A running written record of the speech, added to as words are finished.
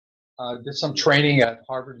did some training at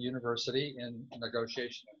Harvard University in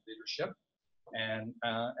negotiation and leadership, and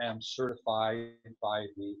am certified by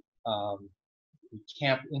the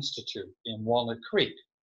Camp Institute in Walnut Creek.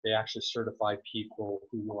 They actually certify people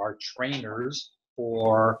who are trainers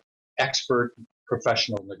for expert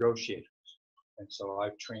professional negotiators. And so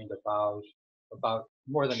I've trained about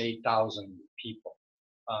more than 8,000 people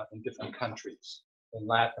in different countries, in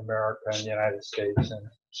Latin America and the United States and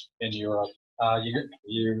in Europe.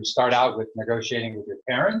 You start out with negotiating with your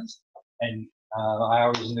parents, and I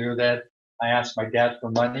always knew that I asked my dad for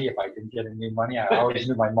money. If I didn't get any money, I always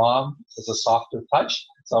knew my mom was a softer touch,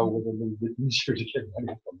 so it was a little bit easier to get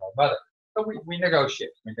money from my mother. So we negotiate.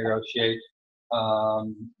 We negotiate all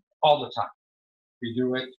the time. We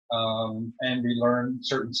do it, and we learn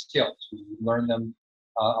certain skills. We learn them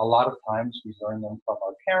a lot of times. We learn them from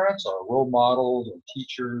our parents, or role models, or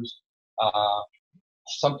teachers.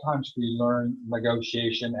 Sometimes we learn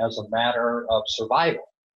negotiation as a matter of survival.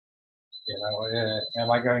 You know,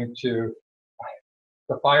 am I going to,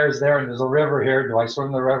 the fire's there and there's a river here, do I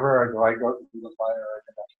swim the river or do I go through the fire?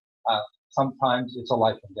 Sometimes it's a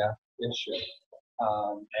life and death issue.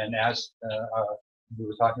 And as we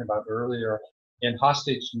were talking about earlier, in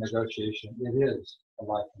hostage negotiation, it is a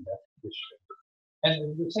life and death issue.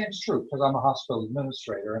 And the same is true because I'm a hospital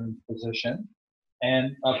administrator and physician.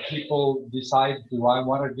 And people decide, do I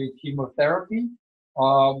want to do chemotherapy?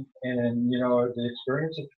 And you know, the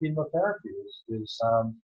experience of chemotherapy is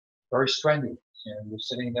very strenuous. And you're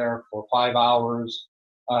sitting there for 5 hours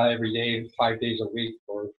every day, 5 days a week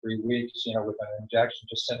for 3 weeks, you know, with an injection,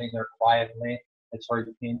 just sitting there quietly. It's very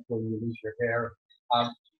painful. You lose your hair.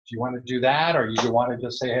 Do you want to do that, or you want to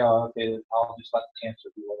just say, oh, okay, I'll just let the cancer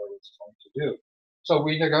do whatever it's going to do? So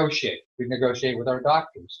we negotiate. We negotiate with our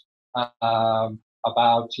doctors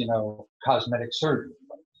about, you know, cosmetic surgery.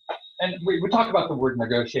 And we talk about the word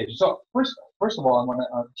negotiation. So first of all, I want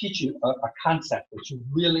to teach you a concept that's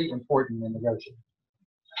really important in negotiation.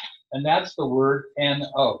 And that's the word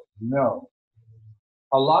N-O, no.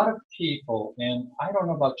 A lot of people, and I don't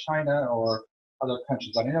know about China or other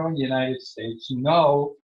countries, but I know in the United States,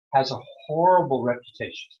 no has a horrible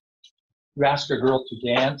reputation. You ask a girl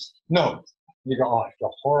to dance, no. You go, oh, I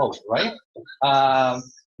feel horrible, right?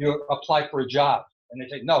 You apply for a job, and they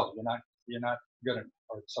say, no, you're not good enough,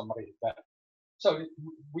 or somebody is better. So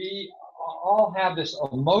we all have this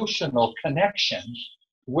emotional connection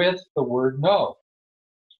with the word no.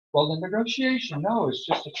 Well, the negotiation, no, is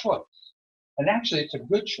just a choice. And actually, it's a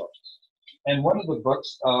good choice. And one of the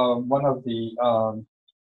books, one of the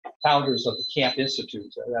founders of the Camp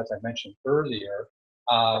Institute, as I mentioned earlier,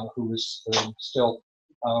 who is still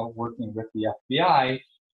working with the FBI,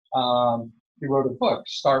 he wrote a book,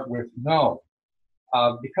 Start with No.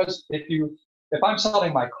 Because if I'm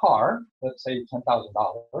selling my car, let's say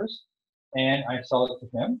 $10,000, and I sell it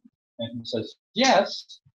to him, and he says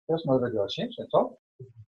yes, there's no negotiation, it's over.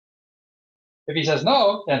 If he says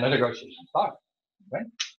no, then the negotiation starts, right?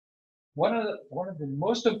 One of the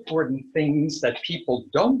most important things that people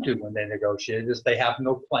don't do when they negotiate is they have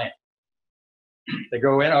no plan. They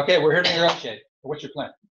go in, okay, we're here to negotiate. What's your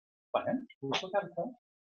plan? Plan? We still have a plan?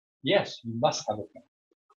 Yes, you must have a plan.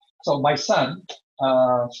 So my son,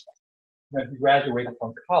 when he graduated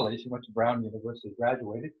from college, he went to Brown University,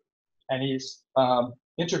 graduated, and he's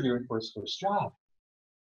interviewing for his first job.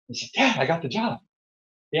 He said, Dad, I got the job.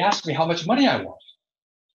 They asked me how much money I want.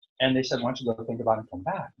 And they said, why don't you go think about it and come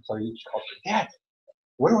back? So he called me, Dad,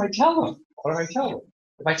 what do I tell them? What do I tell them?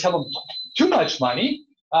 If I tell them too much money,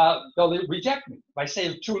 they'll reject me. If I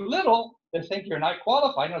say too little, they think you're not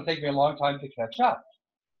qualified. It'll take me a long time to catch up.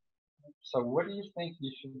 So what do you think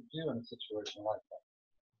you should do in a situation like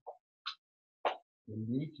that? You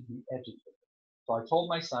need to be educated. So I told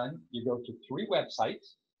my son, you go to 3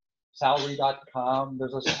 websites, salary.com,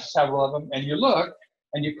 there's several of them, and you look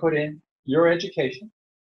and you put in your education,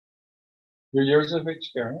 your years of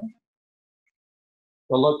experience,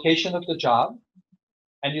 the location of the job,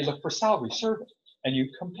 and you look for salary surveys, and you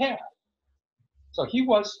compare. So he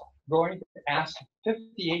was going to ask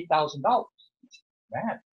 $58,000.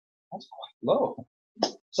 Man, that's quite low.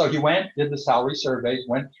 So he went, did the salary surveys,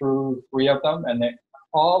 went through 3 of them, and they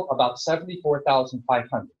all about $74,500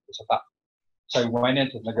 was about. So he went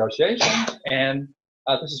into negotiations, and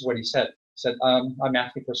this is what he said. He said, I'm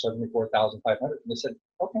asking for $74,500. And they said,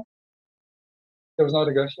 okay. There was no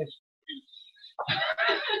negotiation.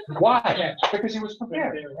 Why? Because he was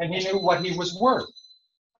prepared, and he knew what he was worth.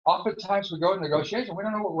 Oftentimes we go to negotiation, we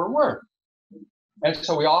don't know what we're worth. And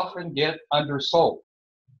so we often get undersold.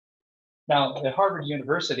 Now, at Harvard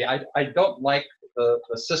University, I don't like the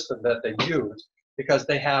system that they use because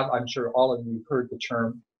they have, I'm sure all of you heard the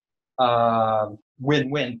term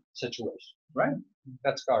win-win situation, right?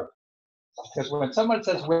 That's garbage. Because when someone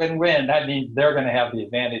says win-win, that means they're going to have the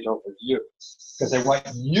advantage over you, because they want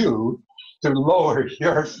you to lower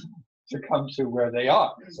yours to come to where they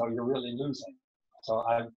are. So you're really losing. So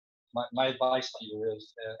my advice to you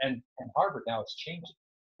is, and Harvard now is changing.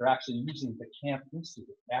 They're actually using the Camp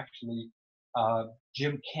Institute. Actually,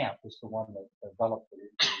 Jim Camp is the one that developed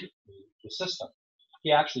the system.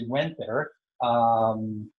 He actually went there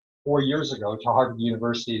 4 years ago to Harvard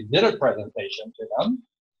University, did a presentation to them,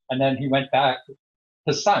 and then he went back.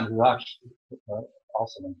 His son, who actually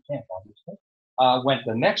also in camp, obviously, went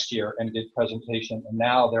the next year and did presentation, and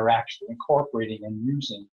now they're actually incorporating and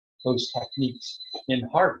using those techniques in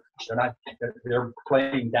Harvard. They're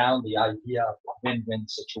playing down the idea of a win-win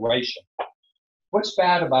situation. What's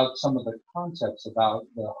bad about some of the concepts about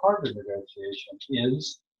the Harvard negotiation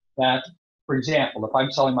is that, for example, if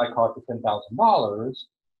I'm selling my car for $10,000,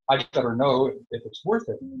 I better know if it's worth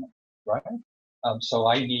it or not, right? So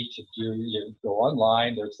I need to go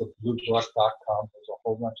online. There's the bluebook.com. There's a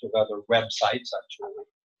whole bunch of other websites. I'm sure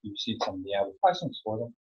you see some of the advertisements for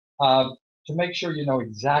them. To make sure you know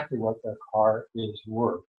exactly what the car is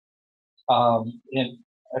worth.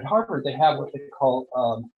 At Harvard, they have what they call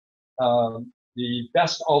the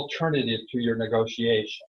best alternative to your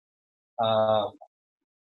negotiation.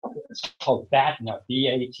 It's called BATNA,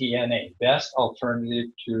 B-A-T-N-A, best alternative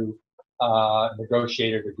to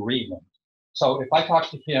negotiated agreement. So if I talk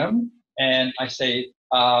to him and I say,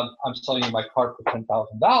 I'm selling you my car for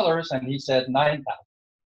 $10,000, and he said $9,000.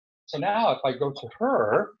 So now if I go to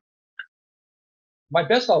her, my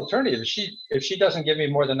best alternative, if she doesn't give me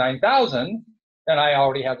more than $9,000, then I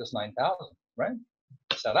already have this $9,000, right?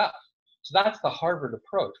 Set up. So that's the Harvard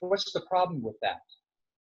approach. What's the problem with that?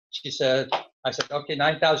 I said, okay,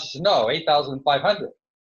 9,000. She said, no, 8,500.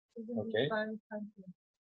 Okay.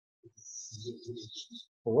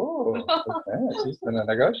 Oh, okay. She's been a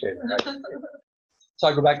negotiator. Right? So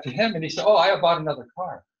I go back to him, and he said, oh, I bought another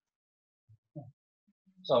car.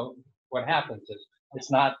 So what happens is it's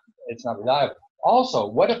not reliable. Also,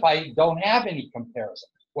 what if I don't have any comparison?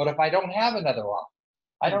 What if I don't have another offer?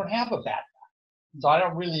 I don't have a BATNA. So I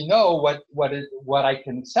don't really know what I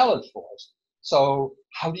can sell it for. So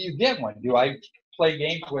how do you get one? Do I play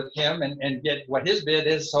games with him and get what his bid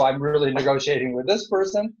is, so I'm really negotiating with this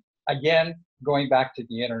person? Again, going back to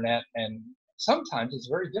the internet, and sometimes it's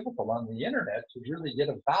very difficult on the internet to really get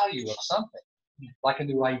a value of something, like a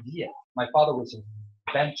new idea. My father was an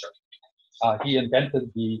inventor. He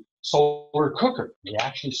invented the solar cooker. He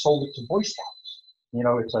actually sold it to Boy Scouts. You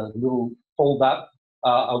know, it's a little fold-up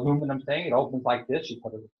aluminum thing. It opens like this. You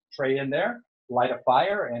put a tray in there, light a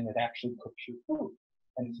fire, and it actually cooks your food.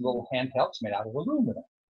 And it's a little handheld. It's made out of aluminum.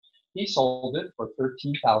 He sold it for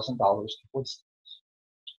 $13,000 to Boy Scouts.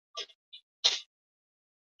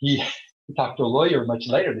 He talked to a lawyer much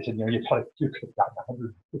later. They said, you know, you could have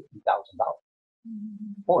gotten $150,000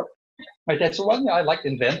 for it. My dad said, well, yeah, I liked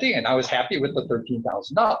inventing, and I was happy with the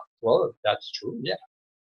 $13,000. Well, that's true, yeah.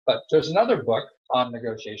 But there's another book on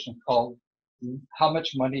negotiation called How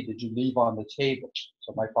Much Money Did You Leave on the Table?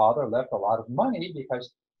 So my father left a lot of money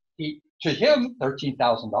because to him,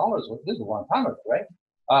 $13,000, this is a long time ago, right,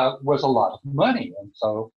 was a lot of money. And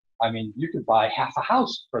so, I mean, you could buy half a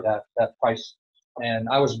house for that price. And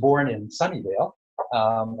I was born in Sunnyvale,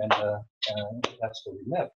 and that's where we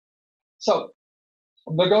live. So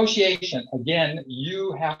negotiation, again,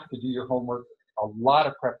 you have to do your homework, a lot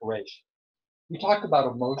of preparation. We talked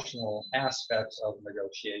about emotional aspects of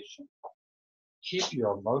negotiation. Keep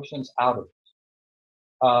your emotions out of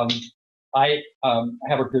it. I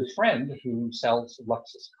have a good friend who sells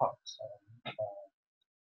Lexus cars.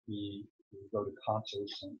 We go to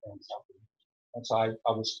concerts and stuff. And so I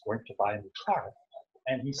was going to buy a new car.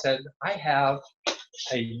 And he said, I have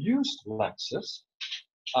a used Lexus.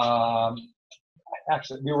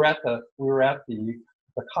 Actually, we were at the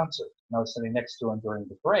concert, and I was sitting next to him during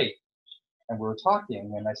the break, and we were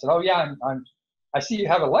talking. And I said, "Oh yeah, I see you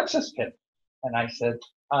have a Lexus pin." And I said,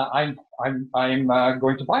 "I'm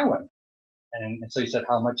going to buy one." And so he said,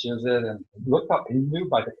 "How much is it?" And he looked up. He knew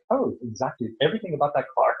by the code exactly everything about that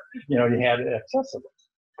car. You know, he had it accessible.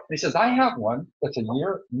 And he says, "I have one that's a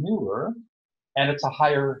year newer, and it's a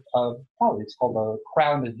higher quality. It's called a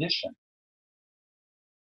Crown Edition."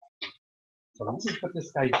 So this is what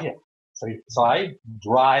this guy did. So I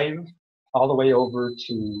drive all the way over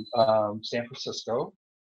to San Francisco.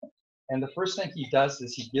 And the first thing he does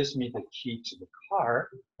is he gives me the key to the car,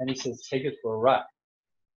 and he says, take it for a ride.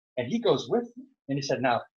 And he goes with me. And he said,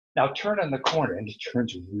 now turn on the corner. And he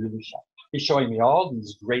turns really sharp. He's showing me all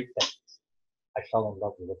these great things. I fell in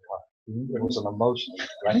love with the car. It was an emotion,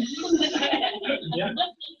 right? Yeah.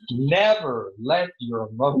 Never let your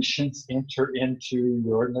emotions enter into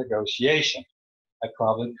your negotiation. I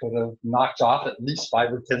probably could have knocked off at least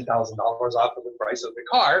 $5,000 or $10,000 off of the price of the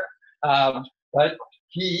car. But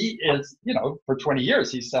he is, for 20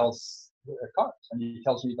 years, he sells cars. And he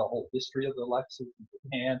tells me the whole history of the Lexus in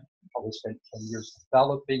Japan, how he spent 10 years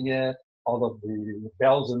developing it, all of the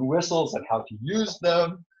bells and whistles and how to use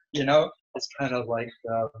them. It's kind of like,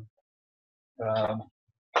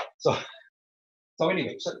 so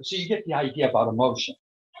anyway, so you get the idea about emotion.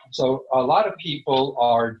 So a lot of people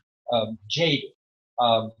are jaded.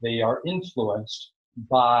 They are influenced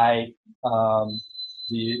by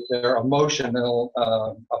their emotional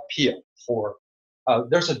appeal for.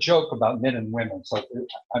 There's a joke about men and women. So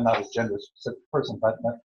I'm not a gender specific person, but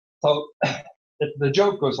so the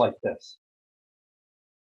joke goes like this.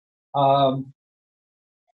 A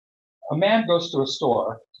man goes to a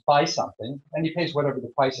store to buy something, and he pays whatever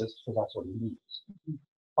the price is because that's what he needs.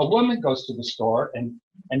 A woman goes to the store and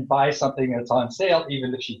buys something that's on sale,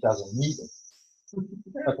 even if she doesn't need it.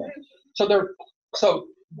 Okay, so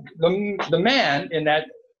the man in that,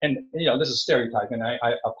 and this is stereotype, and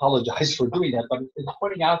I apologize for doing that, but it's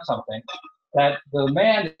pointing out something that the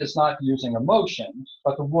man is not using emotion,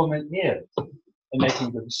 but the woman is in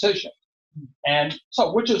making the decision. And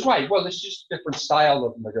so, which is right. Well, it's just a different style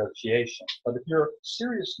of negotiation. But if you're a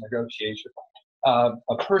serious negotiation,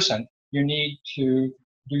 a person, you need to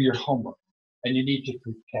do your homework, and you need to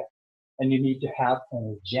prepare, and you need to have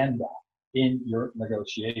an agenda in your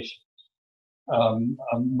negotiation.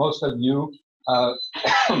 Most of you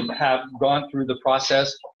have gone through the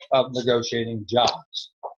process of negotiating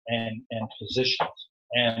jobs and positions.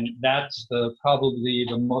 And that's probably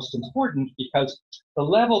the most important, because the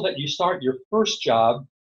level that you start your first job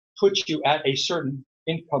puts you at a certain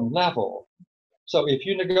income level. So if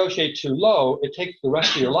you negotiate too low, it takes the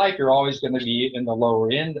rest of your life, you're always going to be in the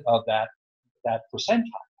lower end of that percentile.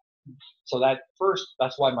 So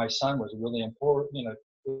that's why my son was really important,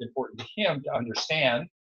 important to him to understand.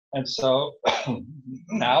 And so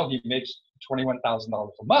now he makes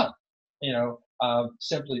 $21,000 a month,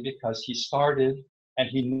 simply because he started and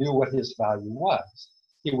he knew what his value was.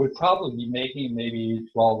 He would probably be making maybe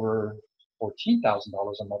 $12,000 or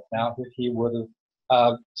 $14,000 a month now if he would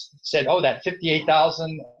have said, "Oh, that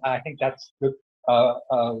 $58,000, I think that's good,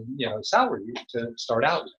 salary to start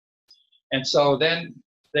out with." And so then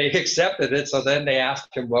they accepted it. So then they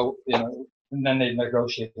asked him, well, and then they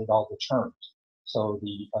negotiated all the terms. So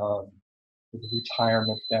the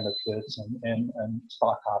retirement benefits and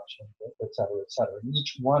stock options, et cetera, And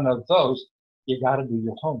each one of those, you got to do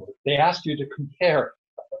your homework. They ask you to compare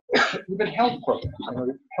even health programs,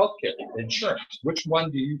 healthcare, insurance. Which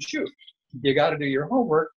one do you choose? You got to do your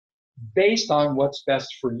homework based on what's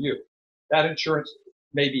best for you. That insurance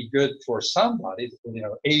may be good for somebody.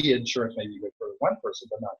 A insurance may be good for one person,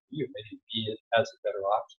 but not for you. Maybe B has a better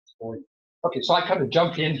option for you. Okay, so I kind of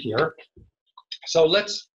jump in here. So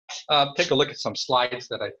let's take a look at some slides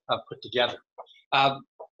that I put together.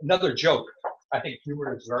 Another joke. I think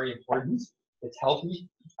humor is very important. It's healthy.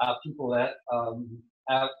 People that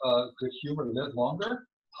have good humor live longer.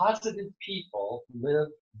 Positive people live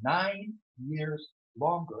 9 years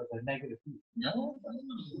longer than negative people. No.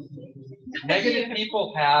 Negative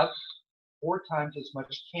people have 4 times as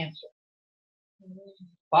much cancer,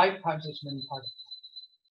 5 times as many heart attacks.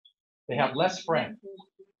 They have less friends,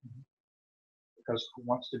 because who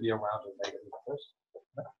wants to be around a negative person?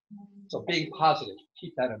 So being positive,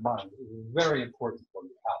 keep that in mind. It's very important for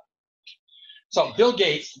your health. So Bill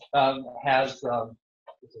Gates has, is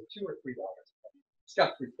it 2 or 3 daughters? He's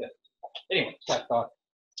got 3 kids. Anyway, he's got daughters.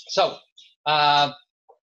 So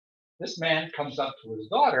this man comes up to his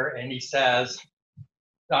daughter and he says,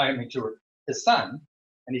 to his son,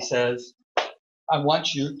 and he says, I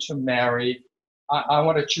want you to marry, I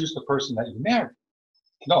want to choose the person that you marry.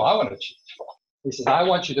 No, I want to choose. He says, I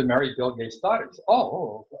want you to marry Bill Gates' daughter. He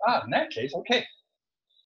says, in that case, okay.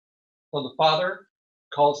 So the father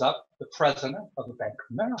calls up the president of the Bank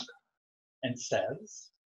of America and says,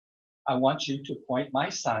 I want you to appoint my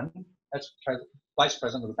son as vice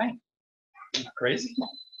president of the bank. Isn't that crazy?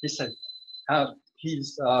 He said,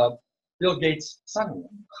 he's Bill Gates' son-in-law.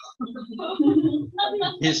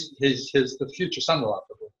 he's the future son-in-law.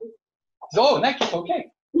 Oh, in that case, okay.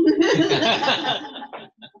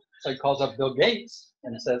 So he calls up Bill Gates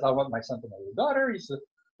and says, I want my son to marry your daughter. He's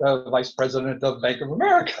the vice president of Bank of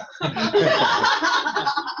America.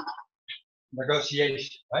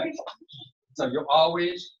 Negotiation, right? So you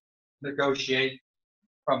always negotiate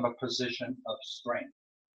from a position of strength.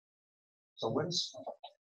 So what is strength?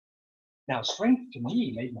 Now, strength to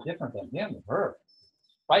me may be different than him or her,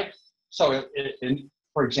 right? So,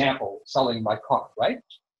 for example, selling my car, right?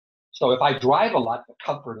 So if I drive a lot, the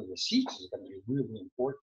comfort of the seats is going to be really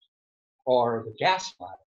important, or the gas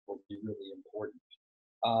mileage will be really important.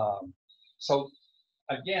 So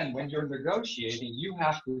again, when you're negotiating, you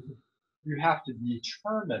have to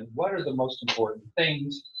determine what are the most important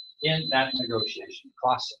things in that negotiation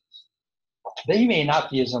process. They may not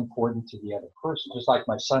be as important to the other person, just like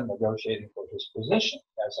my son negotiating for his position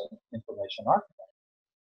as an information architect.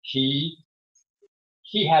 He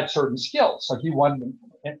had certain skills, so he won.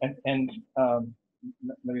 And let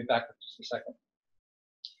me back up just a second.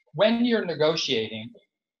 When you're negotiating,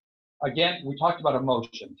 again, we talked about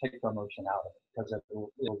emotion. Take the emotion out of it because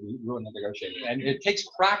it'll ruin the negotiation. And it takes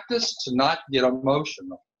practice to not get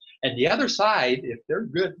emotional. And the other side, if they're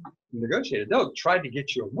good negotiators, they'll try to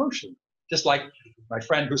get you emotional. Just like my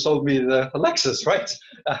friend who sold me the Lexus, right?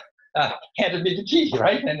 Handed me the key,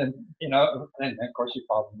 right? And then, and of course you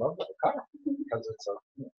fall in love with the car because it's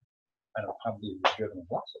I don't know how many you've driven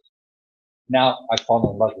a Lexus. Now I fall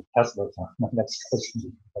in love with Tesla. My next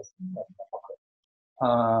question. So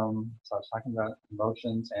I was talking about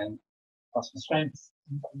emotions and strengths.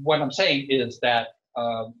 What I'm saying is that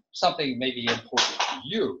something may be important to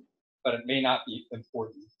you, but it may not be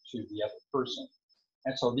important to the other person.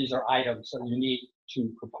 And so these are items that you need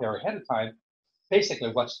to prepare ahead of time.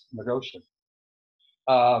 Basically, what's negotiable.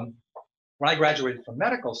 When I graduated from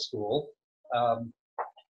medical school, if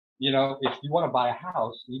you want to buy a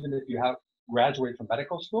house, even if you have graduated from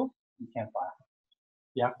medical school, you can't buy a house.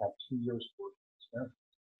 You have to have 2 years worth of experience.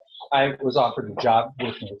 I was offered a job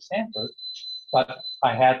working at Stanford, but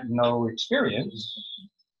I had no experience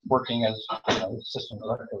working as assistant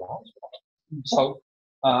director of the hospital. So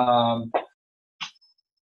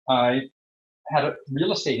I had a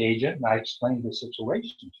real estate agent, and I explained the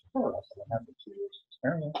situation to her. I said, I have the 2 years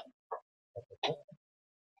experience.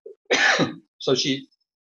 So she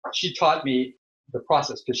taught me the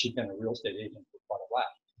process because she'd been a real estate agent for quite a while,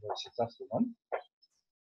 a very successful one.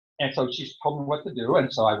 And so she told me what to do,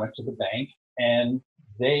 and so I went to the bank, and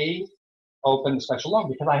they opened a special loan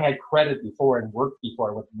because I had credit before and worked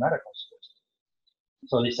before I went to medical school.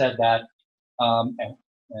 So they said that,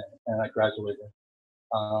 and I graduated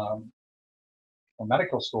from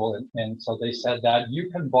medical school, and so they said that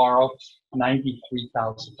you can borrow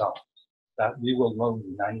 $93,000. That we will loan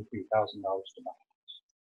you $93,000 to buy.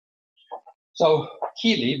 So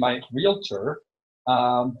Keely, my realtor,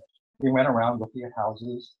 we went around looking at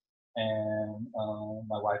houses, and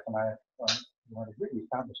my wife and I wanted to we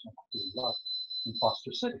found this one we loved in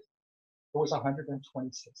Foster City. It was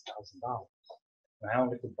 $126,000. And I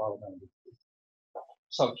only could borrow $93,000.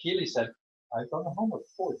 So Keely said, I've done the homework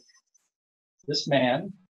for you. This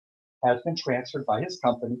man has been transferred by his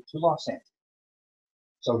company to Los Angeles.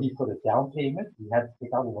 So he put a down payment. He had to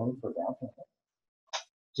take out a loan for a down payment.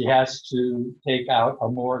 He has to take out a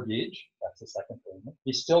mortgage. That's the second payment.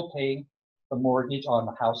 He's still paying the mortgage on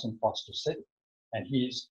the house in Foster City. And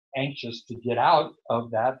he's anxious to get out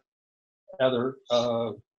of that other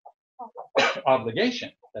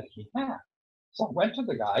obligation that he had. So I went to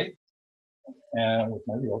the guy with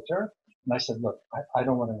my realtor, and I said, look, I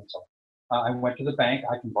don't want to insult. I went to the bank.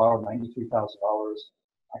 I can borrow $93,000.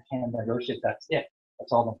 I can negotiate. That's it.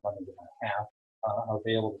 That's all the money that I have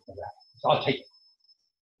available for that. So I'll take it.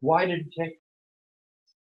 Why did he take it?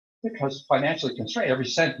 Because financially constrained. Every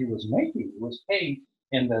cent he was making, he was paying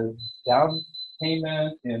in the down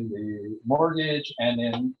payment, in the mortgage, and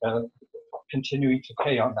in continuing to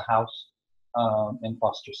pay on the house in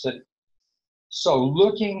Foster City. So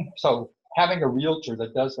having a realtor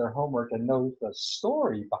that does their homework and knows the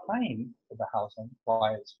story behind the house and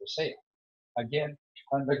why it's for sale. Again,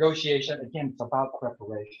 negotiation, again, it's about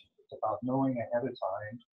preparation. It's about knowing ahead of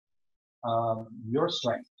time your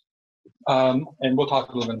strength. And we'll talk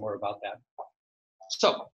a little bit more about that.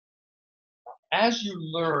 So, as you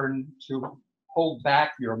learn to hold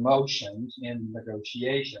back your emotions in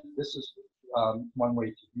negotiation, this is one way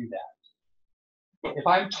to do that. If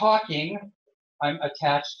I'm talking, I'm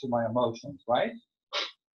attached to my emotions, right?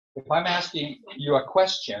 If I'm asking you a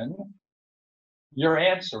question, you're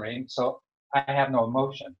answering, so I have no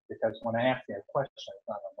emotion, because when I ask you a question, it's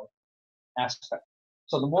not an emotion aspect.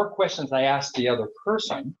 So the more questions I ask the other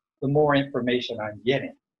person, the more information I'm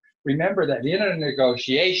getting. Remember that in a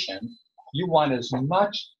negotiation, you want as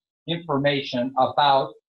much information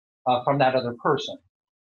about from that other person.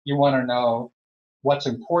 You want to know what's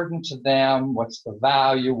important to them, what's the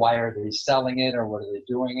value, why are they selling it, or what are they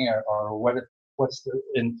doing, or what's the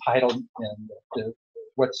entitled and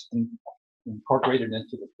what's incorporated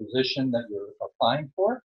into the position that you're applying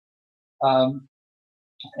for.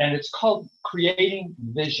 And it's called creating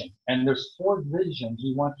vision. And there's 4 visions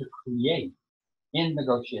you want to create in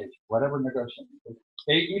negotiation, whatever negotiation.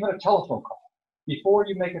 Even a telephone call. Before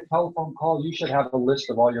you make a telephone call, you should have a list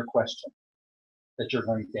of all your questions that you're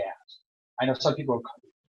going to ask. I know some people,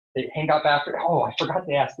 they hang up after, oh, I forgot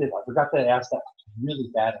to ask this, I forgot to ask that. It's really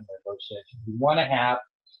bad in negotiation. You want to have,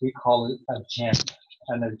 we call it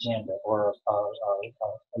an agenda, or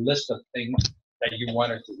a list of things that you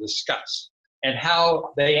wanted to discuss. And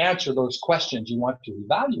how they answer those questions you want to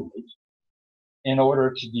evaluate in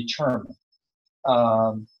order to determine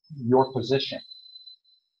your position.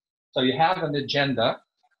 So you have an agenda,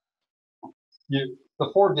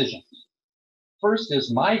 the 4 visions. First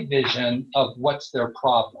is my vision of what's their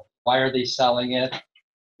problem. Why are they selling it?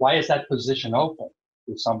 Why is that position open?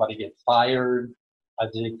 Did somebody get fired?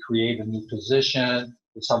 Did they create a new position?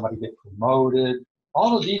 Did somebody get promoted?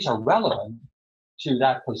 All of these are relevant to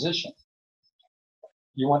that position.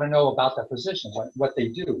 You want to know about that position, what they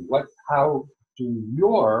do, how do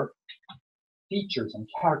your features and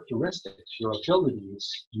characteristics, your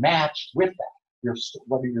abilities match with that?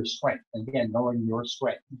 What are your strengths? Again, knowing your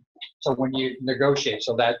strength. So when you negotiate,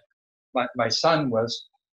 so that my son was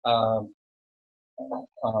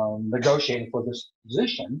negotiating for this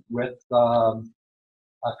position with a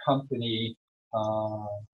company.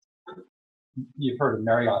 You've heard of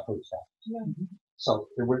Marriott Hotel. Yeah. So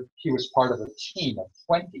he was part of a team of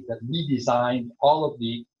 20 that redesigned all of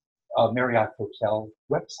the Marriott Hotel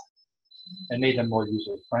websites and made them more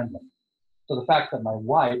user-friendly. So the fact that my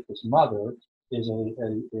wife, his mother, is an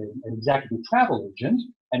executive travel agent,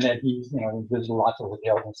 and that he's, visited lots of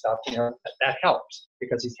hotels and stuff, that helps,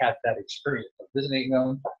 because he's had that experience of visiting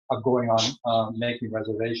them, of going on, making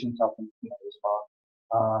reservations, helping, his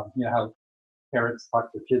mom. How parents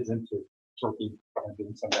talk their kids into Turkey and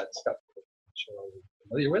doing some of that stuff. I'm sure you're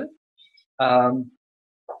familiar with it.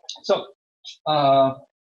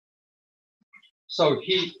 So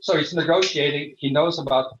he's negotiating. He knows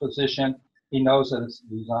about the position. He knows that it's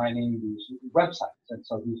designing these websites, and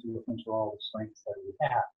so he's looking for all the strengths that he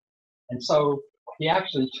has. And so he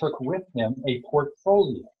actually took with him a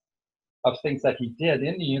portfolio of things that he did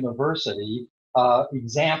in the university,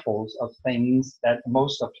 examples of things that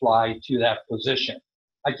most apply to that position.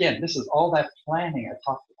 Again, this is all that planning I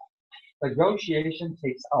talked about. Negotiation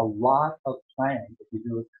takes a lot of planning if you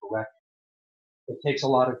do it correctly. It takes a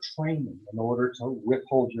lot of training in order to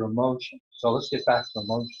withhold your emotion. So let's get back to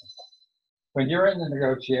emotion. When you're in the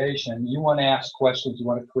negotiation, you want to ask questions, you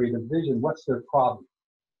want to create a vision. What's their problem?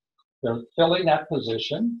 They're filling that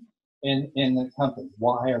position in the company.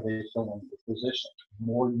 Why are they filling the position? The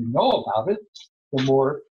more you know about it, the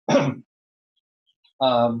more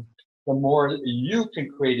you can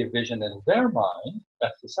create a vision in their mind.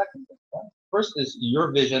 That's the second thing. Right? First is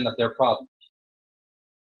your vision of their problem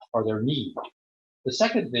or their need. The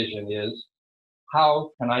second vision is,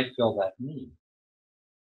 how can I fill that need?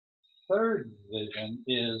 Third vision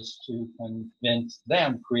is to convince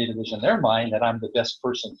them, create a vision in their mind that I'm the best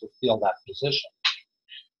person to fill that position.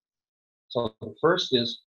 So the first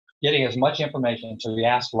is getting as much information, so you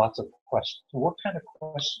ask lots of questions. So what kind of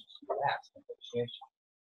questions do you ask in negotiation?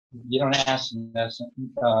 You don't ask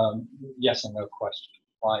yes and no questions.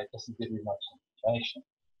 Why? It doesn't give you much information.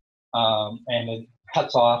 And it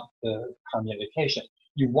cuts off the communication.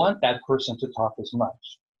 You want that person to talk as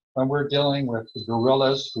much. When we're dealing with the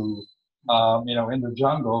gorillas who, in the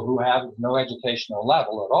jungle, who have no educational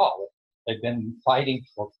level at all, they've been fighting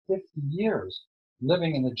for 50 years,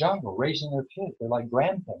 living in the jungle, raising their kids. They're like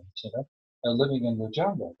grandparents, they're living in the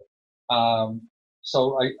jungle.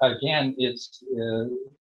 Again, it's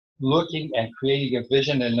looking and creating a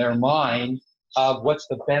vision in their mind of what's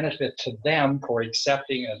the benefit to them for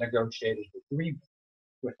accepting a negotiated agreement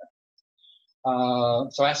with them.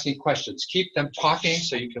 So asking questions, keep them talking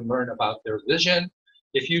so you can learn about their vision.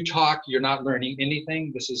 If you talk, you're not learning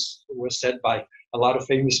anything. This was said by a lot of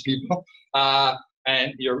famous people,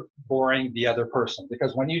 and you're boring the other person,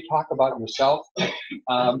 because when you talk about yourself,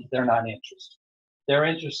 they're not interested. They're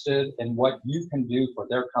interested in what you can do for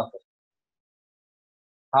their company.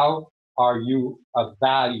 How are you of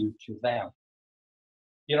value to them?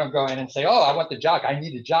 You don't go in and say, oh, I want the job. I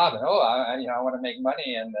need a job. And, I want to make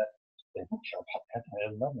money. And they don't care about that. They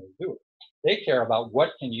have nothing to do with it. They care about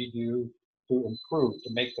what can you do to improve, to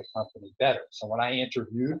make the company better. So when I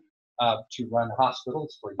interviewed to run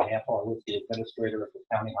hospitals, for example, I was the administrator of the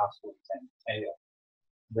county hospital in San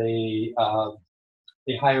Mateo.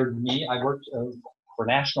 They hired me. I worked for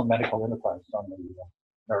National Medical Enterprise on the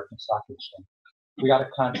American Stock Exchange. We got a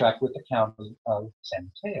contract with the county of San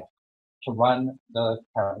Mateo to run the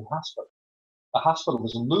county hospital. the hospital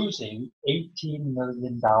was losing $18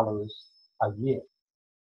 million a year.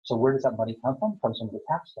 So where does that money come from? It comes from the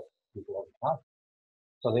taxpayers, people of the time.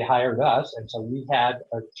 So they hired us, and so we had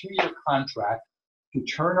a 2-year contract to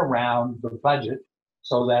turn around the budget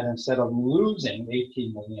so that instead of losing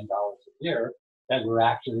 $18 million a year, that we're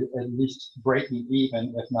actually at least breaking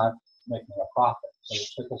even, if not making a profit. So it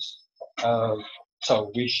took us,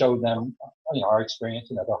 so we showed them, our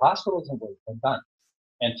experience in other hospitals and what we've done.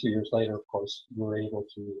 And 2 years later, of course, we were able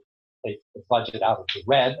to take the budget out of the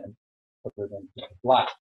red and put it in the black.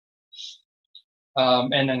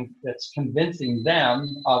 And then it's convincing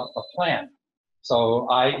them of a plan. So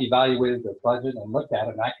I evaluated the budget and looked at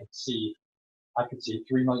it, and I could see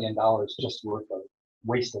 $3 million just worth of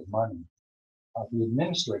wasted money. The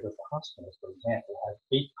administrator of the hospital, for example, had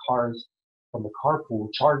 8 cars from the carpool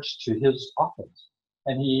charged to his office,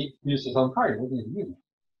 and he used his own car. He wasn't even using it.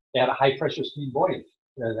 They had a high-pressure steam boiler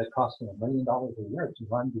that cost him $1 million a year to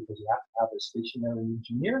run because you have to have a stationary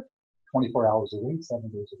engineer 24 hours a week, 7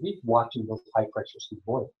 days a week, watching those high-pressure steam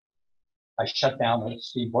boilers. I shut down the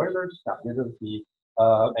steam boilers, got rid of the,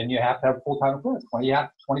 and you have to have full-time employees,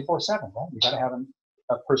 24/7, right? You got to have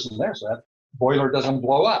a person there so that boiler doesn't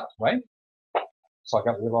blow up, right? So I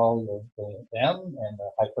got rid of all them and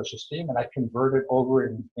the high-pressure steam, and I converted over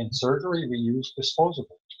in surgery. We use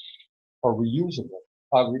disposable or reusable,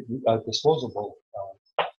 disposable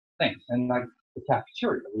things. And like the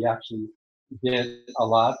cafeteria, we actually did a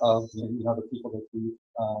lot of, the people that we,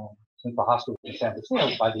 since the hospital in San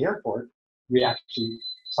Francisco by the airport, we actually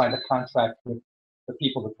signed a contract with the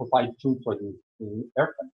people that provide food for the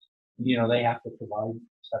airplanes. They have to provide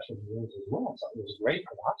special meals as well. So it was great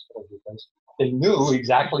for the hospital because they knew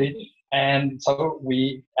exactly. And so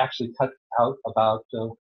we actually cut out about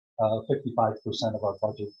 55% of our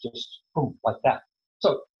budget, just boom, like that.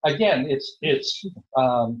 So again, it's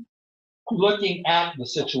looking at the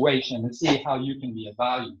situation and see how you can be of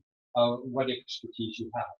value, what expertise you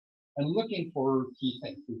have, and looking for key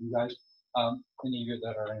things. You guys, any of you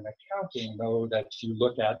that are in accounting know that you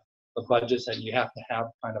look at the budgets and you have to have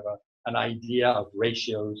kind of an idea of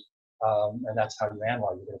ratios, and that's how you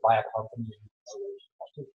analyze. You're going to buy a company.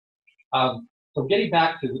 So getting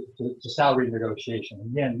back to salary negotiation,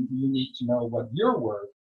 again, you need to know what you're worth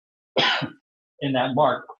in that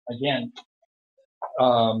mark. Again,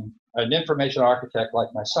 an information architect like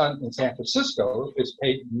my son in San Francisco is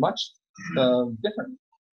paid much different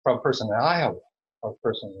from a person in Iowa, or a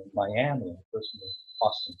person in Miami, or a person in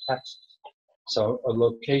Austin, Texas. So a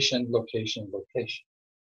location, location, location.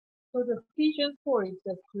 So the vision 4 is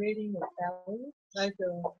the creating the value, like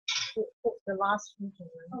the last vision,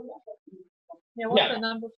 right? Yeah, what's the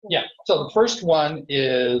number 4? Yeah, so the first one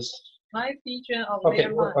is... My vision of okay,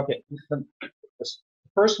 their life. okay. The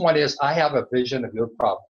first one is, I have a vision of your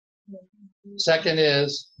problem. Second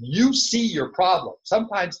is, you see your problem.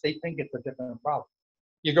 Sometimes they think it's a different problem.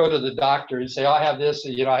 You go to the doctor and say, oh, I have this,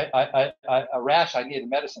 a rash, I need a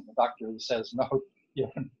medicine. The doctor says, no, you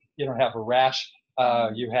don't have a rash,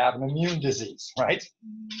 you have an immune disease, right?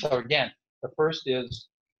 So again, the first is,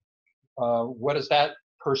 what does that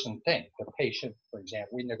person think? The patient, for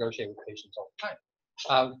example, we negotiate with patients all the time.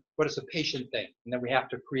 What does the patient think? And then we have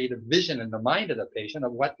to create a vision in the mind of the patient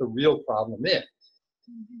of what the real problem is.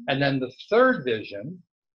 And then the third vision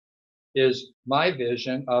is my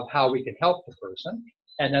vision of how we can help the person.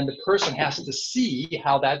 And then the person has to see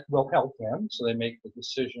how that will help them, so they make the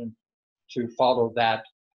decision to follow that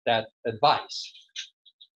advice.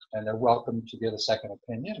 And they're welcome to get a second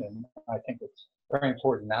opinion. And I think it's very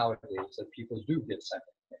important nowadays that people do get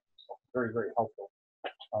second opinions. So very, very helpful.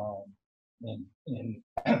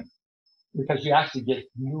 Because you actually get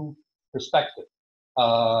new perspective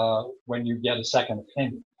when you get a second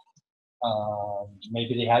opinion.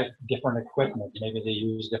 Maybe they have different equipment. Maybe they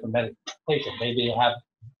use different medication. Maybe they have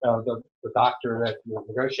the doctor that you're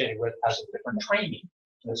negotiating with has a different training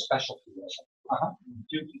in a specialty. Give us a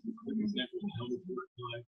quick example of how it works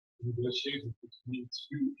like negotiations between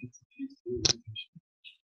two entities.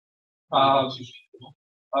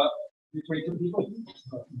 Between two people?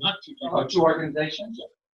 Not two people. Two organizations?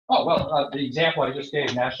 Oh, well, the example I just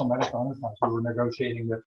gave, National Medical Enterprise, we were negotiating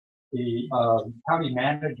with the county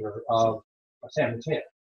manager of San Mateo.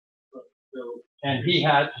 So, and he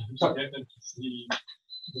had... So, get them to see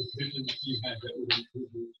the vision that you had that would improve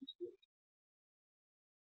your situation.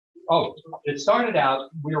 Oh, it started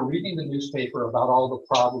out, we were reading the newspaper about all the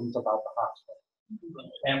problems about the hospital.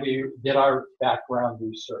 And we did our background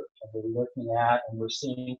research, and we're looking at, and we're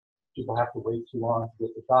seeing people have to wait too long to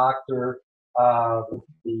get the doctor.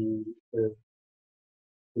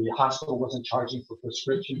 The hospital wasn't charging for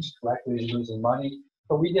prescriptions correctly and losing money.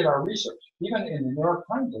 So we did our research. Even in the New York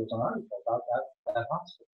Times, there was an article about that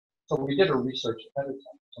hospital. So we did our research ahead of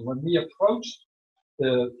time. So when we approached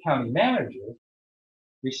the county manager,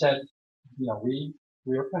 we said, you know, we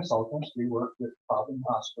are consultants. We work with problem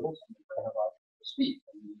hospitals, and we're kind of up to speed.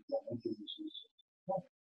 And we introduce research.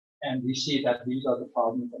 And we see that these are the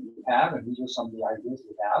problems that we have, and these are some of the ideas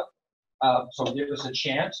we have. So give us a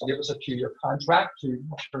chance, give us a 2-year contract to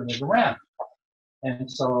turn it around.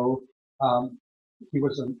 And so he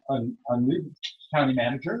was a new county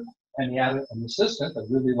manager, and he had an assistant that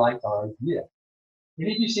really liked our idea.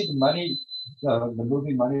 Did you see the money, the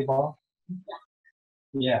movie Moneyball?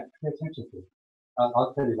 Yeah, pay attention to it.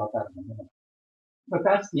 I'll tell you about that in a minute. But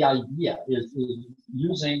that's the idea, is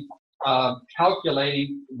using,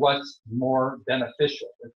 calculating what's more beneficial.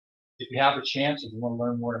 If you have a chance, if you want to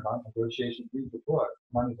learn more about negotiation, read the book,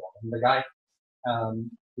 Moneyball. And the guy,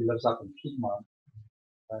 he lives up in Piedmont.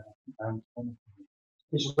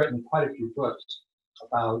 He's written quite a few books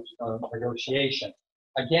about negotiation.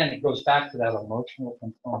 Again, it goes back to that emotional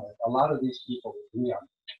component. A lot of these people agree on it.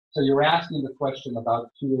 So you're asking the question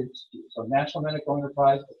about 2 institutes. So National Medical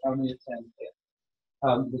Enterprise, the county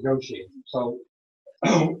of negotiating. So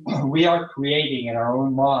we are creating in our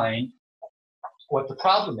own mind what the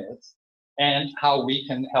problem is and how we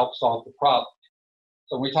can help solve the problem.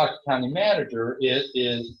 So when we talk to the county manager, it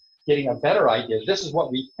is getting a better idea. This is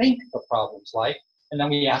what we think the problem's like, and then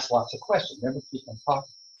we ask lots of questions. Remember, people can talk,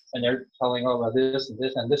 and they're telling, oh, well, this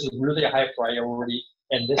and this is really a high priority,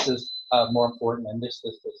 and this is more important, and this.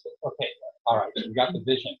 Okay, all right, so we got the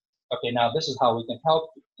vision. Okay, now this is how we can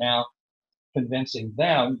help you. Now, convincing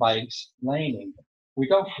them by explaining. We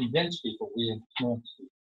don't convince people, we influence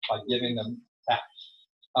people by giving them facts.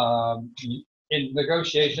 In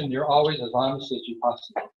negotiation, you're always as honest as you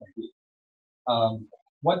possibly can be.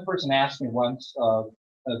 One person asked me once,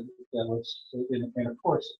 that was in a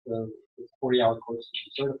course, it's a 40-hour course to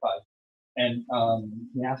be certified, and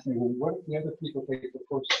he asked me, well, what if the other people take the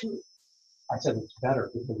course too? I said, it's better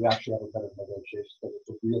because we actually have a better negotiation, because it's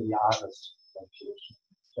a really honest negotiation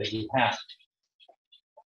that you have.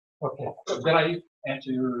 Okay, so did I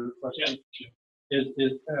answer your question? Yeah.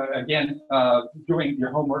 Again, doing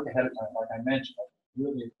your homework ahead of time, like I mentioned,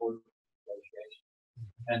 really important negotiation.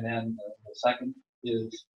 And then the second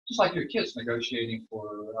is just like your kids negotiating for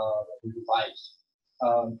a new device.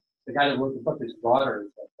 The guy that wrote the book, his daughter,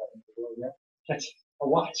 gets a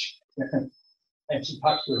watch. And she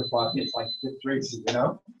talks to her boss, it's like Dick Tracy, you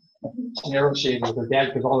know? She negotiated with her dad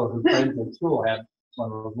because all of her friends in school had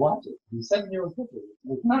one of those watches. He's 7-year-old kid.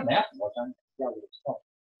 It's not an Apple Watch. I forgot what it's called.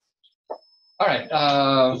 All right.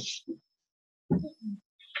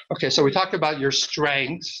 Okay, so we talked about your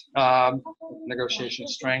strengths, negotiation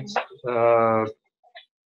strengths.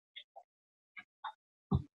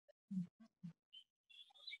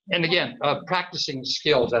 And again, practicing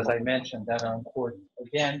skills, as I mentioned, that are important.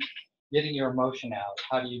 Again, getting your emotion out.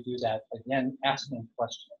 How do you do that? Again, asking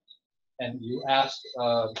questions. And you ask,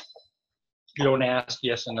 you don't ask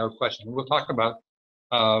yes and no questions. We'll talk about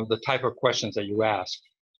the type of questions that you ask.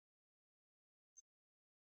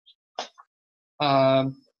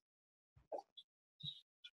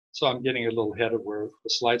 So I'm getting a little ahead of where the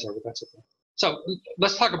slides are, but that's okay. So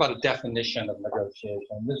let's talk about a definition of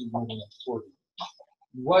negotiation. This is really important.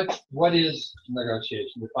 What is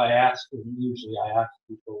negotiation? If I ask, usually I ask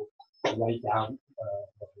people to write down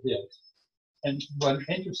what it is. And one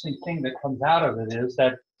interesting thing that comes out of it is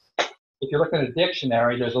that if you look at a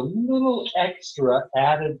dictionary, there's a little extra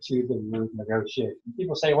added to the word negotiation.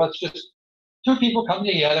 People say, well, it's just 2 people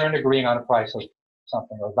coming together and agreeing on a price of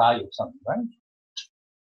something or value of something, right?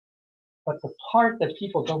 But the part that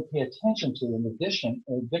people don't pay attention to in addition,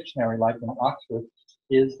 in a dictionary like in Oxford,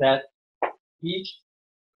 is that each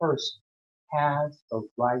person has the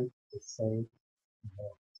right to say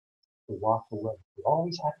no, to walk away. You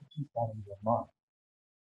always have to keep that in your mind.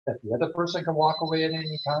 That the other person can walk away at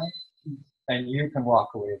any time, and you can walk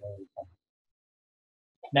away at any time.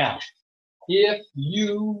 Now, if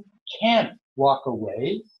you can't walk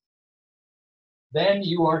away, then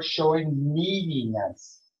you are showing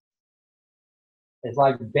neediness. It's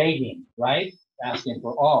like begging, right? Asking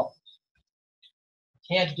for alms.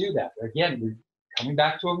 Can't do that. Again, we're coming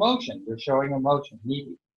back to emotion. You're showing emotion,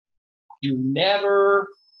 needy. You never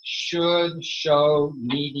should show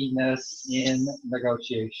neediness in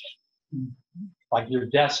negotiation. Like you're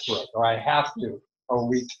desperate, or I have to, or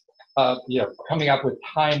we, coming up with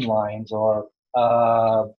timelines, or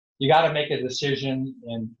you got to make a decision.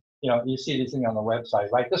 And you see these things on the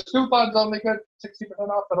website, right? This coupon's only good 60%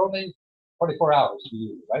 off, but only 24 hours to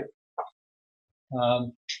use, right?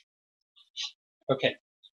 Okay.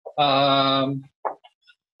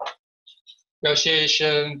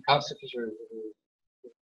 Negotiation, constitution.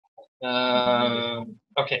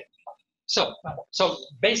 Okay. So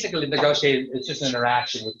basically, negotiating is just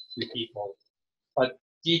interaction with two people, but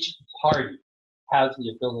each party has the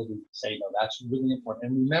ability to say no. That's really important.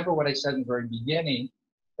 And remember what I said in the very beginning,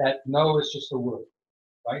 that no is just a word,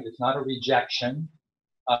 right? It's not a rejection.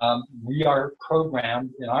 We are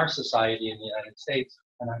programmed in our society in the United States,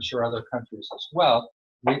 and I'm sure other countries as well,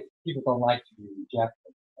 people don't like to be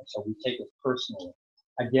rejected. And so we take it personally.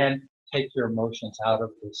 Again, take your emotions out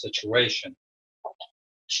of the situation.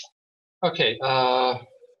 Okay, I'm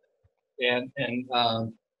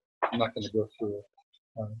not going to go through it.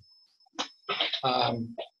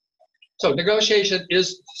 So negotiation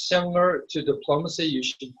is similar to diplomacy. You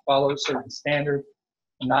should follow certain standards,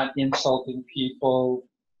 not insulting people.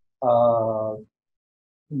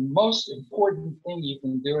 Most important thing you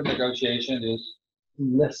can do in negotiation is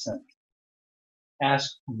listen.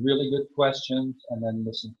 Ask really good questions and then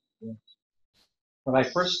listen to them. When I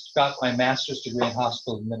first got my master's degree in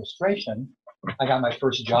hospital administration, I got my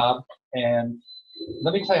first job, and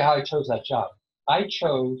let me tell you how I chose that job. I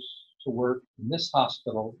chose to work in this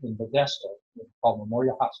hospital in Modesto, called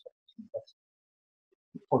Memorial Hospital,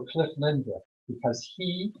 for Cliff Lindgren, because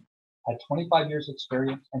he had 25 years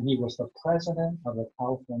experience and he was the president of the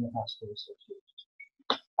California Hospital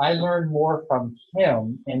Association. I learned more from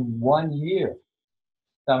him in 1 year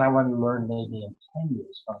than I want to learn maybe in 10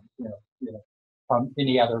 years from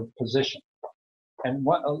any other position. And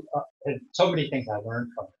so many things I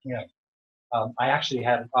learned from him. I actually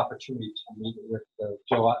had an opportunity to meet with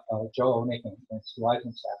Joe Onek and Sue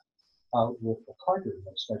Eisenstadt with the Carter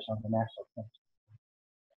administration on the National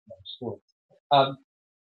School.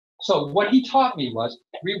 So what he taught me was,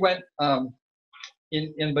 we went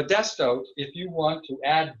in Modesto, if you want to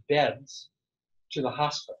add beds to the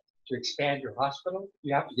hospital, to expand your hospital,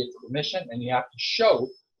 you have to get permission and you have to show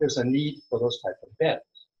there's a need for those type of beds.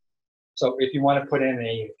 So if you want to put in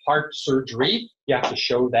a heart surgery, you have to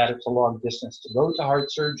show that it's a long distance to go to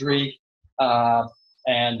heart surgery,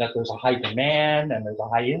 and that there's a high demand and there's a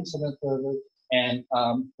high incidence of it, and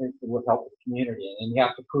it will help the community. And you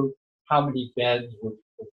have to prove how many beds would.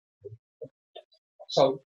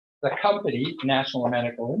 So the company, National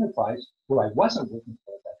Medical Enterprise, who I wasn't working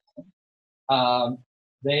for at that time,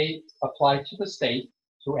 they applied to the state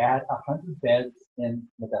to add 100 beds in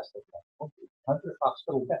Modesto, 100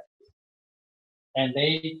 hospital beds. And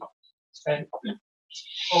they spent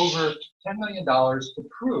over $10 million to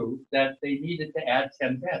prove that they needed to add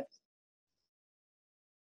 10 beds.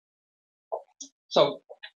 So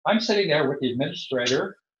I'm sitting there with the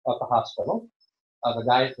administrator of the hospital, the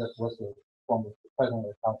guy that was the former president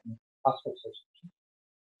of the California Hospital Association.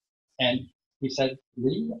 And he said,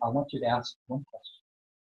 Lee, I want you to ask one question.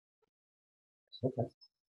 Okay.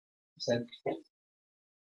 He said,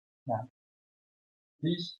 now,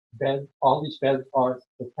 these beds, all these beds are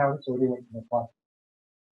the counts, or do you want to apply?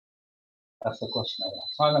 That's the question I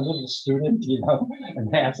asked. So I'm a little student,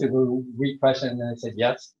 and they asked a little weak question, and I said,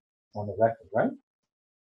 yes, on the record, right?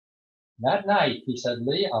 That night, he said,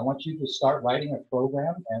 Lee, I want you to start writing a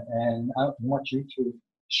program, and I want you to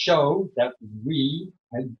show that we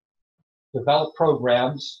had developed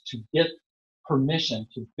programs to get permission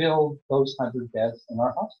to build those 100 beds in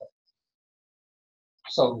our hospital.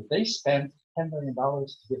 So they spent $10 million to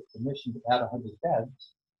get permission to add 100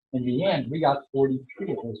 beds. In the end, we got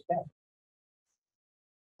 43 of those beds,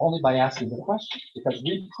 only by asking the question, because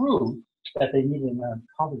we proved that they needed an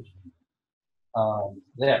oncology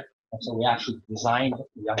there. And so we actually designed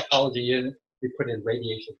the oncology unit. We put in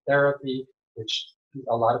radiation therapy, which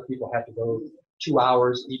a lot of people had to go 2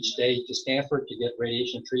 hours each day to Stanford to get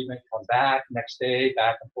radiation treatment, come back next day,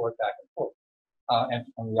 back and forth, back and forth. And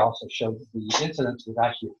we also showed that the incidence was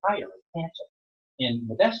actually higher of cancer in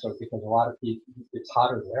Modesto because a lot of people, it's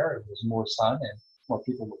hotter there, and there's more sun, and more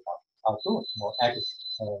people were outdoors, more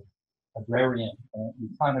agrarian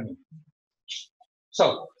economy.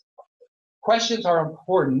 So questions are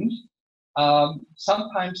important.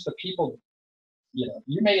 Sometimes the people,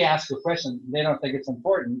 you may ask a question, they don't think it's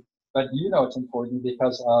important, but it's important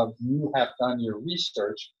because you have done your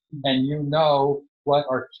research and you know what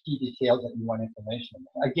are key details that you want information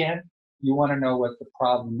about. Again, you want to know what the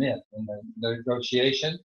problem is in the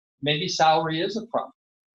negotiation. Maybe salary is a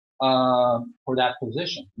problem for that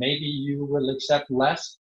position. Maybe you will accept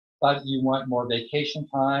less, but you want more vacation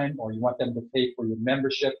time, or you want them to pay for your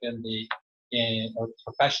membership in a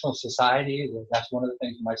professional society. That's one of the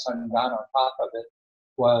things my son got on top of it,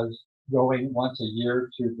 was going once a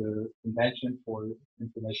year to the convention for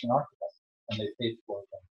information architects, and they paid for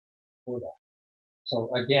them for that.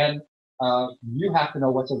 So again, you have to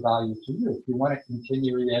know what's of value to you. If you want to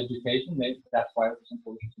continue your education, maybe that's why it was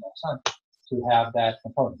important to my son to have that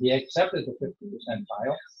component. He accepted the 50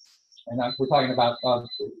 percentile, and we're talking about the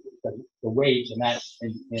wage and that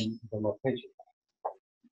in the location.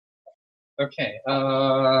 Okay.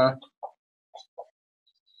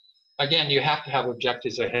 Again, you have to have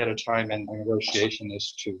objectives ahead of time, and the negotiation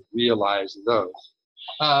is to realize those.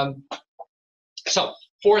 So,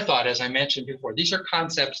 forethought, as I mentioned before, these are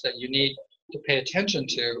concepts that you need to pay attention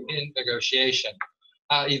to in negotiation.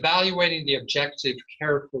 Evaluating the objective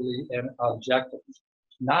carefully and objectively,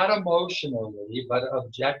 not emotionally, but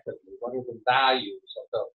objectively. What are the values of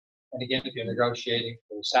those? And again, if you're negotiating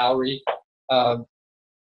for salary,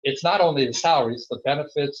 it's not only the salary, it's the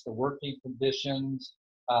benefits, the working conditions.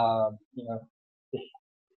 You know,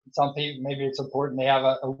 some people, maybe it's important they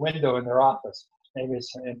have a window in their office. Maybe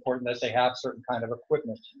it's important that they have certain kind of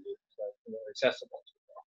equipment to use that are accessible to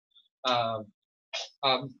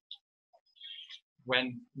them.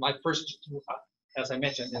 When my first, as I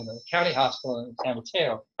mentioned, in the county hospital in San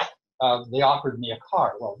Mateo, they offered me a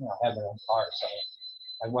car. Well, you know, I had my own car, so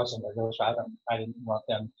I wasn't a negotiator. I didn't want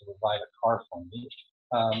them to provide a car for me.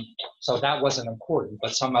 So that wasn't important,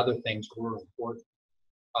 but some other things were important.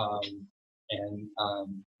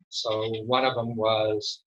 So one of them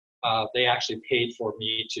was they actually paid for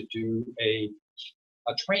me to do a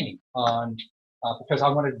training on, because I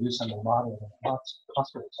wanted to do some remodeling in the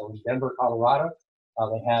hospital. So in Denver, Colorado,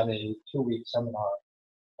 they had a 2-week seminar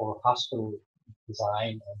for hospital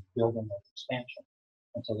design and building and expansion.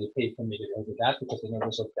 And so they paid for me to go do that because they knew it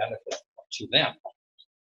was a benefit to them.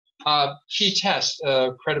 Key test,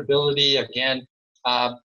 credibility, again,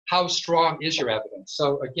 how strong is your evidence?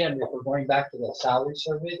 So again, if we're going back to the salary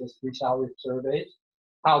survey, those 3 salary surveys,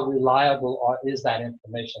 how reliable is that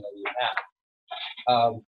information that you have?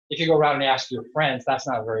 If you go around and ask your friends, that's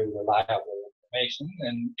not very reliable information,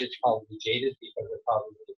 and it's probably jaded because they're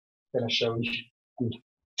probably going to show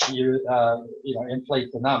you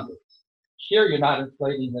inflate the numbers. Here, you're not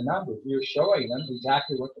inflating the numbers. You're showing them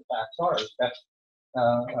exactly what the facts are as best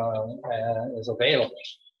is available.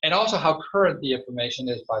 And also how current the information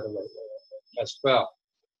is, by the way, as well.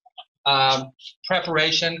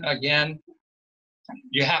 Preparation, again,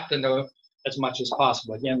 you have to know as much as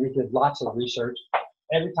possible. Again, we did lots of research.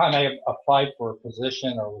 Every time I applied for a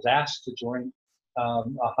position or was asked to join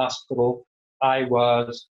a hospital, I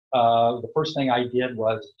was, the first thing I did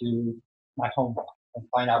was do my homework and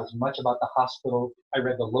find out as much about the hospital. I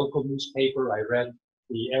read the local newspaper, I read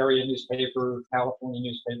the area newspaper, California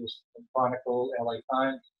newspapers, the Chronicle, LA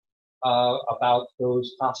Times, about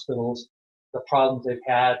those hospitals, the problems they've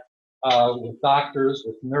had with doctors,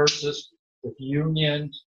 with nurses, with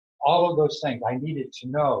unions, all of those things I needed to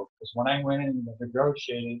know, because when I went in and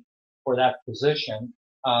negotiated for that position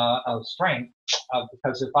of strength,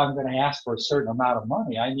 because if I'm going to ask for a certain amount of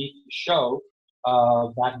money, I need to show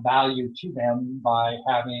that value to them by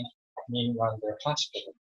having me run their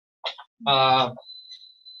hospital.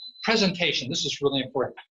 Presentation, this is really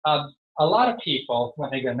important. A lot of people,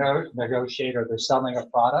 when they go negotiate or they're selling a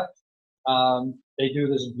product, they do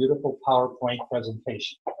this beautiful PowerPoint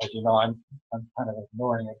presentation. As you know, I'm kind of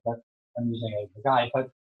ignoring it, but I'm using it as a guide.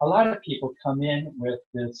 But a lot of people come in with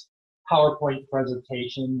this PowerPoint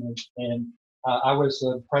presentation, and I was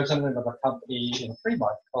the president of a company in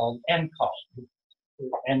Fremont called NCAL.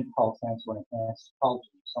 NCAL stands for Advanced College,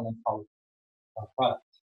 selling college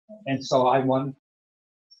products. And so I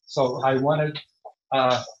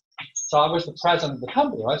was the president of the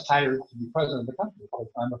company. I was hired to be president of the company because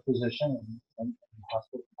I'm a physician and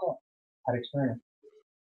hospital had experience.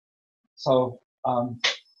 So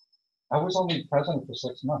I was only president for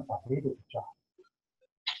 6 months. I hated the job.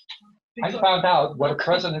 I found out what a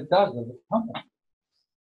president does with a company.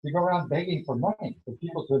 You go around begging for money for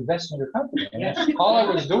people to invest in your company. And all I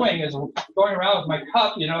was doing is going around with my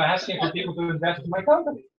cup, asking for people to invest in my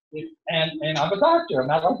company. And I'm a doctor,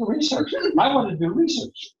 and I like to research. I want to do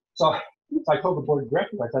research. So I told the board of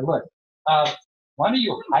directors, I said, look, why don't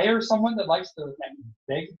you hire someone that likes to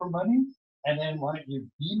beg for money, and then why don't you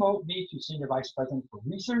demote me to senior vice president for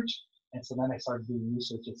research? And so then I started doing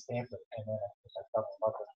research at Stanford, and then I fell in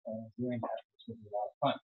love with doing that, which was a lot of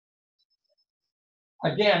fun.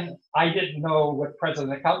 Again, I didn't know what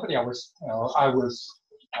president of the company I was. I was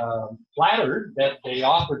flattered that they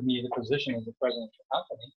offered me the position as the president of the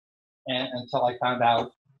company, and until I found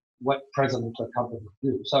out what presidents of companies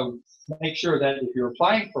do. So make sure that if you're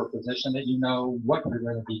applying for a position, that you know what you're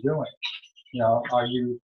going to be doing. Are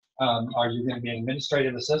you going to be an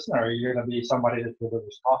administrative assistant, or are you going to be somebody that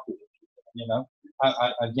delivers coffee to people?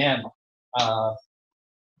 Again,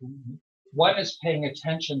 one is paying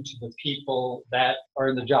attention to the people that are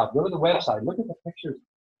in the job. Go to the website. Look at the pictures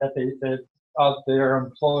of their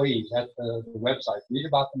employees at the website. Read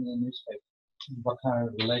about them in the newspaper. What kind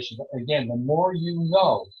of relationship? Again, the more you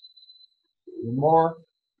know, the more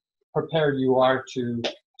prepared you are to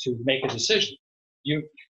make a decision. You,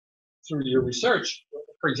 through your research,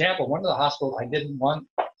 for example, one of the hospitals I didn't want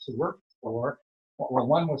to work for, well,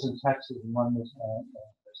 one was in Texas and one was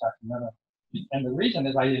Sacramento. And the reason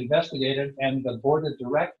is I investigated, and the board of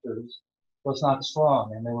directors was not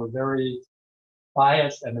strong, and they were very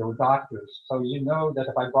biased, and they were doctors. So you know that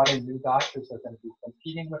if I brought in new doctors, they're going to be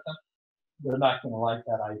competing with them. They're not going to like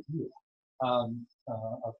that idea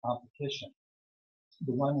of competition.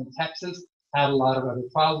 The one in Texas had a lot of other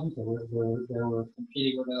problems. They were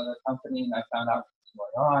competing with another company, and I found out what was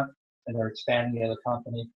going on, and they're expanding the other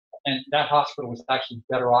company. And that hospital was actually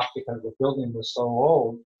better off because the building was so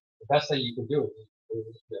old. The best thing you could do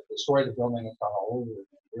is destroy the building and start all over again,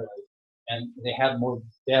 really. And they had more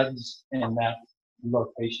beds in that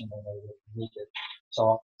location than they would needed.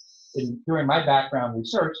 So during my background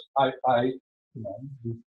research, I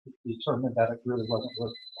determined that it really wasn't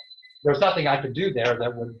worth it. There's nothing I could do there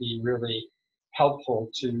that would be really helpful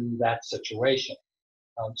to that situation.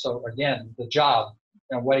 So again, the job,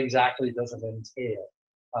 and what exactly does it entail?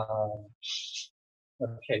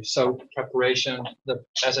 Okay, so preparation,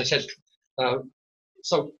 as I said,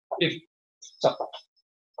 so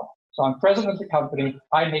I'm president of the company.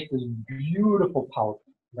 I make this beautiful PowerPoint,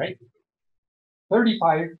 right?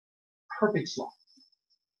 35 perfect slides.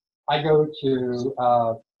 I go to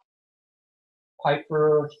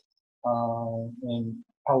Piper in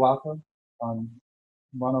Palo Alto on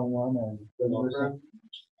 101 and University.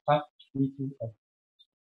 Huh?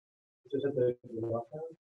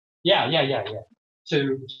 Yeah.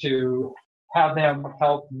 To have them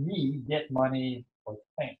help me get money for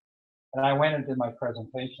the thing. And I went and did my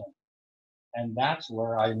presentation. And that's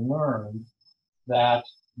where I learned that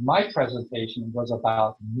my presentation was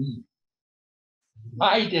about me.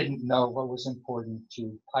 I didn't know what was important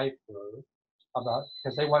to Piper about,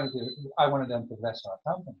 because I wanted them to invest in our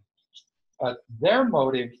company. But their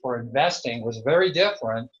motive for investing was very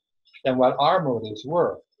different than what our motives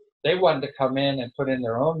were. They wanted to come in and put in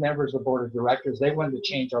their own members of the board of directors. They wanted to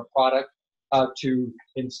change our product to,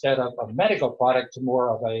 instead of a medical product, to more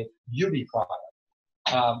of a beauty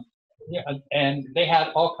product. And they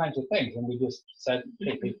had all kinds of things, and we just said,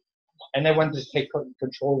 and they wanted to take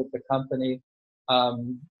control of the company.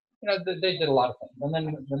 They did a lot of things. And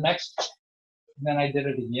then I did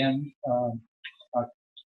it again a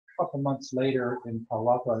couple months later in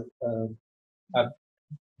Palo Alto. I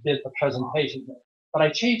did a presentation, but I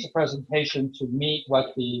changed the presentation to meet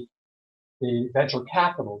what the venture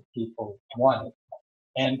capital people wanted,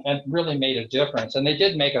 and really made a difference. And they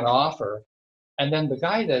did make an offer. And then the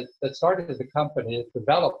guy that started the company, that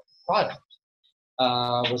developed the product,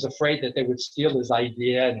 was afraid that they would steal his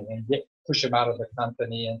idea and push him out of the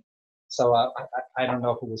company. And so I don't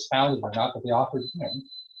know if it was founded or not, but they offered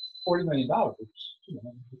 $40 million,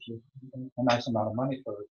 which is a nice amount of money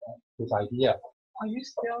for his idea. Are you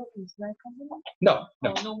still in that company? No.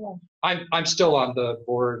 Oh, no more. I'm still on the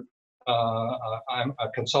board. I'm a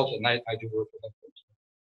consultant. I do work with them.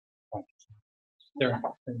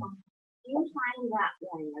 Do you find that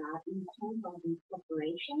when in terms of the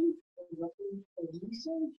corporation, looking for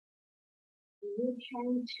research, do you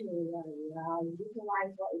tend to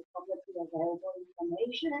utilize what is publicly available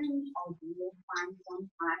information, or do you find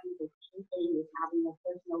sometimes the key thing is having a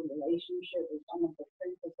personal relationship with some of the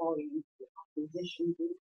principal in the opposition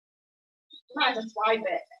group? Not describe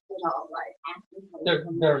it, like asking for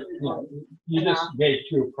information. You just gave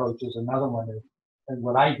two approaches. Another one is, and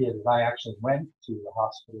what I did is I actually went to the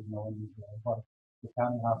hospital knowing the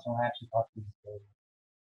county hospital. I actually talked to them.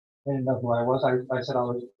 They didn't know who I was. I said I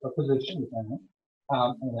was a physician lieutenant,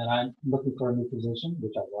 and then I'm looking for a new position,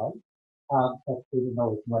 which I was. But they didn't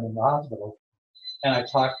know it was running the hospital. And I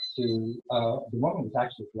talked to the woman who was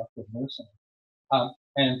actually the director of nursing.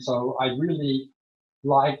 And so I really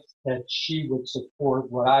liked that she would support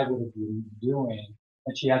what I would have been doing.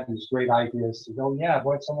 And she had these great ideas to go, yeah,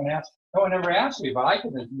 boy, someone asked. No one ever asked me, but I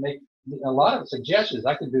could make a lot of suggestions.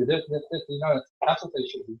 I could do this, that's what they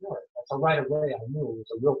should be doing. So right away, I knew it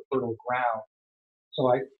was a real fertile ground.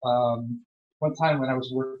 So one time when I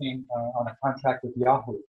was working on a contract with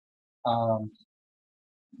Yahoo, and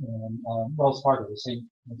Wells Fargo, the same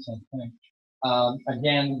thing.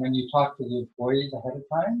 Again, when you talk to the employees ahead of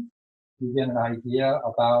time, you get an idea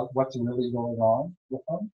about what's really going on with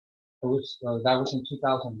them. That was in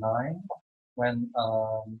 2009 when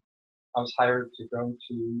I was hired to go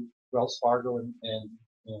to Wells Fargo in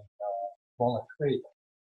Walnut Creek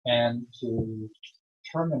and to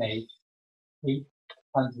terminate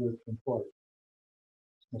 800 employees.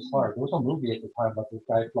 It was hard. There was a movie at the time about this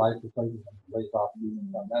guy flies to places and lays off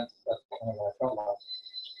people. That's kind of what I felt like.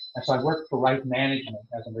 And so I worked for Right Management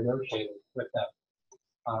as a negotiator with them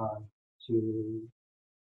to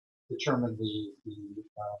determine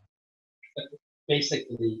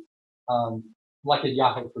basically, like at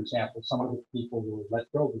Yahoo, for example, some of the people were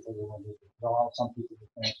let go because they were moving. Well, some people were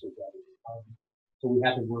transferred. So we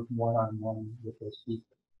had to work one-on-one with those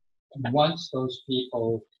people. And once those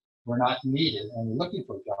people were not needed and were looking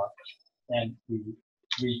for a job, and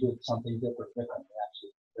we did something different with them. We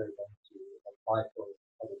actually prepared them to apply for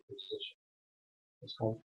other positions. It's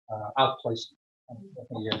called outplacement. I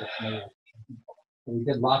think you're familiar. So we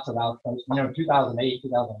did lots of outplacement. You know, in 2008,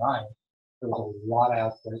 2009, there was a lot of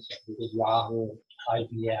outplacement. We did Yahoo,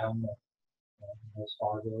 IBM, Wells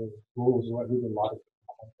Fargo, Google. We did a lot of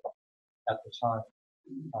at the time,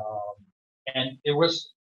 and it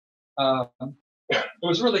was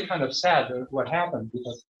really kind of sad what happened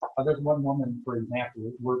because there's one woman, for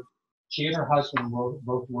example, she and her husband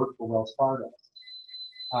both worked for Wells Fargo.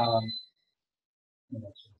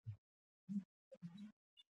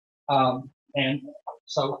 And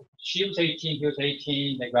so she was 18, he was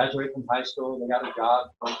 18, they graduated from high school, they got a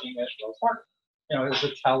job working at Wells Fargo. You know, as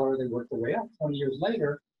a teller, they worked their way up. 20 years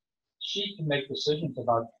later, she can make decisions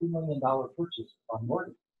about $2 million purchase on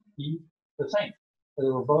mortgage. He, the same. So they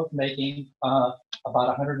were both making about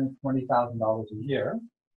 $120,000 a year.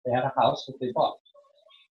 They had a house that they bought.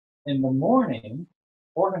 In the morning,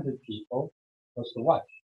 400 people was the wife.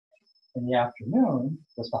 In the afternoon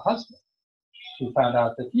was the husband, who found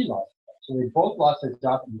out that he lost it. So they both lost their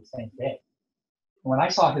job in the same day. When I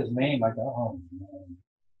saw his name, I go, oh man,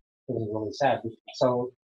 this is really sad.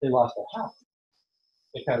 So they lost their house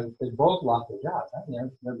because they both lost their jobs. Huh? You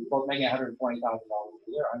know, they're both making $120,000 a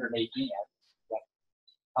year, 118.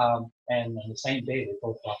 And on the same day, they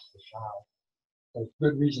both lost their job. So it's a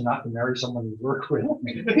good reason not to marry someone you work with.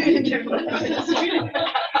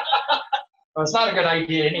 Well, it's not a good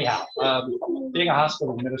idea anyhow. Being a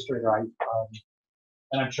hospital administrator,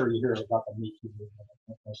 and I'm sure you hear about the Me Too movement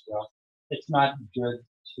as well. It's not good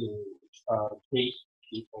to date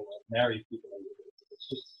people or marry people.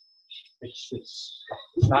 It's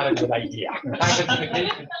not a good idea.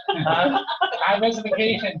 Diversification.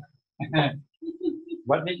 Diversification.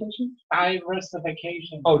 What vacation?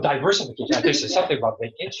 Diversification. Oh, diversification. I think there's something about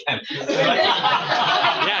vacation.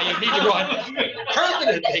 Yeah, you need to go on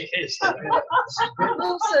permanent vacation.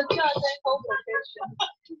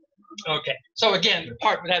 Okay, so again,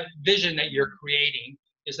 part of that vision that you're creating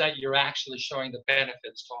is that you're actually showing the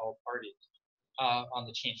benefits to all parties on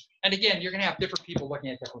the change. And again, you're going to have different people looking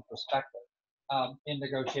at different perspectives. In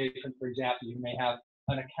negotiation, for example, you may have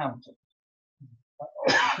an accountant.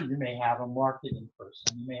 You may have a marketing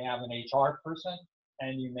person. You may have an HR person,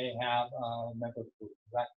 and you may have a member of the board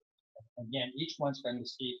of directors. Again, each one's going to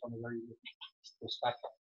see from a very different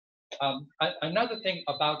perspective. Another thing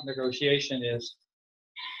about negotiation is,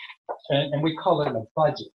 and we call it a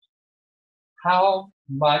budget. How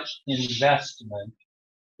much investment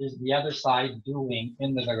is the other side doing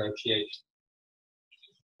in the negotiation?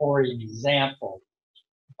 For example,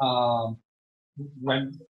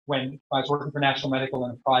 when I was working for National Medical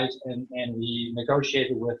Enterprise and we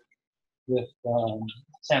negotiated with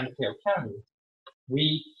San Mateo County,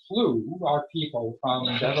 we flew our people from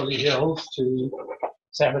Beverly Hills to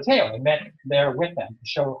San Mateo and met there with them to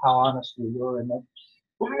show how honest we were and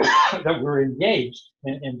that we're engaged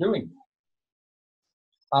in doing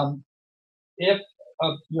that. If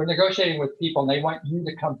you're negotiating with people and they want you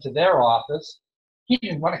to come to their office, he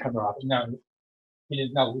didn't want to come to our office. No, he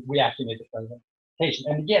didn't know. We actually made the presentation.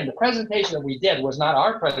 And again, the presentation that we did was not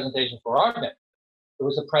our presentation for our benefit. It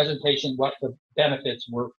was a presentation what the benefits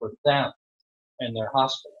were for them and their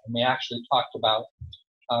hospital. And they actually talked about,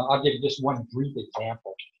 I'll give you just one brief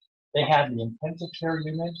example. They had the intensive care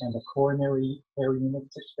unit and the coronary care unit,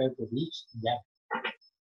 6 beds of each. Yeah.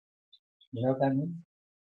 You know what that means?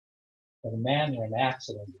 That a man in an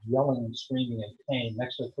accident yelling and screaming in pain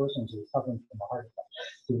next to a person who's recovering from a heart attack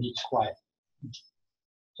who needs quiet.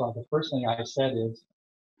 So the first thing I said is,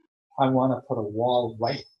 I want to put a wall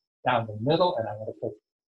right down the middle, and I want to put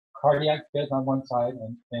cardiac beds on one side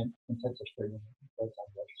and intensive care unit beds on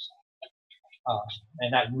the other side.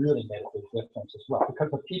 And that really made a big difference as well,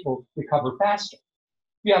 because the people recover faster.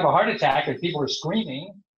 If you have a heart attack and people are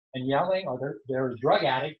screaming and yelling, or they're a drug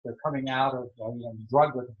addict, they're coming out of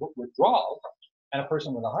drug withdrawal, and a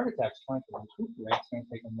person with a heart attack is trying to recuperate, it's going to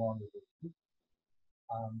take them longer to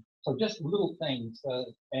recuperate. So just little things,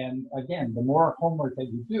 and again, the more homework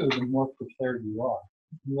that you do, the more prepared you are.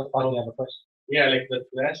 You look like you have a question. Yeah, like the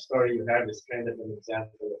last story you had is kind of an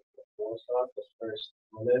example of the forethought, the first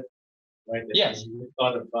bullet, right? That Yes. You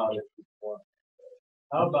thought about it before.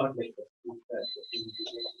 How about like the food test?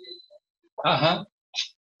 Uh-huh.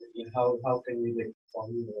 How can we like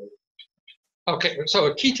formulate? Okay, so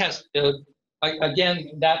a key test,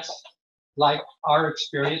 again, that's like our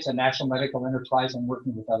experience at National Medical Enterprise and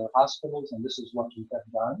working with other hospitals, and this is what we have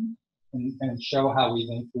done, and show how we've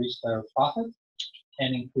increased their profit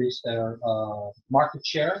and increased their market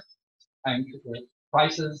share and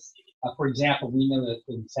prices. For example, we know that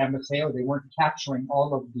in San Mateo, they weren't capturing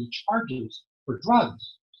all of the charges for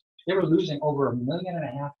drugs. They were losing over $1.5 million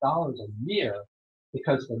a year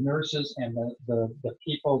because the nurses and the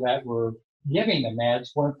people that were giving the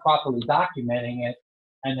meds weren't properly documenting it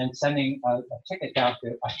and then sending a ticket down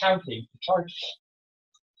to accounting to charge it.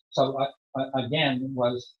 So again,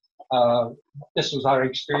 this was our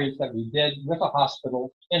experience that we did with a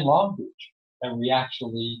hospital in Long Beach, and we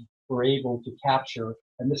actually were able to capture,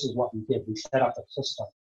 and this is what we did. We set up a system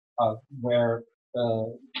where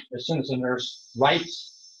as soon as the nurse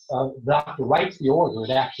writes, the doctor writes the order,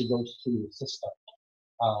 it actually goes through the system.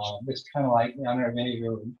 It's kind of like, I don't know if any of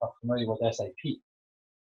you are familiar with SAP. You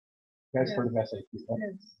guys Yeah. heard of SAP, right?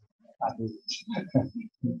 Yes. Not really.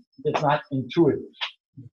 It's not intuitive.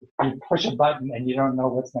 You push a button and you don't know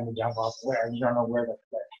what's going to jump off where, and you don't know where to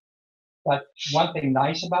click. But one thing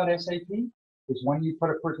nice about SAP is when you put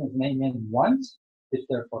a person's name in once, it's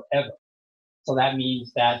there forever. So that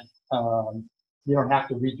means that you don't have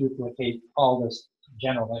to reduplicate all this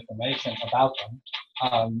general information about them.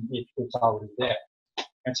 It's already there.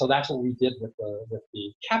 And so that's what we did with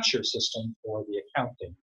the capture system for the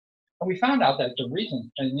accounting. And we found out that the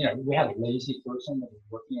reason, and we had a lazy person that was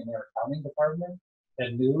working in their accounting department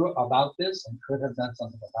that knew about this and could have done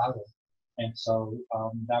something about it. And so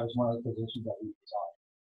that was one of the positions that we designed.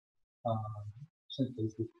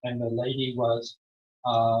 And the lady was,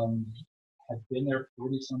 had been there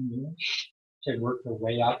 40 some years. She had worked her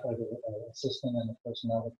way up as an assistant in the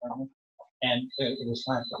personnel department. And it was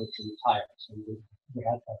time for her to retire. So we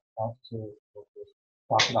had to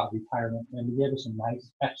talk about retirement, and we gave her some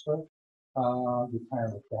nice extra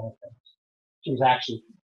retirement benefits. She was actually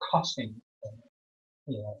costing,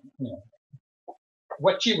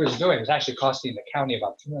 what she was doing was actually costing the county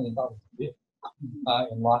about $2 million a year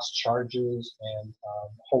in lost charges and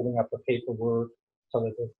holding up the paperwork so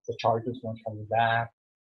that the charges weren't coming back.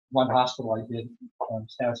 One hospital I did,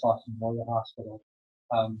 Stanislaus Memorial Hospital,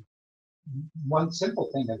 one simple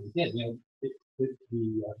thing that we did,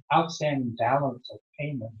 the outstanding balance of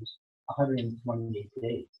payment was 128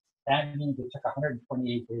 days. That means it took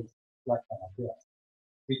 128 days to collect on a bill.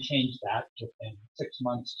 We changed that within 6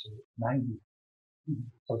 months to 90.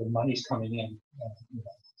 So the money's coming in,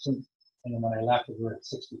 soon. And then when I left, we were at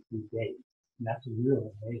 63 days. And that's really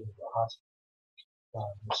amazing for a hospital.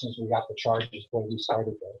 As soon as we got the charges before we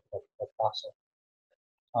started the process.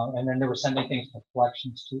 And then they were sending things for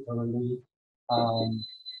collections too early.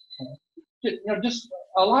 Just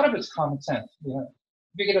a lot of it's common sense. If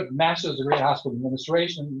you get a master's degree in hospital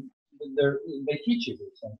administration, they teach you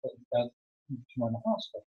these things that you run a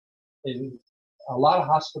hospital. A lot of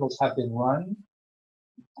hospitals have been run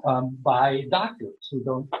by doctors who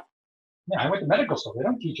don't. I went to medical school. They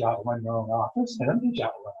don't teach you how to run your own office. They don't teach you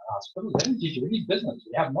how to run a hospital. They don't teach you any business.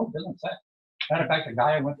 You have no business sense. Matter of fact, the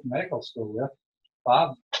guy I went to medical school with,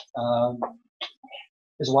 Bob,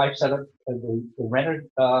 his wife set up, they rented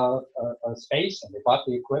a space and they bought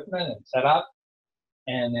the equipment and set up,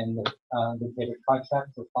 and then they paid a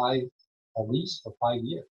contract for a lease for 5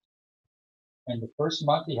 years. And the first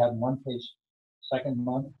month he had 1 patient, second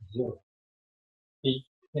month 0. He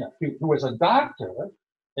was a doctor.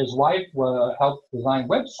 His wife helped design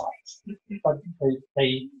websites, but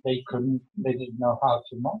they didn't know how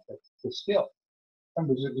to market the skill. He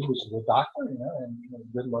was a good doctor, in a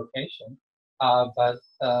good location. But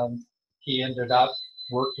he ended up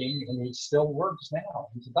working, and he still works now.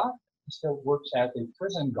 He's a doctor. He still works as a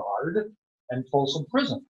prison guard in Folsom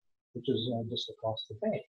Prison, which is just across the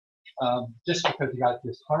bay. Just because he got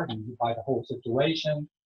disheartened by the whole situation,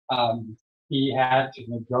 he had to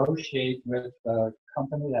negotiate with the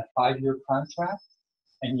company that 5-year contract,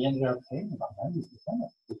 and he ended up paying about 90%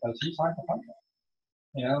 because he signed the contract.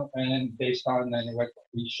 And then based on what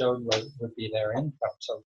he showed would be their income.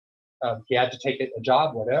 So he had to take a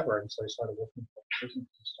job, whatever, and so he started working for the prison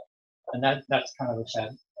system. And that's kind of a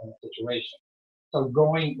sad situation. So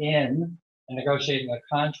going in and negotiating a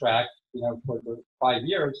contract, for the 5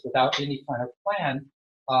 years without any kind of plan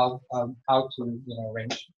of how to,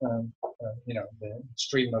 arrange, the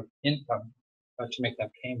stream of income to make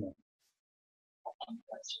that payment.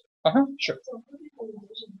 Sure. So critical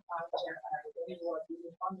innovation project, they were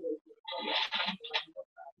doing fundraising for the company.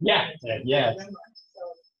 Yeah, yes. So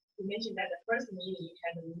you mentioned that the first meeting you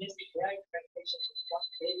kind of missed their expectations of what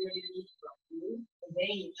they really need from you, and then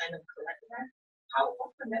you kind of correct that.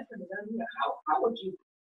 What's the method of doing that? How would you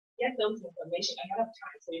get those information ahead of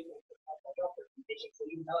time so you can prepare for your presentation so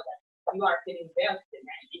you know that you are fitting their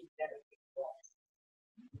demand instead of yours?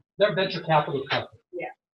 They're venture capital company.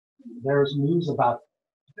 Yeah. There's news about it.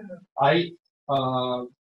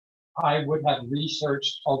 I would have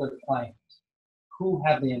researched other clients. Who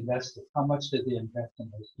have they invested? How much did they invest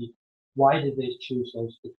in those people? Why did they choose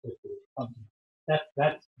those particular companies?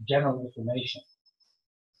 That's general information.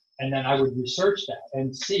 And then I would research that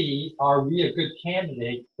and see, are we a good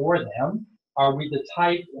candidate for them? Are we the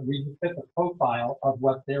type, we fit the profile of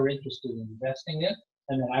what they're interested in investing in?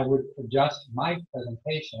 And then I would adjust my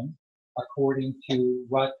presentation according to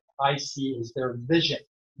what I see as their vision.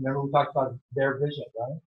 Remember we talked about their vision,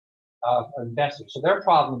 right? Of investors. So their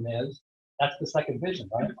problem is, that's the second vision,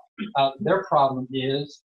 right? Their problem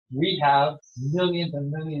is we have millions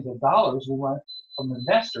and millions of dollars we want from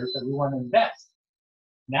investors that we want to invest.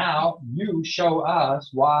 Now you show us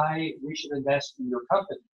why we should invest in your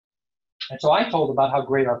company. And so I told about how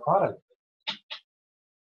great our product is.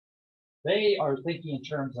 They are thinking in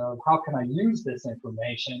terms of how can I use this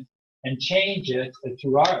information and change it to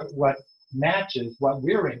what matches what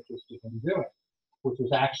we're interested in doing, which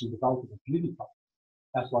was actually developing a beauty product.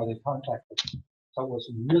 That's why they contacted me. So it was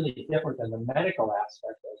really different than the medical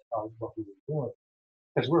aspect of what we were doing.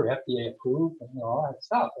 Because we're FDA approved and all that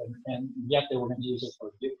stuff, and yet they were going to use it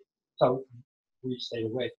for beauty. So we stayed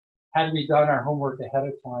away. Had we done our homework ahead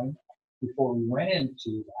of time before we went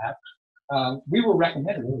into that, we were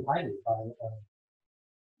recommended really highly by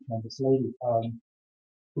this lady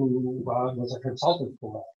who was a consultant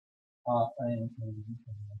for us and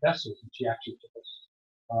investors, and she actually took us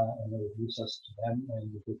and introduced us to them,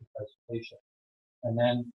 and we did the presentation. And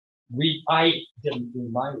then I didn't do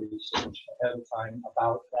my research ahead of time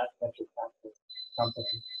about that venture capital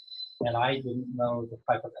company, and I didn't know the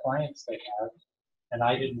type of clients they had, and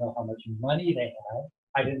I didn't know how much money they had.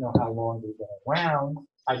 I didn't know how long they'd been around.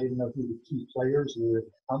 I didn't know who the key players were in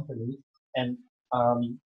the company. And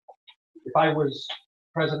if I was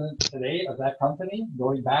president today of that company,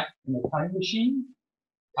 going back in the time machine,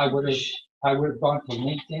 I would have gone to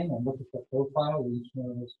LinkedIn and looked at the profile of each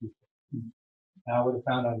one of those people. And I would have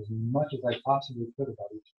found out as much as I possibly could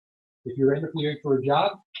about each. If you're interviewing for a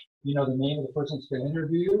job, you know the name of the person that's going to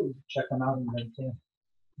interview you, check them out on LinkedIn.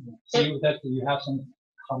 See that you have some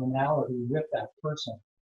commonality with that person.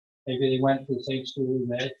 Maybe they went to the same school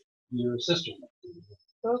that your sister went to.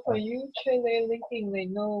 So for you check their LinkedIn, they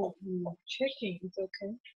know you checking is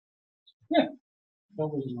okay. Yeah.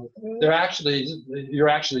 They're actually, you're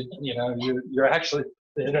actually,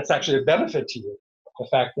 that's actually a benefit to you. The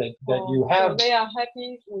fact that you have. So they are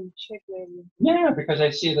happy we check their LinkedIn. Yeah, because I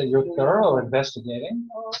see that you're thorough investigating.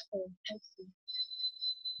 Oh, okay, I see.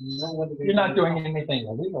 You're not doing anything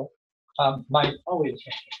illegal. My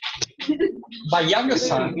youngest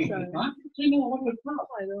son, I don't know.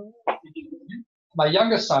 my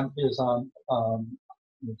youngest son is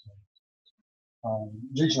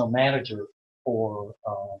regional manager for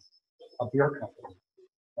a beer company,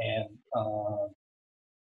 and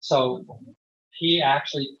so he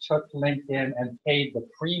actually took LinkedIn and paid the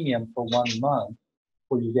premium for 1 month,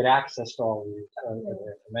 where you get access to all the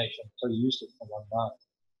information. So he used it for 1 month,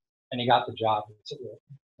 and he got the job.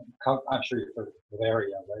 I'm sure you've heard of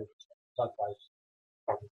Bavaria, right?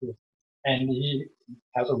 And he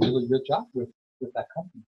has a really good job with that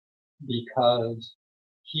company because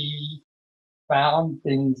he found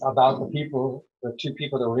things about the two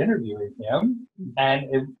people that were interviewing him,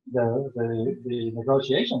 and the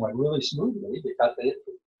negotiation went really smoothly because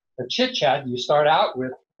the chit chat you start out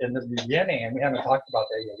with in the beginning, and we haven't talked about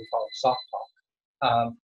that yet. We call it soft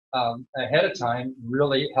talk. Ahead of time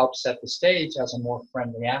really helps set the stage as a more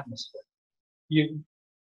friendly atmosphere.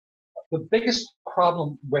 The biggest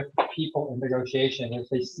problem with people in negotiation is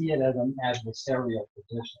they see it as an adversarial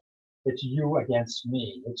position. It's you against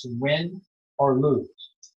me. It's win or lose,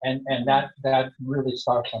 and that really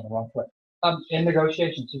starts on the wrong foot. In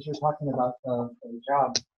negotiations, since you're talking about the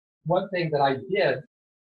job, one thing that I did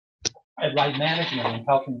at Right Management and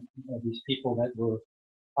helping these people that were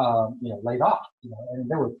laid off, and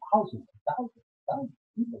there were thousands of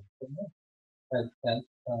people. I think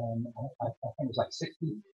it was like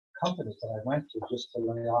 60 companies that I went to just to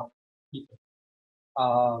lay off people.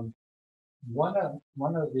 one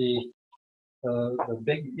of the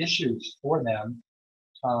big issues for them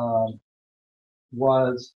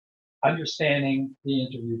was understanding the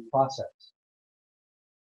interview process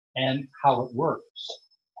and how it works.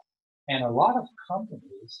 And a lot of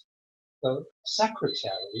companies, the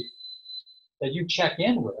secretary that you check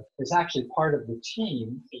in with is actually part of the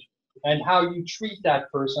team, and how you treat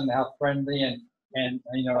that person, how friendly and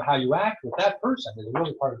you know how you act with that person is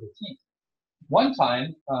really part of the team. One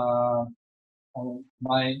time,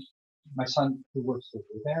 my son who works for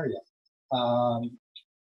Bavaria,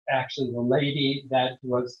 actually the lady that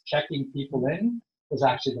was checking people in was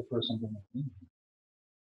actually the person doing the interview.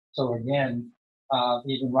 So again,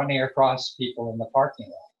 even running across people in the parking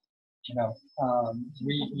lot, you know,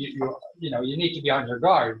 you need to be on your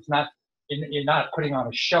guard. It's not, you're not putting on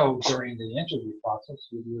a show during the interview process.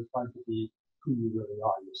 You're trying to be who you really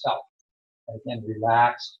are yourself. And again,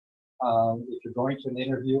 relax. If you're going to an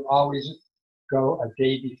interview, always go a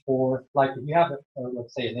day before. Like if you have,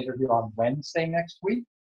 let's say, an interview on Wednesday next week,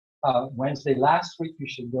 Wednesday last week, you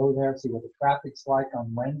should go there, see what the traffic's like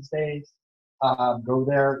on Wednesdays. Go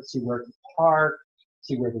there, see where to park,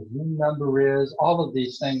 see where the room number is, all of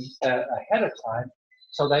these things ahead of time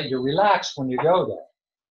so that you're relaxed when you go there.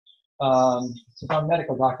 Since I'm a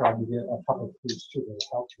medical doctor, I'll give you a couple of clues too that will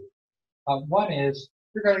help you. One is,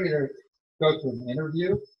 you're going to either go to an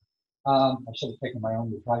interview. I should have taken my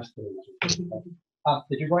own advice for this.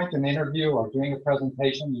 If you're going to an interview or doing a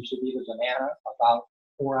presentation, you should eat a banana about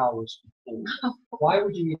 4 hours before. Why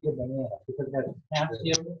would you eat a banana? Because it has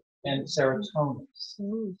potassium and serotonin.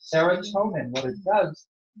 Serotonin, what it does,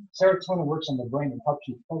 serotonin works in the brain and helps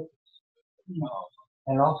you focus.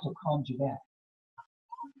 And it also calms you down.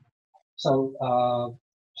 So,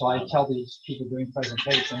 so I tell these people doing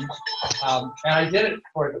presentations, and I did it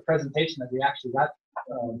for the presentation that we actually got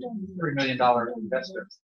 $3 million investor.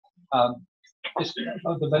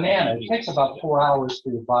 The banana, it takes about 4 hours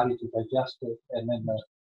for your body to digest it, and then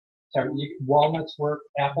walnuts work,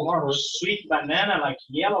 apples More work. sweet banana, like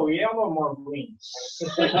yellow, more green.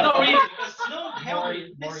 No, really, because no,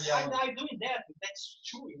 healthy. More yellow. I'm doing that. That's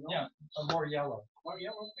true, you know. Yeah, more yellow. More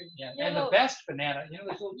yellow. Okay. Yeah, and Yellow. the best banana, you know,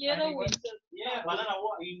 those little Yellow tiny with ones? the Yeah, banana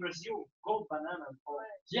in Brazil, gold banana.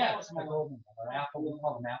 Yeah, it's the golden one, or apple, we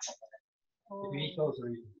call them apple banana. If you eat those, are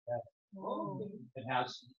even better. Oh. It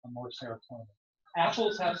has more serotonin.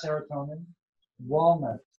 Apples have serotonin.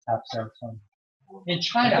 Walnuts have serotonin. In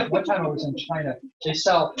China, one time I was in China, they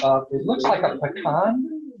sell, it looks like a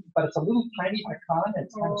pecan, but it's a little tiny pecan.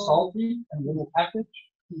 It's kind of salty and a little package.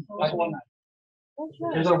 Like walnut.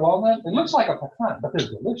 Okay. There's a walnut. It looks like a pecan, but they're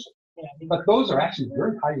delicious. But those are actually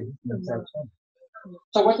very high in serotonin.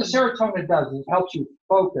 So what the serotonin does is it helps you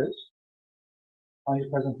focus on your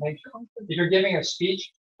presentation. If you're giving a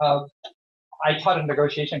speech, I taught a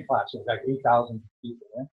negotiation class with like 8,000 people.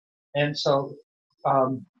 Right? And so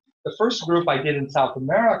the first group I did in South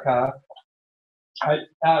America,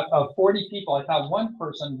 of 40 people, I thought one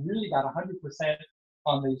person really got 100%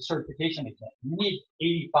 on the certification exam. You need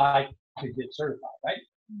 85 to get certified, right?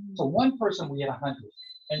 So one person would get 100.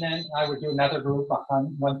 And then I would do another group,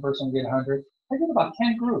 one person would get 100. I did about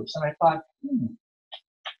 10 groups, and I thought,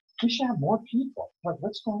 we should have more people. Like,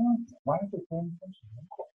 what's going on here? Why aren't they paying attention?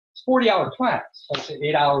 It's a 40-hour class, so it's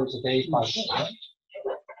 8 hours a day, 5 days, right?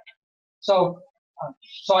 So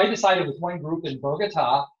I decided with one group in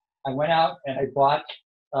Bogota, I went out and I bought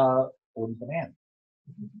 40 bananas.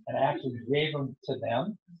 And I actually gave them to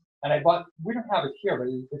them. And I bought, we don't have it here, but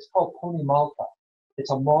it's called Pony Malta.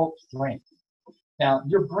 It's a malt drink. Now,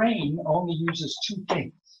 your brain only uses 2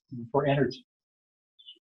 things for energy: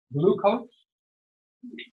 glucose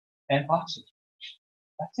and oxygen.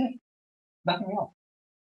 That's it. Nothing else.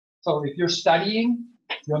 So if you're studying,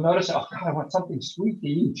 you'll notice, oh God, I want something sweet to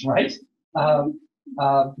eat, right?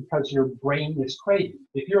 Because your brain is crazy.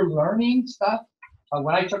 If you're learning stuff,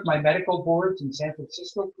 when I took my medical boards in San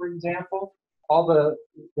Francisco, for example, all the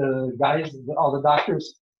guys, all the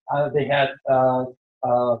doctors, they had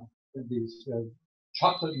these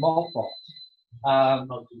chocolate malt balls.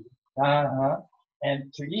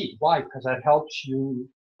 And to eat. Why? Because that helps you,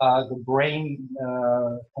 the brain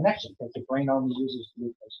connection, because the brain only uses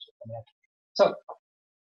glucose to connect.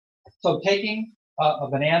 So taking a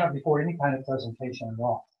banana before any kind of presentation at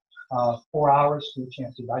all. 4 hours for a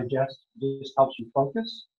chance to digest, just helps you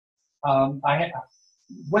focus.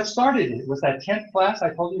 What started it was that 10th class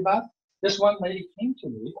I told you about. This one lady came to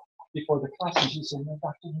me before the class and she said,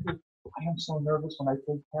 Dr. I am so nervous when I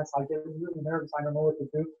take tests. I get really nervous. I don't know what to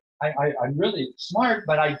do. I'm really smart,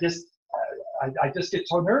 but I just get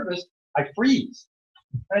so nervous, I freeze.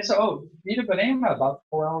 And I said, oh, eat a banana about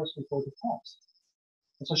 4 hours before the test.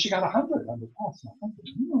 And so she got 100 on the test.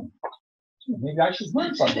 Maybe I should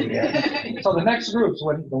learn something here. So the next groups,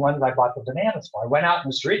 when the ones I bought the bananas for, I went out in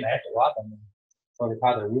the street and I had to rob them. So they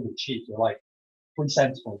thought they're really cheap. They're like 3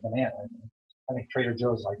 cents for a banana. I think Trader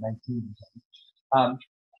Joe's like 19.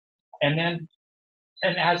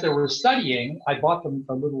 And as they were studying, I bought them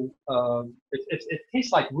a little. It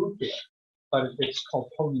tastes like root beer, but it's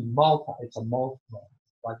called Tony Malta. It's a malt brand,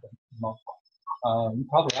 like a Malta. You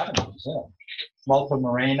probably have it in Brazil. Malta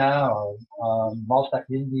Morena or Malta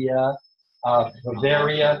India,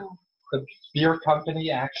 Bavaria. The beer company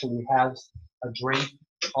actually has a drink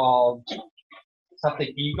called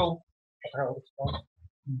something Eagle. I don't know what it's called.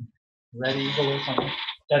 Red Eagle or something.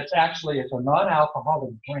 It's a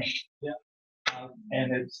non-alcoholic drink. Yeah.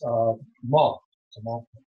 And it's malt. It's a malt.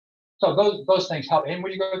 So those things help. And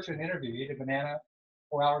when you go to an interview, you eat a banana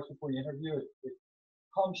 4 hours before you interview, it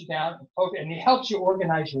calms you down, and it helps you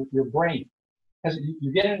organize your brain. Because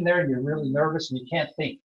you get in there and you're really nervous and you can't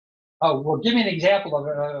think. Oh, well, give me an example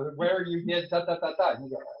of where you did da da da da. And you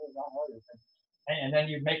go, I don't know anything. And then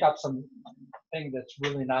you make up some thing that's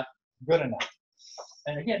really not good enough.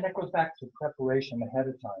 And again, that goes back to preparation ahead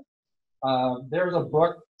of time. There's a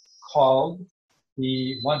book called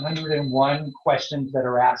The 101 Questions That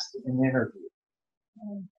Are Asked in an Interview.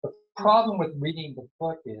 The problem with reading the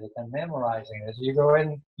book is, and memorizing it, is you go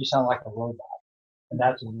in, you sound like a robot. And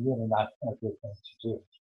that's really not a good thing to do.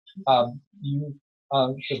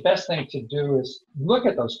 The best thing to do is look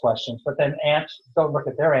at those questions, but then don't look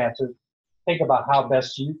at their answers. Think about how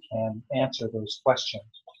best you can answer those questions.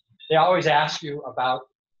 They always ask you about,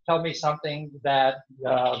 tell me something that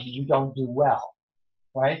you don't do well,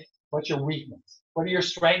 right? What's your weakness? What are your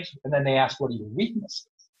strengths? And then they ask, what are your weaknesses?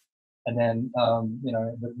 And then,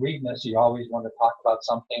 the weakness, you always want to talk about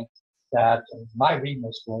something that my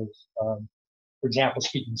weakness was, for example,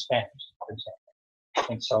 speaking Spanish, for example.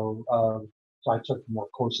 And so I took more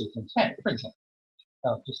courses in Spanish, for example,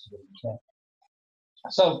 just to give an example.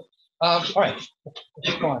 So, all right,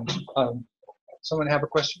 let's go on. Someone have a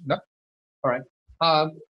question? No? All right.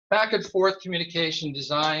 Back and forth communication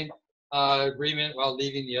design agreement while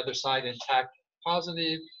leaving the other side intact.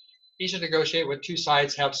 Positive. Each negotiate when 2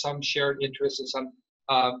 sides have some shared interests and some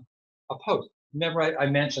opposed. Remember, I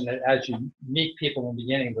mentioned that as you meet people in the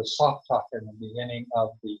beginning, the soft talk in the beginning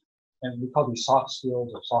of and we call these soft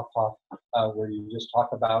skills or soft talk, where you just talk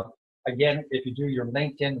about, again, if you do your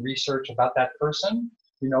LinkedIn research about that person,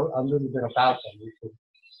 you know a little bit about them. You could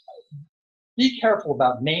be careful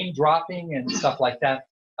about name dropping and stuff like that,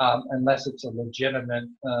 unless it's a legitimate,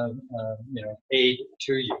 aid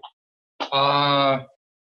to you.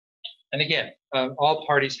 And again, all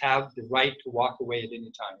parties have the right to walk away at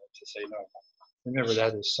any time to say no. Remember,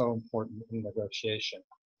 that is so important in negotiation.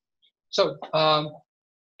 So,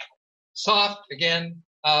 soft, again,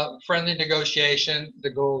 friendly negotiation. The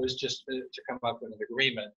goal is just to come up with an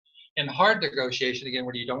agreement. In hard negotiation, again,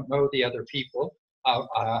 when you don't know the other people,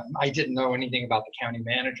 I didn't know anything about the county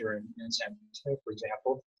manager in San Francisco, for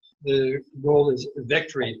example. The goal is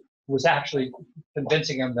victory was actually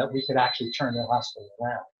convincing them that we could actually turn the hospital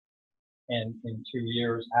around and in 2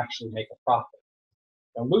 years actually make a profit.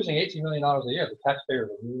 Now, losing $18 million a year, the taxpayers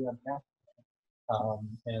are really unhappy.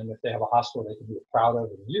 And if they have a hospital they can be proud of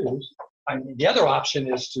and use. I mean, the other option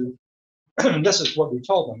is to, this is what we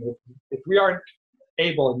told them, if we aren't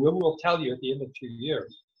able, and we will tell you at the end of 2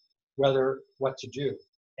 years what to do.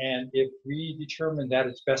 And if we determine that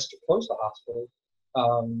it's best to close the hospital,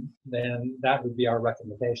 then that would be our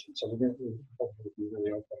recommendation. So we're going to be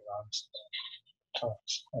really open and honest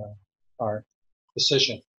about our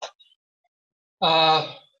decision.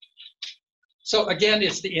 So again,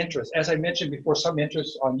 it's the interest. As I mentioned before, some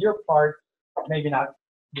interest on your part, maybe not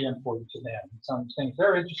be important to them. Some things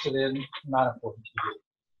they're interested in, not important to you.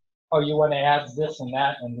 Oh, you want to add this and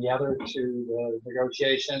that and the other to the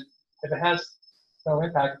negotiation. If it has no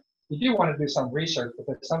impact, you do want to do some research,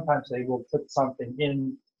 because sometimes they will put something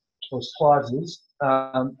in those clauses.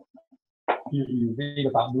 You read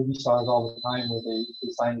about movie stars all the time where they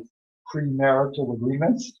sign premarital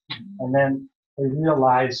agreements, and then they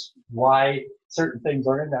realize why certain things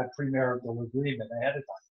are in that premarital agreement ahead of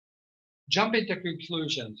time. Jumping to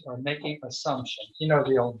conclusions or making assumptions. You know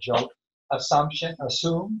the old joke, assume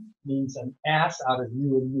means an ass out of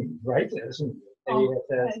you and me, right? Assume.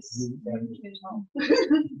 A-S-S-U-M-E.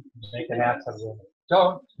 Make an ass out of you and me.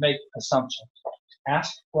 Don't make assumptions.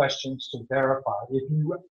 Ask questions to verify.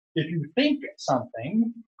 If you think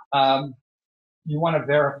something, you want to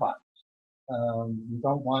verify. You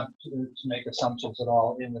don't want to make assumptions at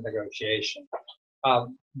all in the negotiation.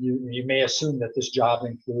 You may assume that this job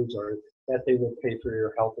includes, or that they will pay for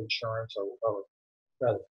your health insurance, or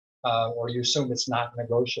rather, or you assume it's not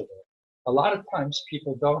negotiable. A lot of times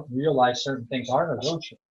people don't realize certain things are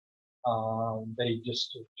negotiable. They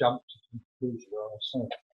just jump to conclusions or assume.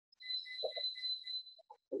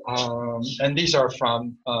 And these are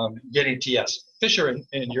from Getting TS. Fisher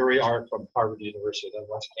and Yuri are from Harvard University. They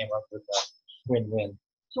once came up with a win-win.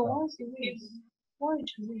 So what's the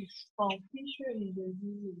risk from Fisher in the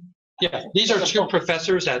EU? Yeah, these are two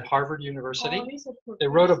professors at Harvard University. Oh, these are They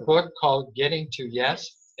wrote a professors. book called Getting to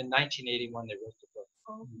Yes. In 1981, they wrote the book,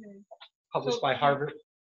 Okay. published So by Harvard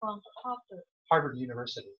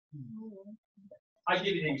University. Oh, I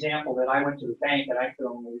give you an example that I went to the bank and I could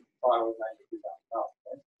only borrow $92,000.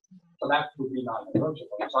 Right? So that would be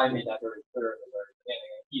non-negotiable. So I made that very clear at the very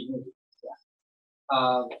beginning. He knew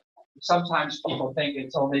that. Sometimes people think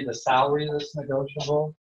it's only the salary that's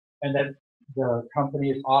negotiable, and that the company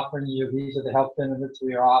is offering you, these are the health benefits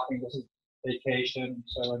we are offering, this is vacation,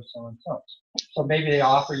 so and so and so. So maybe they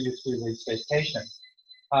offer you 3 weeks vacation.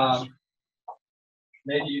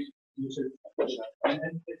 Maybe you should,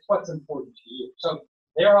 and it's what's important to you. So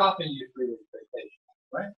they're offering you 3 weeks vacation,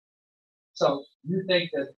 right? So you think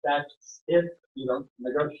that that's if you don't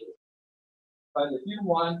negotiate. But if you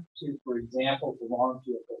want to, for example, belong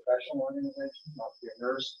to a professional organization, like your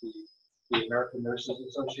nurse, the American Nurses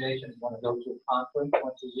Association, you want to go to a conference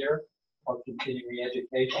once a year, or continuing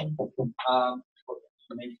education,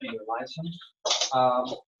 to maintain your license.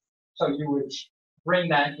 So you would bring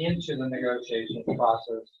that into the negotiation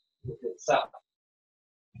process itself.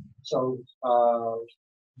 So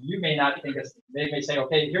you may not think they may say,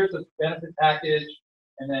 okay, here's the benefit package,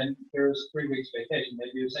 and then here's 3 weeks vacation.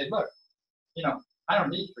 Maybe you say, look, I don't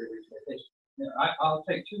need 3 weeks vacation. I'll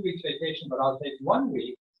take 2 weeks vacation, but I'll take 1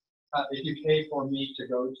 week if you pay for me to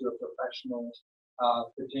go to a professional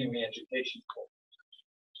continuing education course.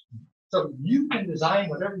 So you can design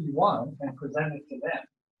whatever you want and present it to them.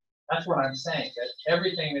 That's what I'm saying, that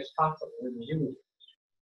everything is possible in the universe.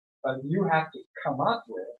 But you have to come up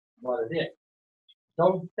with what it is.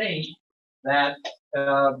 Don't think that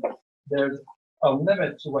there's a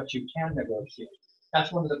limit to what you can negotiate.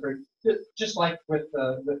 That's one of the, just like with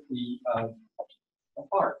the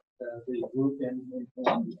park, the group in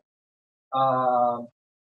Columbia.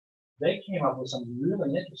 They came up with some really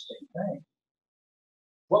interesting things.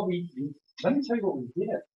 Let me tell you what we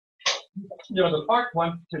did. The park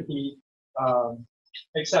wanted to be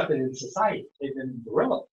accepted in society. They've been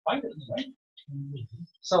guerrilla fighters, right?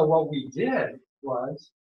 So what we did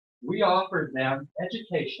was we offered them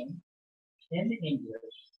education in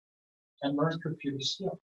English and learn computer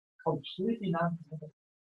skills. Completely non-competitive.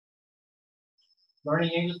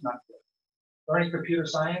 Learning English, not good. Learning computer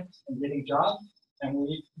science and getting jobs, and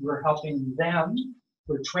we're helping them.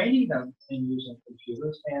 We're training them in using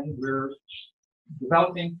computers, and we're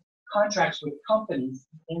developing contracts with companies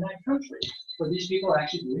in that country where these people are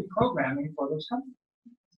actually doing programming for those companies.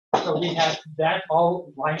 So we had that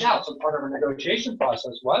all lined out. So part of our negotiation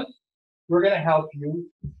process was, we're going to help you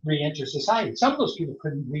re-enter society. Some of those people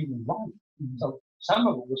couldn't read and write, so some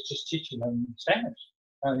of it was just teaching them Spanish,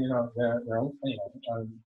 how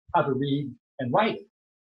to read and write.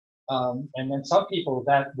 And then some people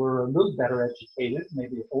that were a little better educated,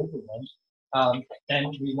 maybe older ones, then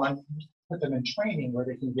we want to put them in training where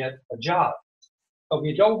they can get a job. But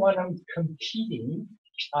we don't want them competing.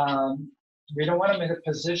 We don't want them in a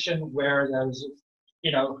position where there's,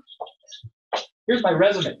 here's my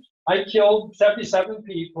resume. I killed 77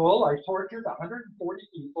 people. I tortured 140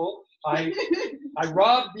 people. I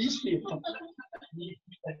robbed these people.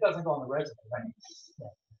 It doesn't go on the resume, right?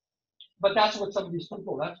 Yeah. But that's what some of these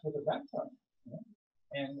people, that's what they're background.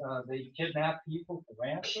 And they kidnap people for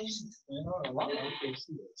ransom, a lot of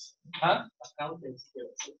skills. Huh? Accounting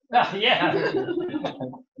skills. Yeah.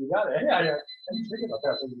 You got it. Yeah, I didn't think about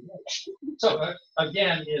that. So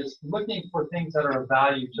again, is looking for things that are of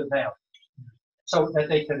value to them, so that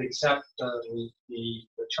they could accept the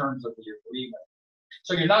terms of the agreement.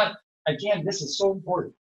 So you're not, again, this is so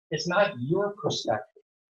important. It's not your perspective.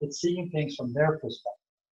 It's seeing things from their perspective.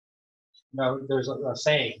 There's a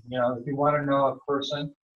saying, if you want to know a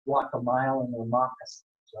person, walk a mile in their moccasins,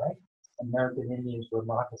 right? American Indians wear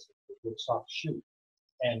moccasins with soft shoes.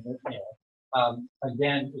 And,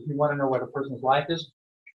 again, if you want to know what a person's life is,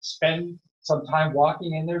 spend some time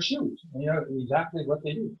walking in their shoes. Exactly what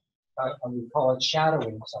they do. We call it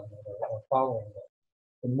shadowing someone or following them.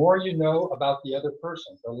 The more you know about the other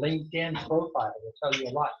person, the LinkedIn profile will tell you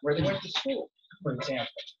a lot. Where they went to school, for example,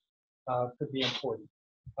 could be important.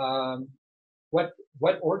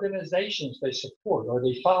 What organizations they support or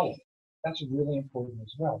they follow. That's really important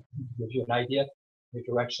as well. It gives you an idea, the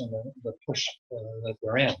direction, the push that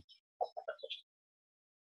they're in.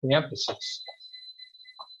 the emphasis.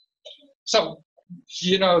 So,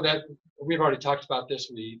 you know that we've already talked about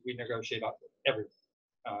this. We negotiate everything,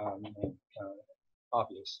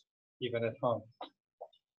 obvious, even at home.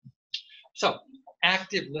 So,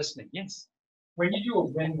 active listening, yes. When you do a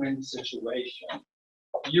win-win situation,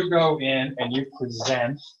 you go in and you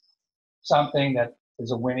present something that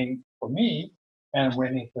is a winning for me and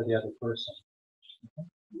winning for the other person.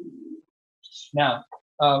 Now,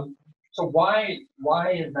 so why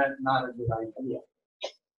is that not a good idea?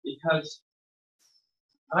 Because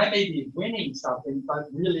I may be winning something, but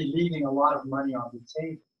really leaving a lot of money on the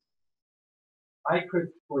table. I could,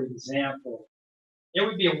 for example, it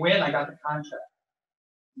would be a win, I got the contract.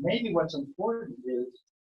 Maybe what's important is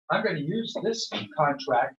I'm going to use this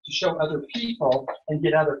contract to show other people and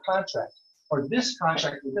get other contracts. Or this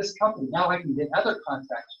contract with this company, now I can get other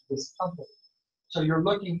contracts with this company. So you're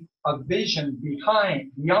looking a vision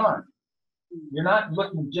beyond. You're not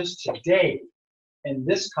looking just today in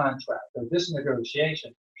this contract or this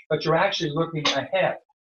negotiation, but you're actually looking ahead,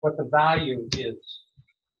 what the value is.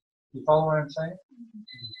 You follow what I'm saying?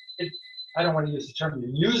 I don't want to use the term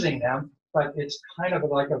you're using them, but it's kind of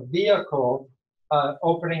like a vehicle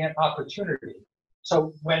opening an opportunity.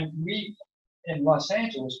 So when we, in Los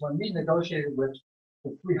Angeles, when we negotiated with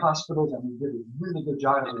the 3 hospitals and we did a really good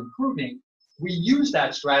job of improving, we used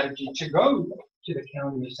that strategy to go to the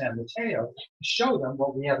county of San Mateo to show them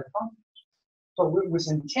what we had accomplished. So it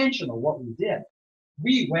was intentional what we did.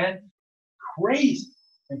 We went crazy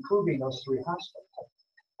improving those 3 hospitals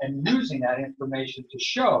and using that information to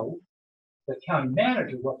show the county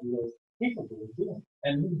manager what we were capable of doing.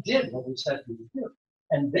 And we did what we said we would do.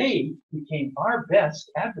 And they became our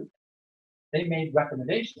best advocates. They made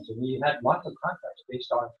recommendations, and we had lots of contracts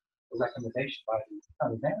based on the recommendation by the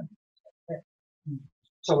county manager.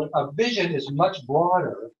 So a vision is much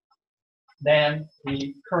broader than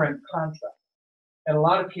the current contract. And a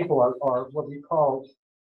lot of people are what we call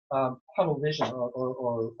tunnel vision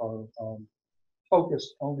or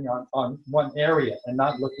focused only on one area and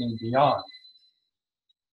not looking beyond.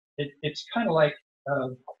 It's kind of like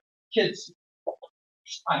kids.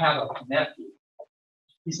 I have a nephew.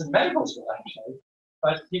 He's in medical school, actually,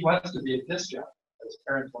 but he wants to be a disc jockey. His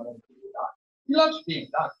parents want him to be a doctor. He loves being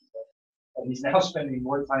a doctor, but he's now spending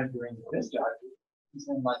more time doing the disc jockey. He's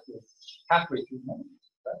in like this halfway through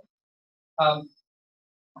medicine.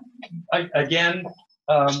 Again,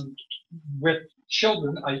 with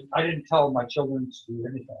children, I didn't tell my children to do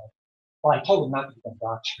anything. Well, I told them not to become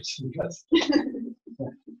doctors because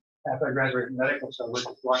after I graduated from medical school, I worked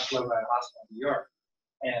at Lawrence Livermore Hospital in New York.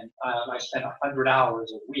 And I spent 100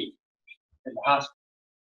 hours a week in the hospital.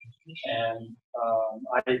 And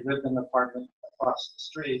I lived in an apartment across the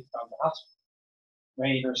street from the hospital,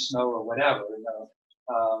 rain or snow or whatever, you know.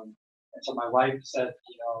 And so my wife said,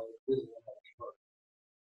 you know, this is work.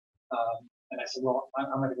 And I said, well,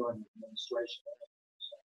 I'm going to go into administration.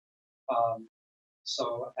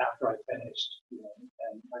 So after I finished, you know,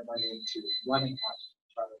 and I went into running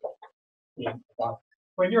hospitals, being a doctor.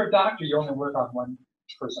 When you're a doctor, you only work on one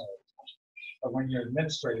person at a time. But when you're an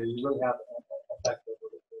administrator, you really have an effect over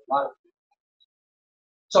a lot of people.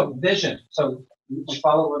 So vision. So you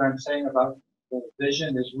follow what I'm saying about the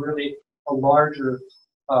vision is really a larger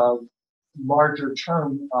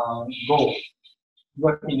term goal.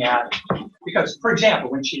 Looking at, because for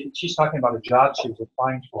example, when she's talking about a job she was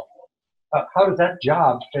applying for, how does that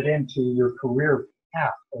job fit into your career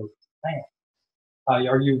path or plan?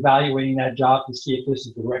 Are you evaluating that job to see if this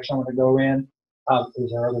is the direction I want to go in?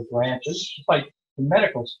 Is there other branches? Just like in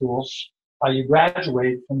medical school, you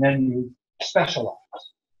graduate and then you specialize.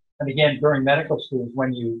 And again, during medical school is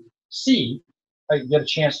when you see, you get a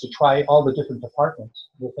chance to try all the different departments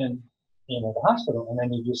within, you know, the hospital, and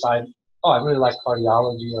then you decide, oh, I really like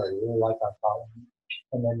cardiology, or I really like oncology,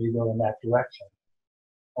 and then you go in that direction.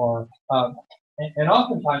 Or and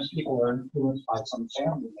oftentimes people are influenced by some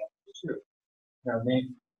family members too. You know, maybe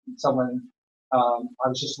someone. I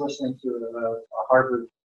was just listening to a Harvard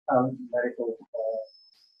medical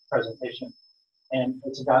presentation, and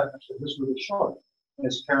it's about, it was really short. And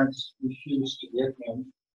his parents refused to give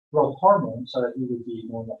him growth hormone so that he would be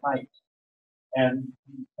normal height. And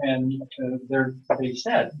they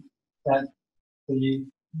said that the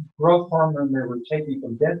growth hormone they were taking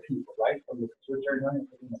from dead people, right, from the pituitary gland,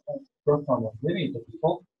 growth hormone giving to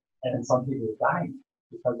people, and some people were dying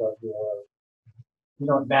because of the, you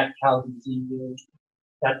know, mad cow disease,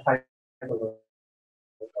 that type of a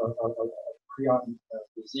prion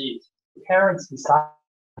disease. The parents decided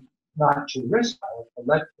not to risk it and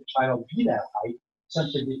let the child be that height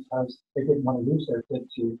simply because they didn't want to lose their kid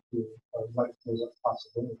to what was a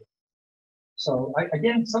possibility. So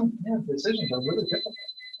again, some decisions are really difficult.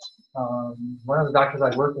 One of the doctors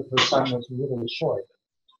I worked with, her son was really short.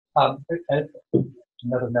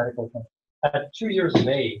 Another medical thing. At 2 years of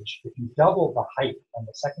age, if you double the height on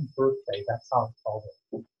the second birthday, that's how it's called.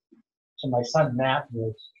 So my son Matt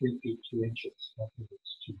was 3 feet 2 inches when he was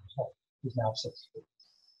 2 years old. He's now 6 feet.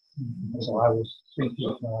 So I was 3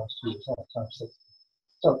 feet when I was 2 years old. So I'm 6 feet.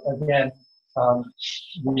 So again,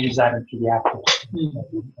 we use that in pediatrics.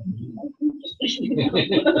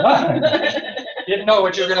 Didn't know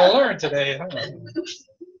what you were going to learn today. Huh?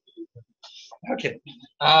 Okay.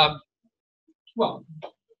 Well,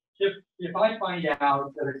 if I find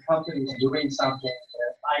out that a company is doing something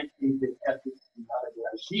that I think is ethically not a good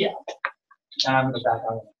idea, I'm going to back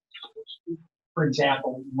out. For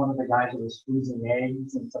example, one of the guys that was freezing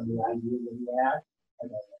eggs and some of the ideas that he had.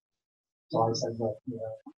 So I said, well,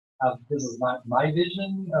 this is not my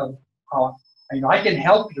vision of how, I can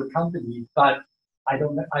help your company, but I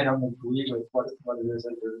don't agree with what it is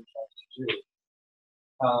that you're trying to do.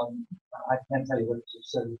 I can't tell you what the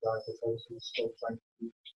studies are because those are still trying to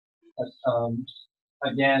do. But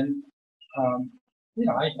again,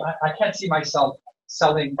 I can't see myself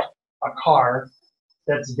selling a car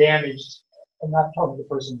that's damaged and not telling the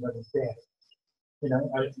person that it's damaged.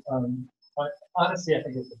 Honestly, I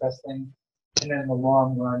think it's the best thing. And then in the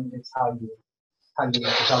long run, it's how you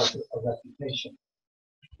develop a reputation.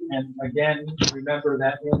 And again, remember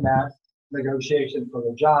that in that negotiation for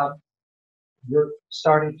the job, you're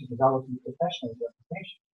starting to develop your professional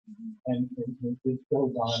reputation. And it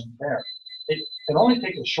goes on there. It only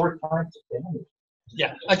takes a short time to finish.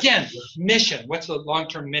 Yeah. Again, mission. What's the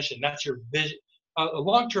long-term mission? That's your vision. A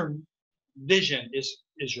long-term vision is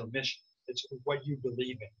your mission. It's what you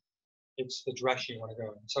believe in. It's the direction you want to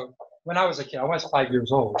go in. So when I was a kid, I was 5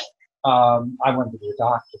 years old. I wanted to be a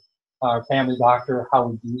doctor. Our family doctor,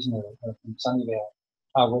 Howard Giesner from Sunnyvale,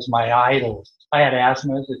 was my idol. I had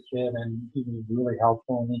asthma as a kid, and he was really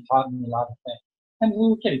helpful, and he taught me a lot of things. And as a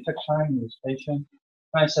little kid, he took time, he was patient.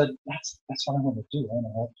 And I said, that's what I want to do. I want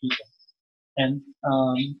to help people. And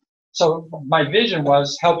so my vision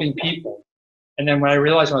was helping people. And then when I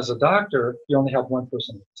realized when I was a doctor, you only help one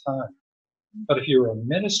person at a time. But if you were an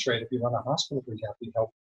administrator, if you run a hospital, for example, you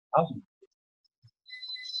help thousands.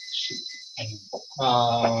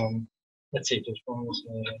 Let's see, influence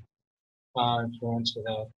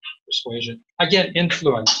without persuasion. Again,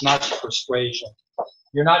 influence, not persuasion.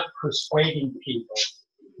 You're not persuading people.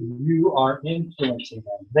 You are influencing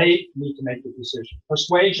them. They need to make the decision.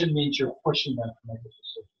 Persuasion means you're pushing them to make a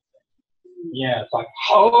decision. Yeah, it's like,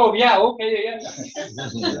 oh, yeah, okay, yeah.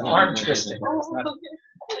 Arm twisting.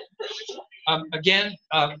 Again,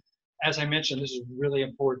 as I mentioned, this is really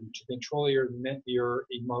important to control your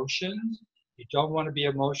emotions. You don't want to be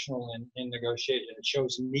emotional in negotiation. It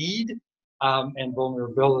shows need and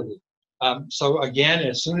vulnerability. So again,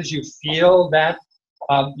 as soon as you feel that,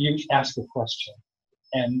 you ask a question.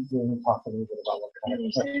 And we'll talk a little bit about what kind of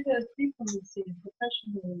question. You say that diplomacy and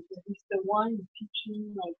professionalism is the one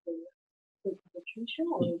teaching like the certification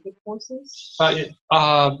or the courses?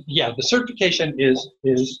 Yeah, the certification is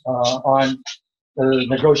on the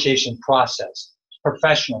negotiation process.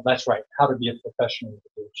 Professional, that's right, how to be a professional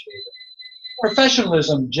negotiator.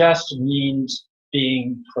 Professionalism just means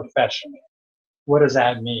being professional. What does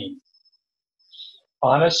that mean?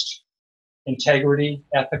 Honest, integrity,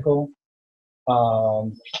 ethical.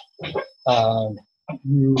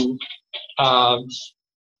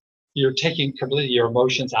 You're taking completely your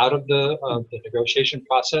emotions out of the negotiation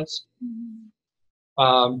process.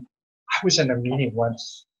 I was in a meeting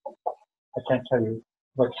once. I can't tell you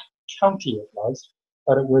what county it was,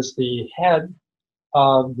 but it was the head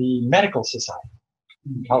of the medical society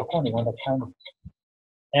in California, one of the counties.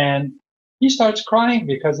 And he starts crying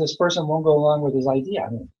because this person won't go along with his idea. I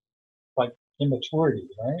mean, like immaturity,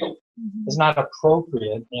 right? It's not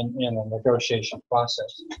appropriate in a negotiation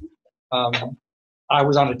process. I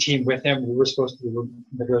was on a team with him. We were supposed to be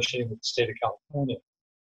negotiating with the state of California.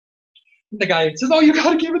 And the guy says, "Oh, you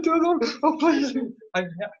got to give it to us! Oh, please!" I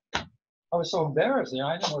was so embarrassed.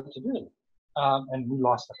 I didn't know what to do, and we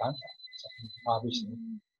lost the contract. Obviously,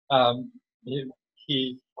 I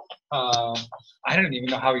don't even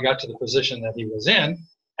know how he got to the position that he was in,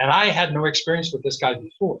 and I had no experience with this guy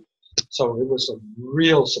before. So it was a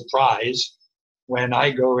real surprise when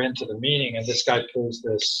I go into the meeting and this guy pulls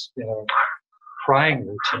this, crying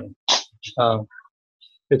routine.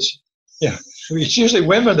 It's usually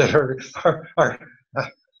women that are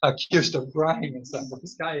accused of crying and stuff. But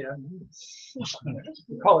this guy,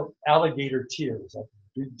 we call it alligator tears.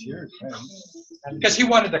 Big tears, man. Because he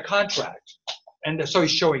wanted the contract. And so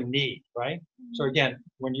he's showing need, right? So again,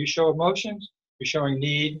 when you show emotions, you're showing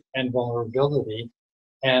need and vulnerability,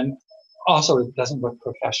 and also it doesn't look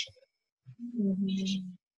professional.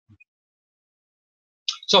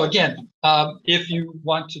 So again, if you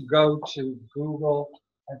want to go to Google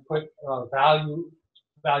and put value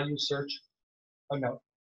search,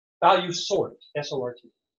 value sort, S-O-R-T.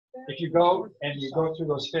 If you go and you go through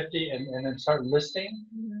those 50 and then start listing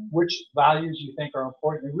which values you think are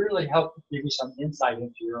important, it really helps give you some insight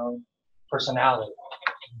into your own personality.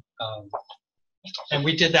 And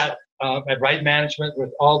we did that at Right Management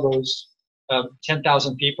with all those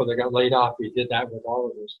 10,000 people that got laid off. We did that with all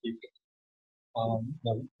of those people.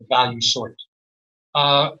 The value sort.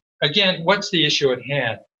 Again, what's the issue at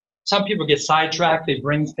hand? Some people get sidetracked. They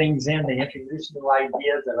bring things in. They introduce new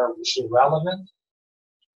ideas that are irrelevant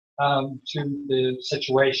to the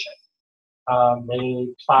situation. They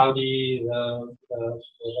cloudy the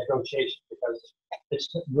negotiation because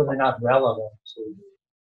it's really not relevant to.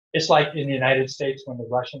 It's like in the United States when the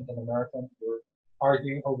Russians and Americans were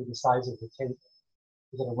arguing over the size of the table.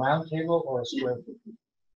 Is it a round table or a square table?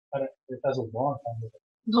 It doesn't belong on it.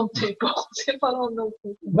 No table. No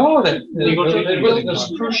table. No, it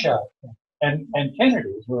was Khrushchev and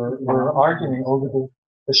Kennedy were arguing over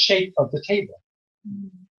the shape of the table.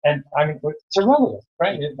 And I mean, it's irrelevant,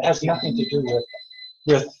 right? It has nothing to do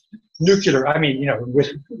with nuclear,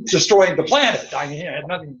 with destroying the planet. I mean, it had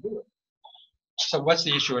nothing to do with it. So what's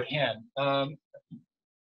the issue at hand?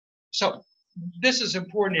 So this is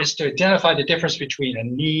important, is to identify the difference between a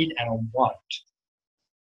need and a want.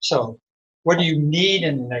 So what do you need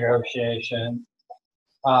in the negotiation?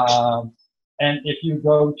 And if you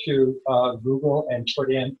go to Google and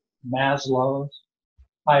put in Maslow's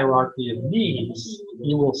hierarchy of needs,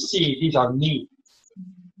 you will see these are needs.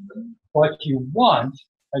 What you want,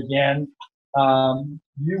 again,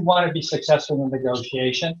 you want to be successful in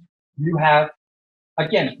negotiation. You have,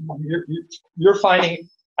 again, you're finding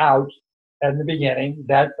out at the beginning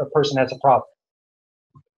that a person has a problem.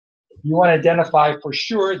 You want to identify for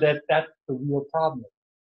sure that that's the real problem,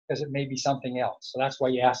 because it may be something else. So that's why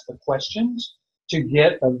you ask the questions, to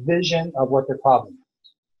get a vision of what their problem is.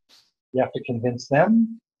 You have to convince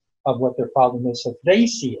them of what their problem is so they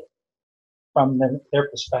see it from their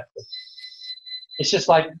perspective. It's just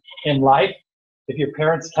like in life, if your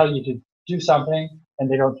parents tell you to do something and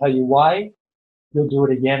they don't tell you why, you'll do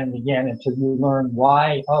it again and again until you learn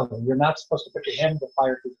why. Oh, you're not supposed to put your hand in the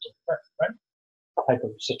fire to burn, right? Type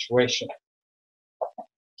of situation.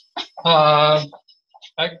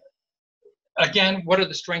 Again, what are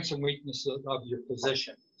the strengths and weaknesses of your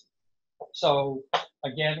position? So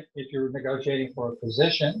again, if you're negotiating for a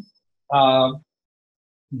position,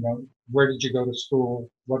 where did you go to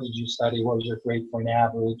school? What did you study? What was your grade point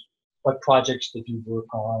average? What projects did you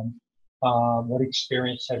work on? What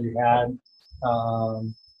experience have you had?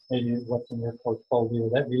 Maybe what's in your portfolio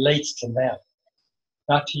that relates to them,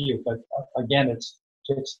 not to you. But again, it's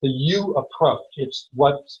the you approach. It's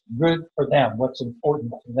what's good for them, what's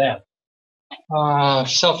important to them.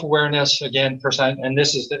 Self-awareness, again, and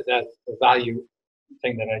this is the value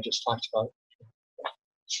thing that I just talked about.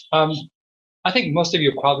 I think most of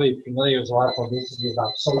you are probably familiar with a lot of publicity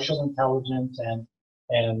about social intelligence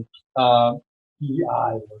and EI,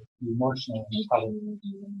 or emotional intelligence.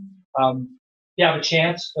 If you have a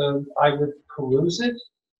chance, I would peruse it.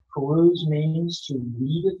 Peruse means to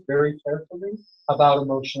read it very carefully about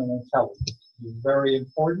emotional intelligence. It's very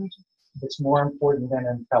important. It's more important than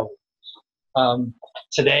intelligence.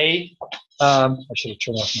 Today, I should have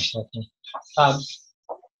turned off my cell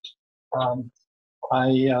phone.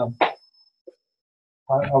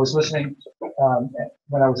 I was listening,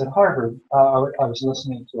 when I was at Harvard, I was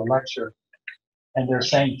listening to a lecture, and they're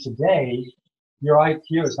saying today, your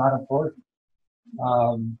IQ is not important,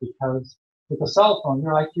 because with a cell phone,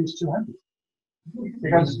 your IQ is 200.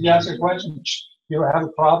 Because you ask a question, you have a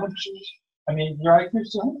problem? I mean, your IQ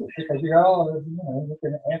is 200, because you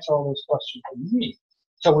can answer all those questions that you need.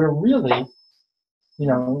 So we're really,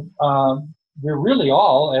 we're really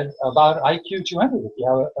all at about IQ 200 if you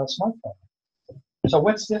have a smartphone. So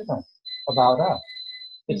what's different about us?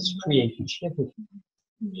 It's creativity.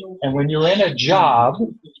 And when you're in a job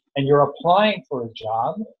and you're applying for a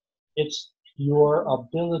job, it's your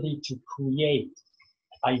ability to create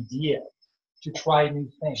ideas, to try new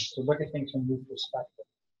things, to look at things from a new perspective.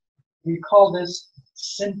 We call this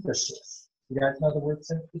synthesis. You guys know the word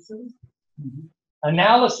synthesis? Mm-hmm.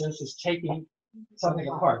 Analysis is taking something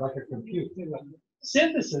apart, like a computer.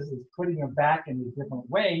 Synthesis is putting it back in a different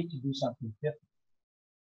way to do something different.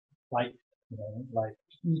 Like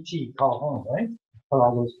E.T., call home, right? Put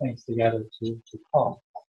all those things together to call.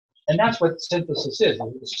 And that's what synthesis is.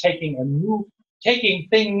 It's taking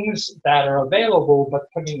things that are available, but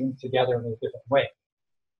putting them together in a different way.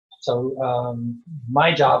 So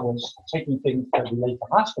my job was taking things that relate to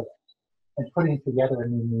hospitals and putting it together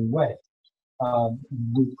in a new way,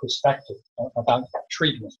 new perspective about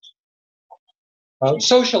treatment.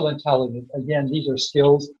 Social intelligence, again, these are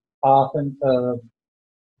skills often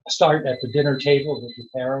start at the dinner table with your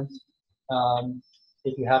parents.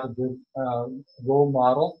 If you have a good role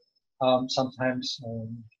model, sometimes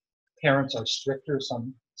parents are stricter,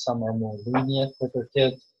 some are more lenient with their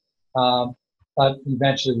kids. But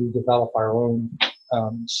eventually we develop our own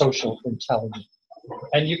social intelligence.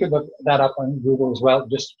 And you could look that up on Google as well,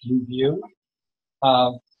 just review.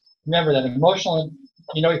 Remember that emotional,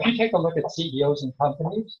 if you take a look at CEOs and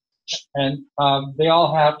companies, and they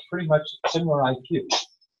all have pretty much similar IQ,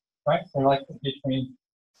 right? They're like between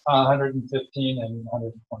 115 and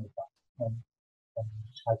 125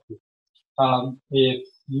 IQ. If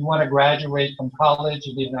you want to graduate from college,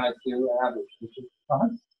 you need an IQ average, which is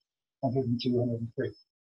 102, 103. If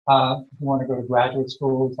you want to go to graduate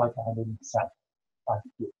school, it's like 107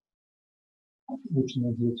 IQ, which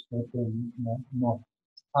means it's within normal.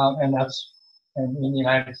 And in the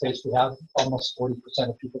United States, we have almost 40%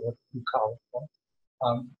 of people that do college.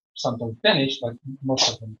 Right? Some don't finish, but most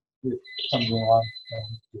of them do. Some go on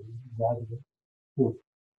to graduate school.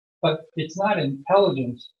 But it's not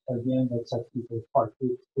intelligence, again, that sets people apart.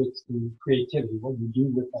 It's the creativity, what you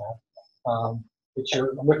do with that. It's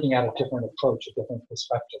you're looking at a different approach, a different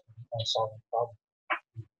perspective on solving problems.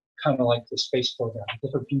 Kind of like the space program.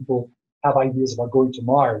 Different people have ideas about going to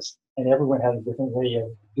Mars, and everyone has a different way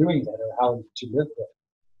of doing that or how to live there.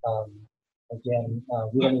 Again,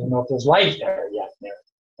 we don't even know if there's life there yet.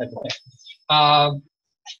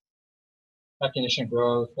 Recognition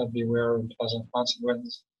growth, and be aware of unpleasant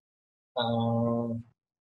consequences.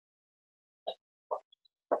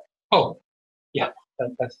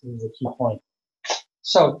 That's the key point.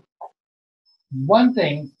 So, one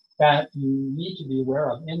thing that you need to be aware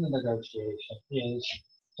of in the negotiation is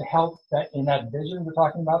to help that in that vision we're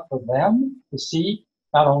talking about for them to see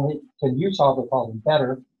not only can you solve the problem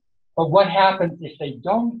better, but what happens if they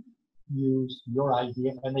don't use your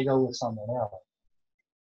idea and they go with someone else.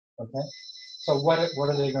 Okay, so what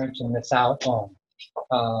are they going to miss out on?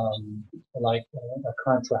 Like a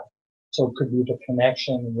contract. So it could be the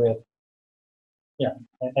connection with,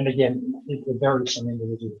 and again, it varies from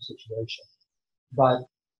individual situation. But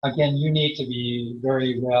again, you need to be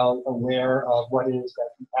very well aware of what it is that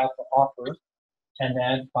you have to offer, and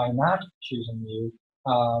then by not choosing you,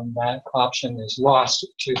 that option is lost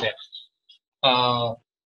to them. I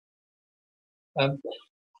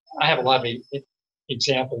have a lot of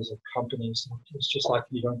examples of companies. It's just like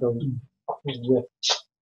you don't go with,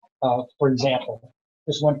 for example,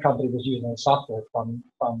 this one company was using software from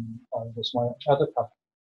this one other company,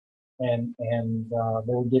 and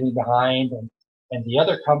they were getting behind, and the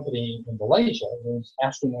other company in Malaysia was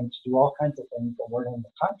asking them to do all kinds of things that weren't in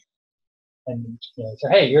the contract. And say,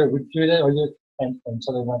 hey, here, we do that, or you, and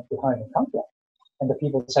so they went behind the contract. And the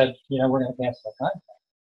people said, we're going to cancel the contract.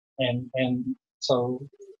 And so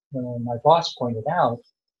my boss pointed out,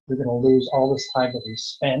 we're going to lose all this time that we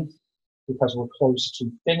spent because we're close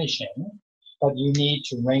to finishing, but you need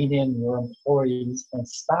to rein in your employees and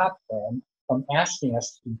stop them from asking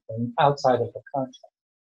us to do things outside of the contract.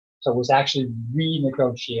 So it was actually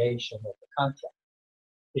renegotiation of the contract,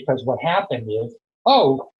 because what happened is,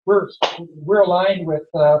 we're aligned with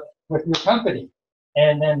your company,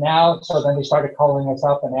 and then then they started calling us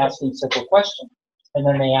up and asking simple questions, and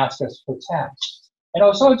then they asked us for tax,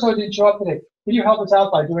 and so and so didn't show up today. Can you help us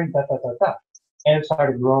out by doing that? And it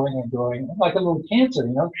started growing and growing like a little cancer,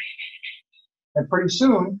 And pretty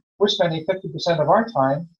soon we're spending 50% of our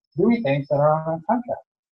time doing things that are on contract.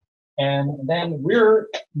 And then we're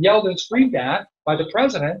yelled and screamed at by the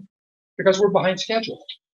president because we're behind schedule.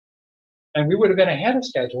 And we would have been ahead of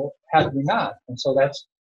schedule had we not. And so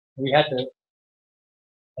we actually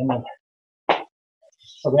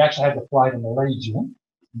had to fly to Malaysia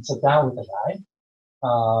and sit down with the guy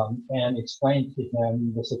and explain to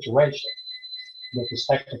him the situation with his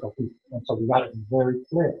technical people. And so we got it very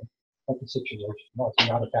clear what the situation was, and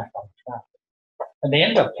got it back on track. And they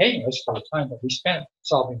ended up paying us for the time that we spent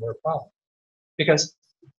solving their problem. Because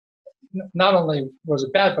not only was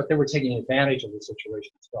it bad, but they were taking advantage of the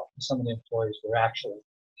situation as well. Some of the employees were actually,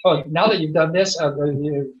 now that you've done this,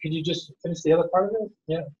 could you just finish the other part of it?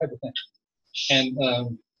 Yeah, type of thing.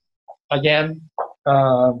 And again,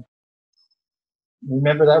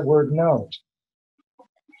 remember that word no.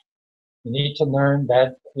 You need to learn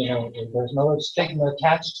that, there's no stigma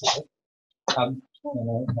attached to it. You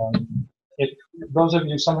know, if those of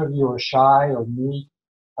you, some of you are shy or me,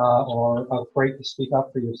 or afraid to speak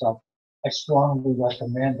up for yourself, I strongly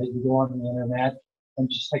recommend that you go on the internet and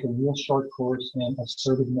just take a real short course in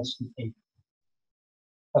assertiveness behavior.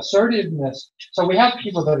 Assertiveness, so we have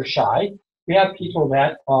people that are shy, we have people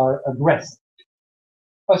that are aggressive.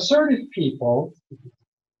 Assertive people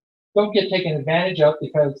don't get taken advantage of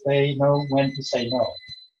because they know when to say no.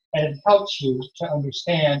 And it helps you to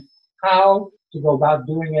understand how to go about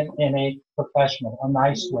doing it in a professional, a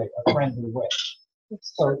nice way, a friendly way.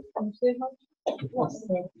 So, You say how?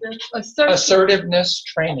 assertiveness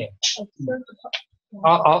training.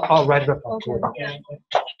 I'll write it up for you. Okay.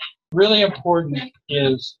 Really important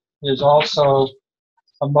is also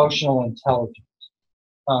emotional intelligence.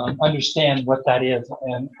 Understand what that is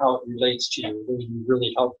and how it relates to you. It will be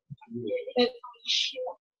really helpful to you.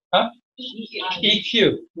 Huh?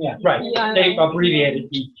 EQ. Yeah, right. Yeah. They abbreviated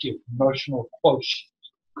EQ, emotional quotient.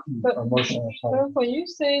 But- Emotional intelligence. So when you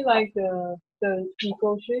say like the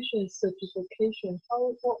negotiation certification,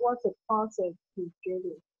 what's the process to get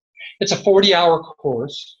it? It's a 40-hour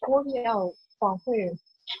course. 40 hours from where?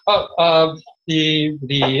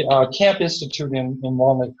 The Camp Institute in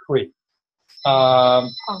Walnut Creek.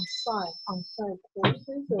 On-site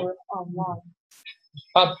courses or online?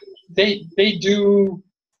 They do.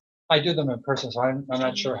 I do them in person, so I'm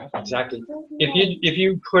not sure exactly. If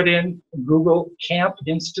you put in Google Camp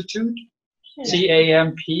Institute,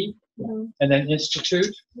 CAMP, Mhm. and then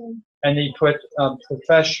Institute, Mhm. and you put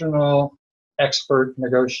professional expert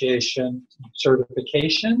negotiation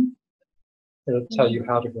certification, it'll tell you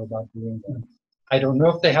how to go about doing that. I don't know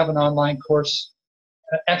if they have an online course.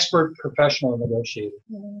 Expert professional negotiator.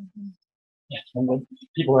 Mhm. Yeah, and then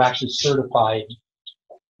people are actually certified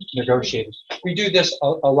negotiators. We do this,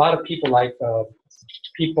 a lot of people like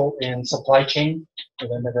people in supply chain, where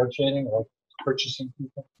they're negotiating, or purchasing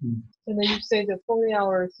people. And then you say the 40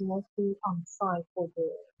 hours mostly on site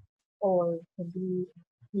or can be,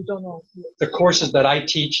 you don't know. The courses that I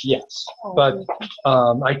teach, yes, Oh, but okay.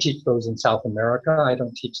 I teach those in South America. I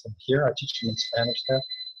don't teach them here. I teach them in Spanish there.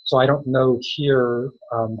 So I don't know here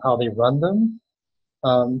how they run them.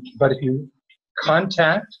 But if you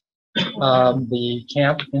contact the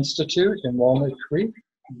Camp Institute in Walnut Creek,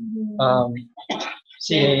 Mhm.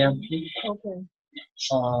 CAMP, Okay.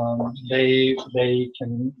 they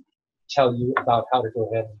can tell you about how to go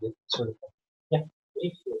ahead and get certified. Yeah.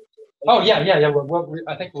 Oh yeah.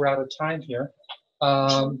 I think we're out of time here.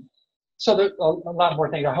 So there's a lot more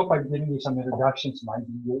things. I hope I've given you some introductions, some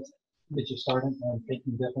ideas, get you started and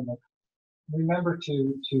thinking differently. Remember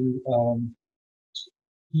to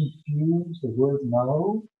defuse the word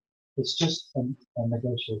no. It's just a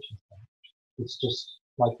negotiation thing. It's just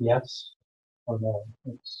like yes or no.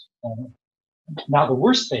 It's now the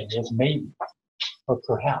worst thing is maybe or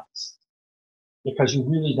perhaps, because you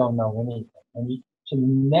really don't know anything, and you should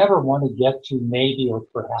never want to get to maybe or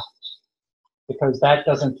perhaps, because that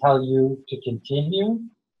doesn't tell you to continue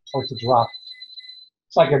or to drop.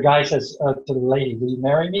 It's like a guy says to the lady, "Will you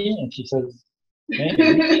marry me?" And she says, "Maybe."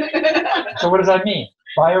 So what does that mean?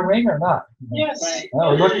 Buy a ring or not? Yes.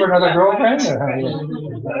 Oh, look for another girlfriend?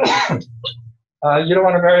 You don't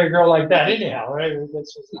want to marry a girl like that anyhow, right?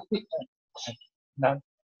 That's just, no.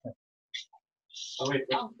 Oh, wait,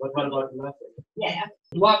 what about nothing? Yeah.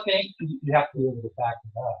 Bluffing, you have to be able to back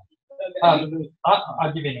it up.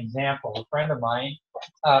 I'll give you an example. A friend of mine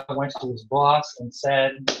went to his boss and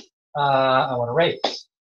said, I want a raise.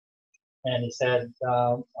 And he said,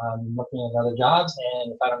 I'm looking at other jobs,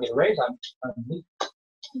 and if I don't get a raise, I'm going to leave.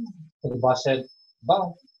 So the boss said,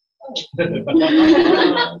 bye.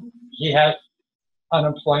 He had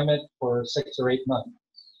unemployment for 6 or 8 months.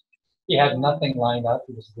 He had nothing lined up.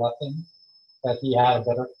 He was bluffing that he had a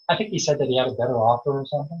better, I think he said that he had a better offer or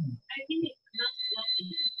something. I think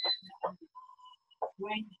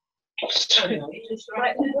it's not it's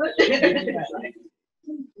right.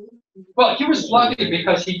 Well, he was bluffing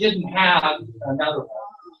because he didn't have another one.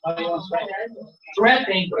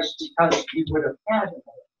 Threatening was because he would have had it.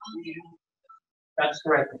 That's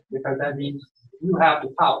threatening, because that means you have the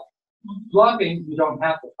power. Bluffing, you don't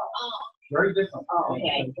have the power. Very different.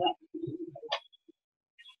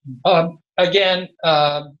 Okay. Again,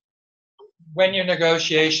 when you're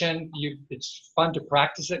negotiation, it's fun to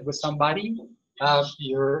practice it with somebody.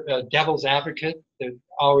 You're a devil's advocate that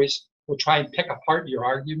always will try and pick apart your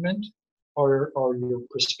argument or your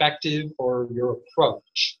perspective or your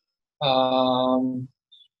approach.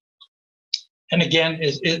 And again,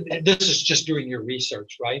 this is just doing your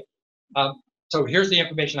research, right? So here's the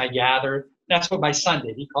information I gathered. That's what my son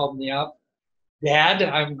did. He called me up Dad,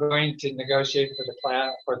 I'm going to negotiate for the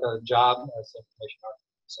class, for the job as information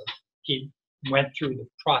architect. So he went through the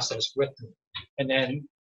process with me. And then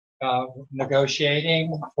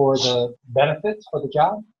negotiating for the benefits for the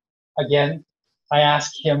job. Again, I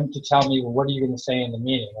asked him to tell me, well, what are you going to say in the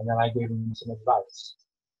meeting? And then I gave him some advice.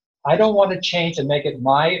 I don't want to change and make it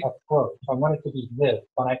my approach. I want it to be this.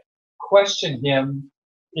 When I question him,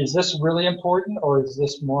 is this really important or is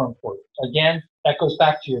this more important? Again, that goes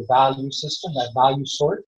back to your value system, that value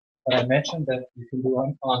sort that I mentioned that you can do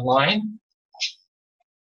online.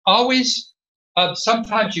 Always,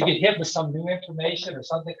 sometimes you get hit with some new information or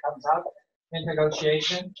something comes up in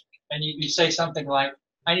negotiation, and you say something like,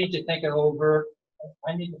 I need to think it over.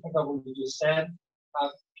 I need to think over what you just said.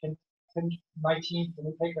 Can my team, can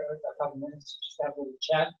we take a couple minutes to have a little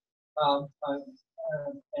chat?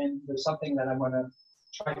 And there's something that I'm going to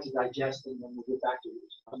try to digest, and then we'll get back to you.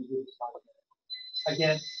 I'm going to do this 5 minutes.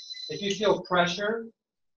 Again, if you feel pressure,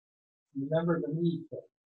 remember the need thing.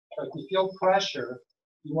 So if you feel pressure,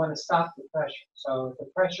 you want to stop the pressure. So if the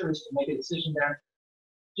pressure is to make a decision there,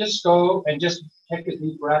 just go and just take a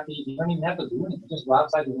deep breath. You don't even have to do anything. Just go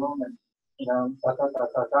outside the room and, and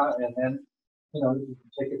then, you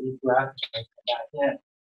can take a deep breath and come back in.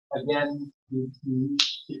 Again,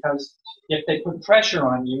 because if they put pressure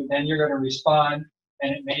on you, then you're going to respond,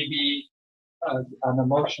 and it may be an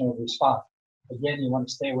emotional response. Again, you want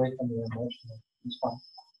to stay away from the emotional response.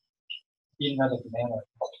 Eat another banana.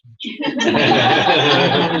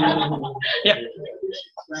 Yeah.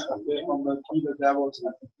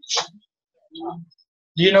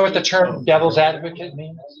 Do you know what the term devil's advocate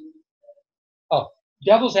means? Oh,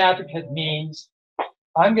 devil's advocate means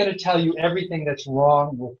I'm going to tell you everything that's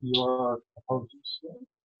wrong with your proposals.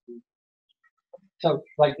 So,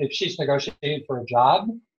 like if she's negotiating for a job,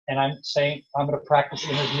 and I'm saying I'm going to practice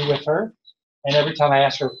interview with her, and every time I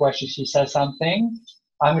ask her a question, she says something,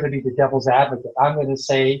 I'm going to be the devil's advocate. I'm going to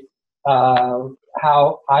say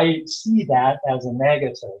how I see that as a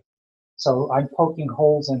negative. So I'm poking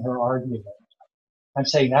holes in her argument. I'm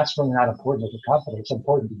saying that's really not important to the company. It's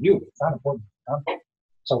important to you. It's not important to the company.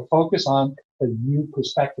 So focus on the you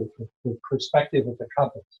perspective, the perspective of the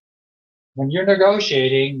company. When you're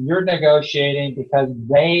negotiating because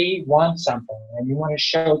they want something and you want to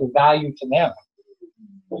show the value to them.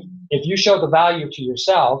 If you show the value to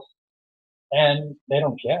yourself, and they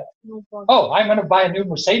don't care. Oh, I'm going to buy a new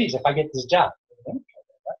Mercedes if I get this job. They don't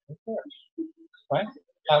care. Right?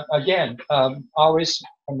 Again, always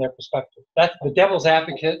from their perspective. That's the devil's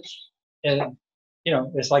advocate. And,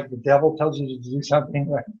 it's like the devil tells you to do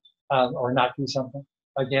something or not do something.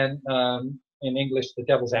 Again, in English, the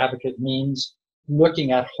devil's advocate means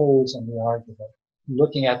looking at holes in the argument,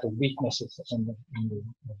 looking at the weaknesses in the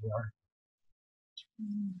argument.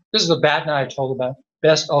 This is the BATNA I told about.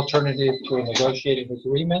 Best alternative to a negotiating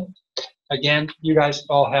agreement. Again, you guys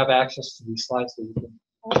all have access to these slides so you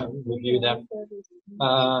can review them.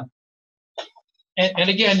 And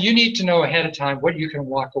again, you need to know ahead of time what you can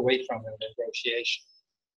walk away from in a negotiation.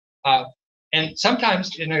 And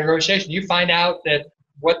sometimes in a negotiation, you find out that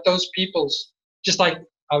what those people's, just like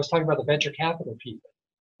I was talking about the venture capital people,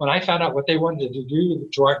 when I found out what they wanted to do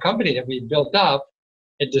to our company that we built up,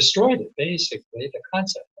 it destroyed it, basically, the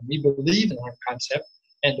concept. And we believe in our concept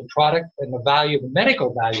and the product and the value, the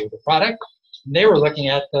medical value of the product. And they were looking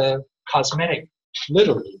at the cosmetic,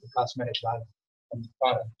 literally the cosmetic value of the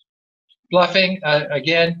product. Bluffing,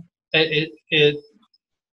 again, there's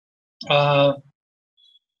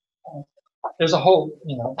a whole,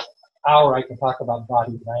 hour I can talk about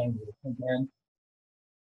body language. Again,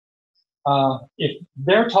 if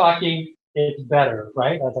they're talking, it's better,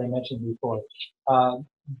 right? As I mentioned before.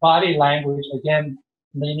 Body language, again,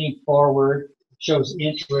 leaning forward, shows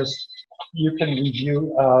interest. You can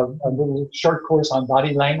review a little short course on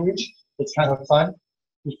body language. It's kind of fun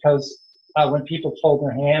because when people fold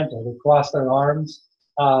their hands or they cross their arms,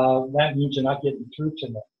 that means you're not getting through to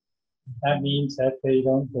them. That means that they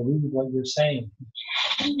don't believe what you're saying.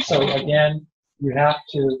 So again, you have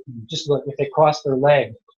to just look, if they cross their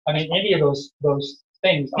leg, I mean, any of those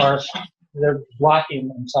things they're blocking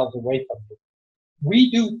themselves away from you.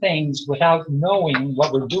 We do things without knowing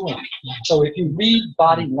what we're doing. So if you read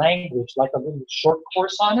body language, like a little short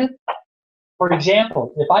course on it, for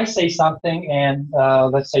example, if I say something and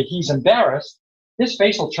let's say he's embarrassed, his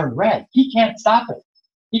face will turn red. He can't stop it.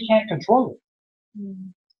 He can't control it.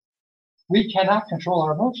 We cannot control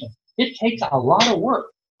our emotions. It takes a lot of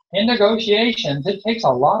work. In negotiations, it takes a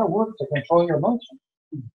lot of work to control your emotions.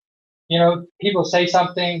 People say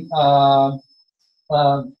something,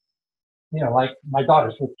 like my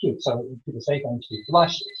daughter's real cute, so people say things, she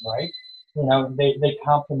blushes, right? You know, they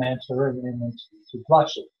compliment her and then she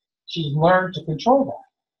blushes. She's learned to control that.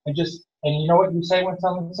 And you know what you say when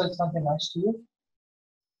someone says something nice to you?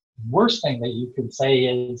 Worst thing that you can say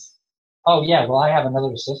is, oh yeah, well I have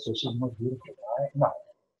another sister, she's more beautiful than I am. No.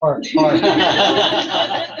 Or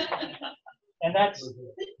and that's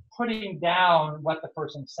putting down what the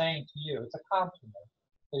person's saying to you. It's a compliment.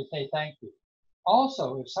 They say thank you.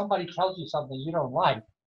 Also, if somebody tells you something you don't like,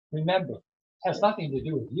 remember, it has nothing to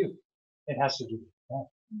do with you. It has to do with them.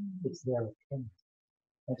 It's their opinion.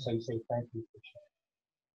 And so you say thank you for sharing.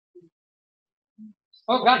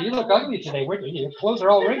 Oh God, you look ugly today. Your clothes are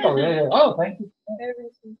all wrinkled. Oh, thank you.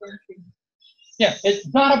 Yeah, it's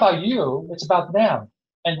not about you. It's about them.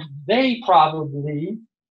 And they probably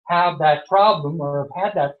have that problem or have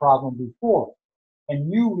had that problem before.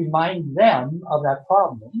 And you remind them of that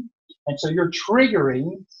problem. And so you're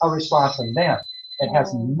triggering a response in them. It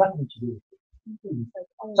has nothing to do with you.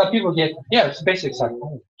 Some people get, yeah, it's basic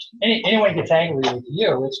psychology. Anyone gets angry with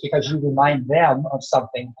you, it's because you remind them of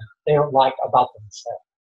something they don't like about themselves.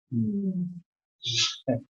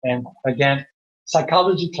 And again,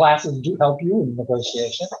 psychology classes do help you in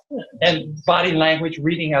negotiation. And body language,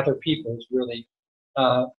 reading other people is really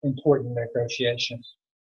important in negotiation.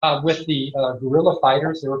 With the guerrilla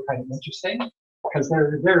fighters, they were kind of interesting because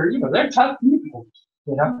they're tough people.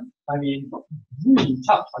 You know, I mean, really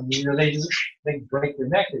tough. I mean, they break their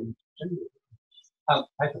neck and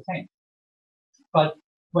type of thing. But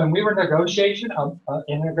when we were in negotiation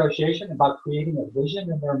about creating a vision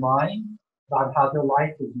in their mind about how their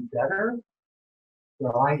life would be better,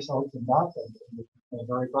 their eyes opened up and they're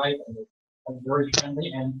very bright and very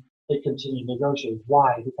friendly, and they continued to negotiate.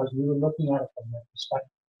 Why? Because we were looking at it from their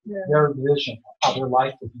perspective, their vision of how their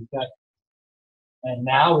life would be better. And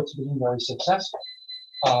now it's being very successful.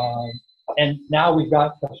 And now we've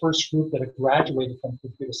got the first group that have graduated from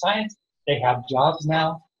computer science. They have jobs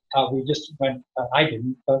now. We just went, I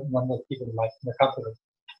didn't, but one of the people in the company,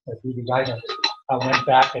 BB Geiger, went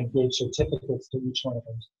back and gave certificates to each one of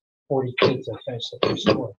those 40 kids that finished the first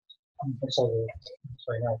course. And so it's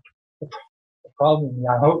very nice. The problem,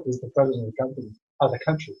 I hope, is the president of the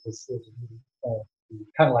country is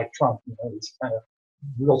kind of like Trump. You know, he's kind of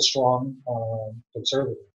real strong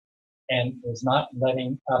conservative, and is not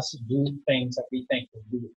letting us do things that we think would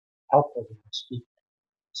be helpful to those people.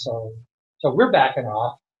 So we're backing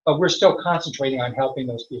off, but we're still concentrating on helping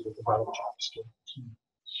those people develop job skills.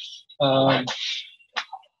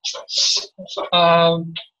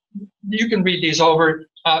 You can read these over.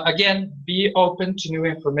 Again, be open to new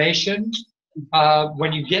information.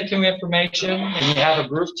 When you get new information and you have a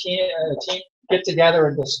group team, get together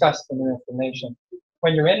and discuss the new information.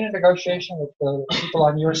 When you're in a negotiation with the people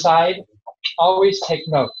on your side, always take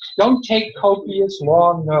notes. Don't take copious,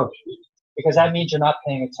 long notes, because that means you're not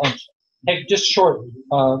paying attention. Take just short.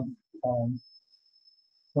 When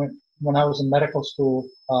I was in medical school,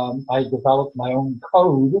 I developed my own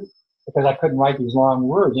code because I couldn't write these long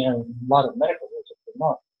words. You know, a lot of medical words I couldn't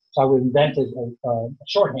write. So I invented a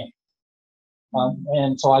shorthand.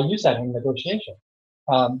 And so I use that in negotiation.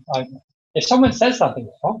 If someone says something,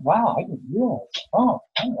 oh wow, I didn't realize. Oh,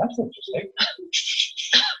 that's interesting.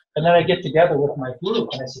 And then I get together with my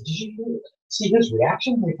group and I said, did you see his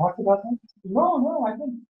reaction when we talked about that? No, I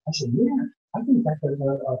didn't. I said, yeah, I think that's a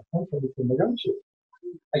point that we can negotiate.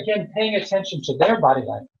 Again, paying attention to their body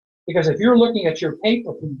language. Because if you're looking at your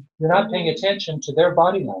paper, you're not paying attention to their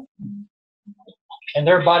body language. And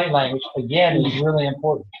their body language, again, is really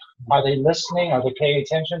important. Are they listening? Are they paying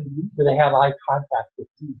attention? Do they have eye contact with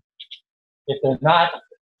you? If they're not,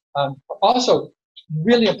 also,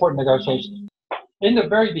 really important negotiation. In the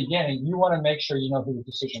very beginning, you want to make sure you know who the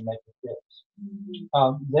decision maker is.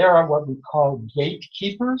 There are what we call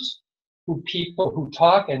gatekeepers, people who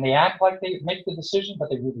talk and they act like they make the decision, but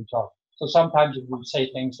they really talk. So sometimes you would say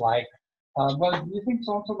things like, well, do you think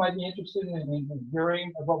so-and-so might be interested in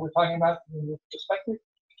hearing what we're talking about in this perspective?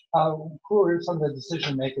 Who are some of the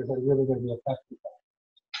decision makers that are really going to be affected by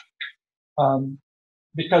it?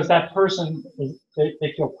 Because that person,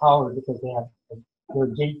 they feel power because they're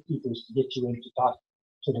gatekeepers to get you in to talk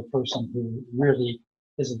to the person who really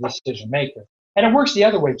is a decision maker. And it works the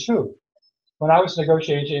other way too. When I was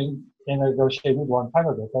negotiating a long time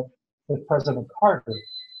ago with President Carter,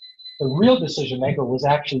 the real decision maker was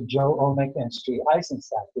actually Joe Olnick and Stu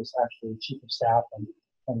Eisenstadt, who was actually chief of staff and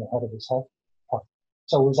the head of his health department.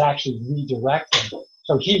 So it was actually redirecting.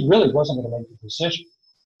 So he really wasn't going to make the decision.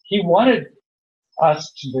 He wanted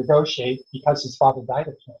us to negotiate because his father died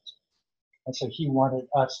of cancer. And so he wanted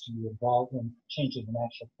us to be involved in changing the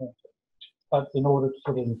national plan. But in order to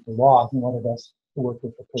put it into law, he wanted us to work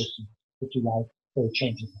with the person, if you like, for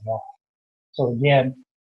changing the law. So again,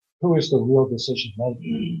 who is the real decision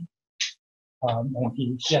maker? And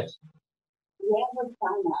he, yes. You ever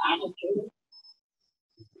found an arbitrator?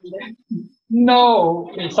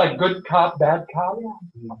 No, it's like good cop, bad cop.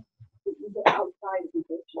 Outside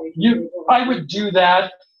negotiation. I would do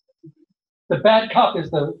that. The bad cop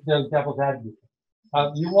is the devil's advocate.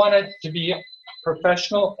 You want it to be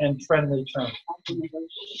professional and friendly terms.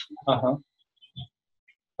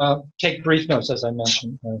 Take brief notes, as I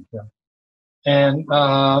mentioned. And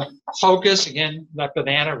focus, again, that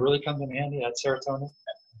banana really comes in handy, that serotonin.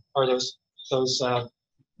 Or those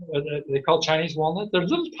they call Chinese walnut. They're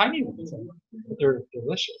little tiny ones, but they're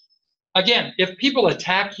delicious. Again, if people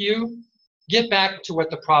attack you, get back to what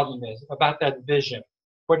the problem is, about that vision,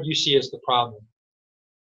 what you see as the problem.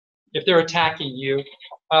 If they're attacking you,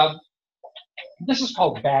 this is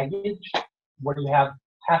called baggage, where you have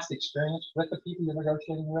past experience with the people you're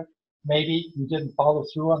negotiating with. Maybe you didn't follow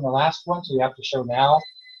through on the last one, so you have to show now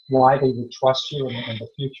why they would trust you in the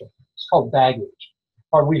future. It's called baggage.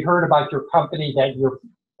 Or we heard about your company that you're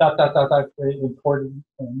important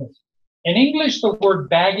in this. In English, the word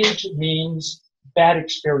baggage means bad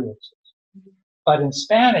experiences. But in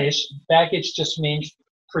Spanish, baggage just means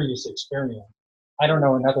previous experience. I don't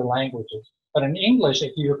know in other languages. But in English,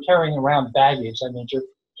 if you're carrying around baggage, that means you're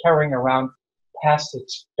carrying around past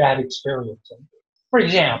bad experiences. For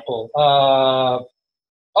example,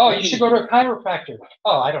 oh, you should go to a chiropractor.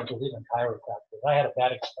 Oh, I don't believe in chiropractors. I had a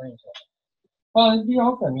bad experience. Well, be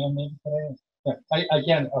open.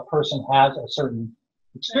 Again, a person has a certain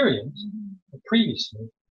experience previously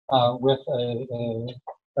with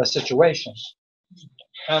a situation.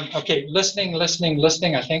 Okay, listening,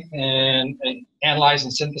 I think, and analyze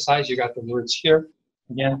and synthesize. You got the words here.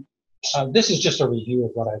 Again, this is just a review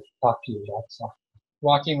of what I've talked to you about. So,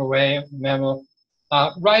 walking away, memo.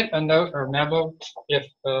 Write a note or memo if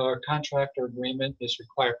a contract or agreement is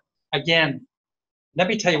required. Again, let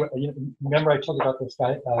me tell you what, remember I told you about this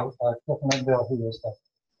guy, Cliff Linville, who was the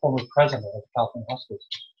former president of California Hospitals.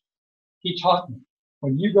 He taught me,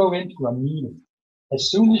 when you go into a meeting, as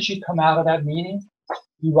soon as you come out of that meeting,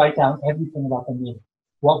 you write down everything about the meeting.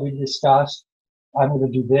 What we discussed, I'm going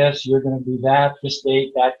to do this, you're going to do that, this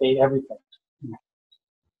date, that date, everything.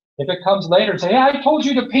 If it comes later, say, hey, I told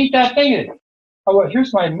you to paint that thing in. Oh, well,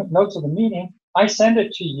 here's my notes of the meeting. I send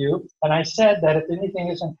it to you, and I said that if anything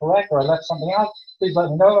isn't correct or I left something out, please let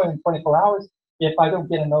me know in 24 hours. If I don't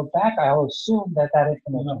get a note back, I'll assume that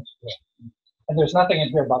information is correct. And there's nothing in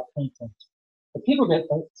here about painting. But people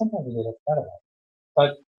sometimes they get upset about it.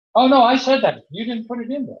 But, oh no, I said that. You didn't put it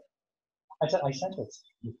in there. I sent this.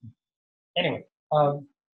 Anyway,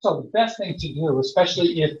 so the best thing to do,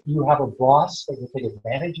 especially if you have a boss that will take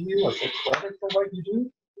advantage of you or take credit for what you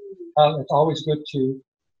do, it's always good to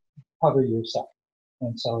cover yourself.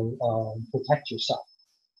 And so protect yourself.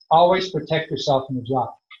 Always protect yourself in the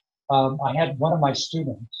job. I had one of my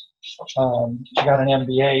students, she got an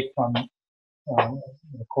MBA from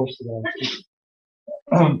the course that I was teaching.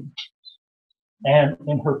 And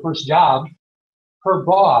in her first job, her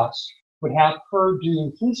boss would have her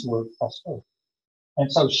do his work plus her.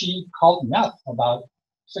 And so she called me up about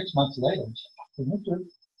 6 months later and said, Victor,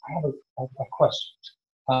 I have a question.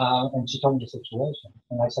 And she told me the situation.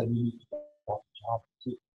 And I said, you need to get off the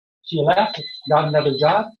job. She left, got another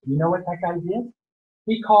job. You know what that guy did?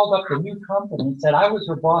 He called up the new company and said, I was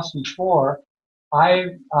her boss before.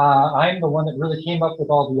 I'm the one that really came up with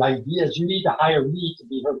all the ideas. You need to hire me to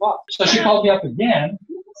be her boss. So she called me up again,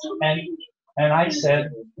 and I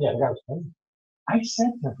said, yeah, the guy was crazy. I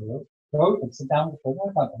said to her, go and sit down with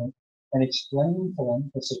the company and explain to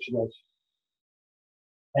them the situation.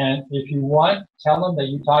 And if you want, tell them that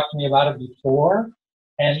you talked to me about it before,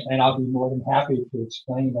 and I'll be more than happy to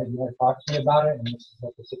explain that you had talked to me about it, and this is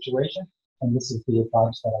what the situation, and this is the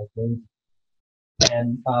advice that I gave.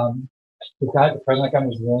 And the president guy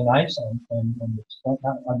was really nice and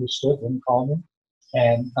understood, didn't call me,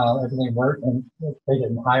 and everything worked, and they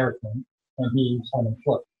didn't hire him, and he's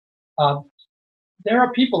unemployed. There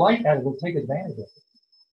are people like that who will take advantage of it.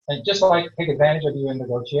 And just like take advantage of you in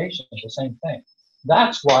negotiations, the same thing.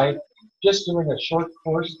 That's why just doing a short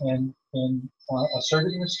course in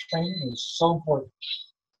assertiveness training is so important,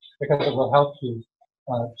 because it will help you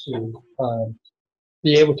to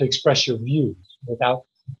be able to express your views without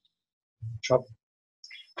trouble.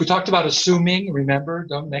 We talked about assuming. Remember,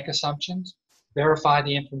 don't make assumptions. Verify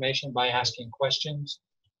the information by asking questions.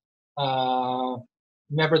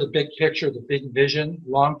 Remember the big picture, the big vision,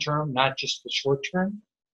 long term, not just the short term.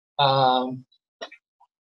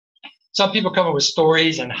 Some people come up with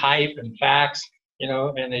stories and hype and facts,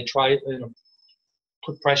 and they try,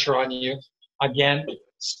 put pressure on you. Again,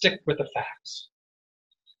 stick with the facts.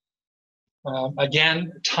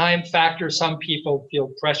 Again, time factor. Some people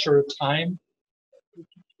feel pressure of time.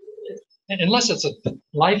 And unless it's a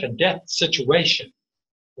life and death situation,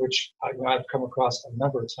 which I've come across a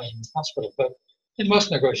number of times in the hospital, but in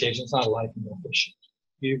most negotiations, it's not a life and death issue.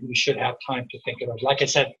 You should have time to think about it. Like I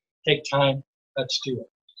said, take time, let's do it.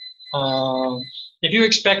 If you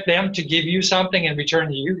expect them to give you something in return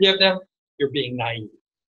that you give them, you're being naive.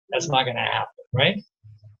 That's not going to happen, right?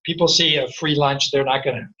 People see a free lunch, they're not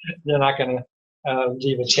going to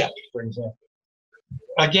leave a tip, for example.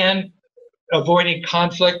 Again, avoiding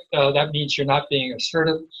conflict, that means you're not being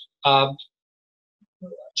assertive.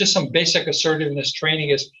 Just some basic assertiveness training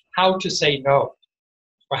is how to say no,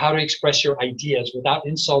 or how to express your ideas without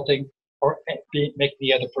insulting or make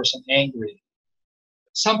the other person angry.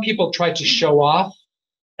 Some people try to show off.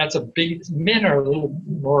 That's a big, men are a little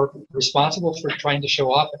more responsible for trying to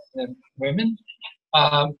show off than women.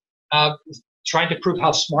 Trying to prove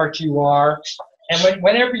how smart you are. And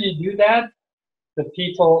whenever you do that, the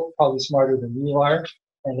people probably smarter than you are,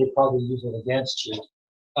 and they probably use it against you.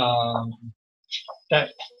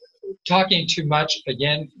 That talking too much,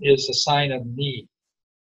 again, is a sign of need.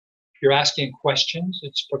 If you're asking questions,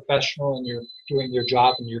 it's professional and you're doing your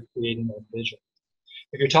job and you're creating a vision.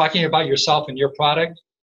 If you're talking about yourself and your product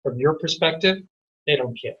from your perspective, they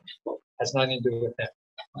don't care. It has nothing to do with them.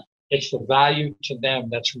 It's the value to them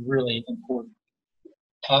that's really important.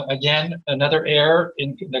 Again, another error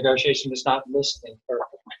in negotiation is not listening.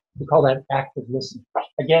 We call that active listening.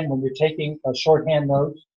 Again, when you're taking a shorthand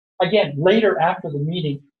note, again, later after the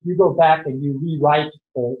meeting, you go back and you rewrite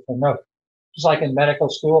the note. Just like in medical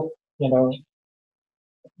school, you know,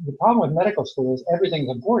 the problem with medical school is everything's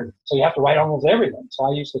important. So you have to write almost everything. So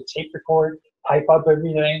I used to tape record, type up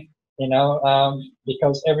everything, you know,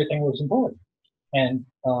 because everything was important. And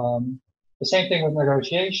the same thing with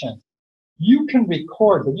negotiation. You can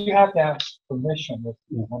record, but you have to ask permission if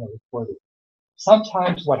you want to record it.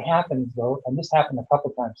 Sometimes what happens, though, and this happened a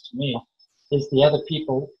couple times to me, is the other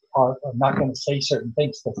people are not going to say certain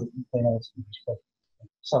things because they know it's disrespectful.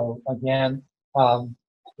 So again,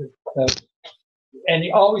 and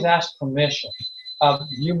you always ask permission. Do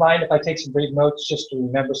you mind if I take some brief notes just to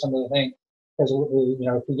remember some of the things? Because you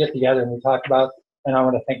know, if we get together and we talk about, and I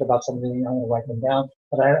want to think about something, I want to write them down,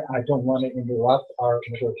 but I don't want to interrupt our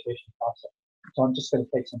negotiation process. So I'm just going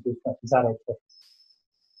to take some brief notes. Is that okay?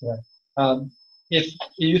 Yeah. If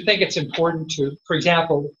you think it's important to, for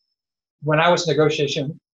example, when I was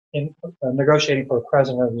negotiating for a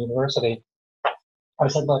president of the university, I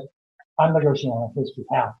said, look, I'm negotiating on his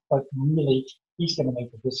behalf, but really, he's going to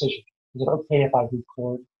make the decision. Is it okay if I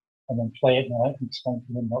record and then play it and I can explain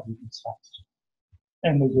to him what we discussed?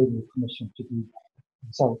 And they gave me permission to do that.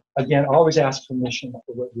 So again, always ask permission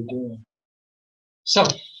for what you're doing. So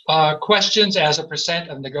questions as a percent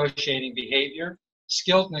of negotiating behavior.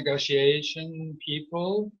 Skilled negotiation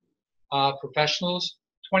people, professionals,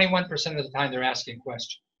 21% of the time they're asking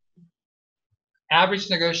questions. Average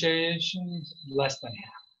negotiations, less than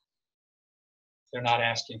half. They're not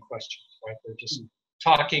asking questions, right? They're just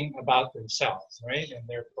talking about themselves, right? And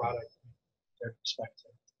their product, their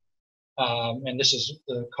perspective. And this is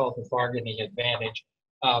called the bargaining advantage.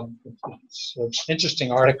 It's an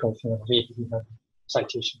interesting article for the read if you have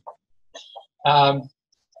citation.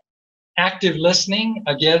 Active listening,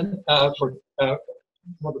 again, for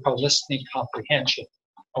what we call listening comprehension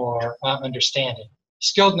or understanding.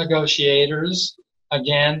 Skilled negotiators,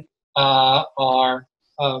 again, are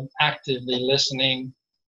actively listening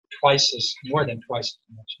more than twice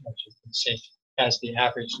as much as you can say, as the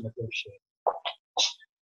average negotiator.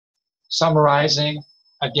 Summarizing,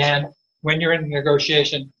 again, when you're in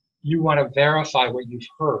negotiation, you want to verify what you've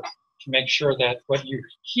heard to make sure that what you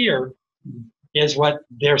hear is what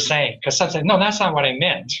they're saying. Because some say, no, that's not what I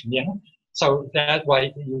meant. You know? So that's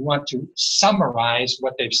why you want to summarize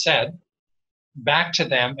what they've said back to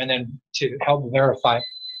them and then to help verify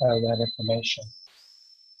that information.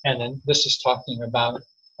 And then this is talking about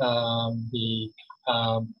the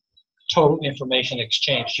total information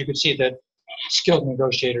exchange. You can see that skilled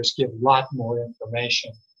negotiators give a lot more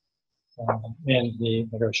information in the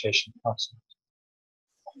negotiation process.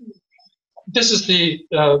 This is the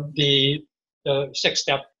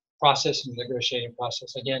 6-step process in the negotiating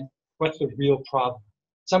process. Again, what's the real problem?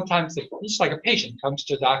 Sometimes it's like a patient comes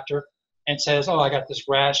to a doctor and says, oh, I got this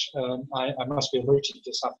rash, I must be allergic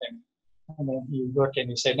to something. And then you look and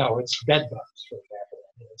you say, no, it's bed bugs, for example.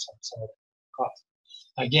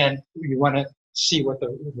 Again, you want to see what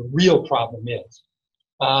the real problem is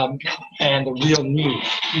and the real need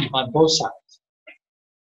on both sides.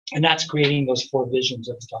 And that's creating those 4 visions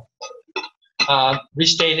of stuff.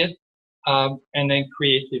 restate it, and then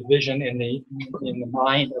create the vision in the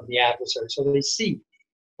mind of the adversary. So they see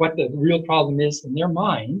what the real problem is in their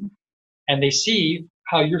mind, and they see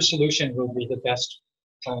how your solution will be the best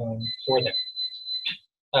for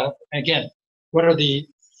them. Again, what are the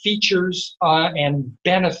features and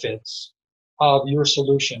benefits of your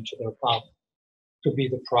solution to their problem? Could be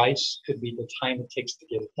the price, could be the time it takes to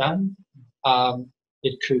get it done.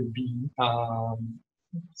 It could be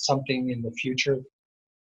something in the future.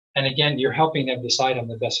 And again, you're helping them decide on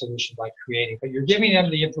the best solution by creating, but you're giving them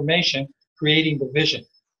the information, creating the vision.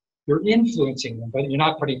 You're influencing them, but you're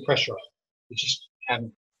not putting pressure on them. You just have,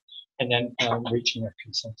 and then reaching a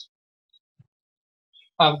consensus.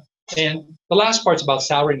 And the last part's about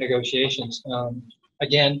salary negotiations.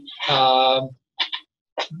 Again, I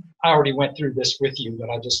already went through this with you, but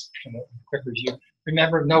I'll just kind of quick review.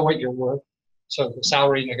 Remember, know what you're worth. So the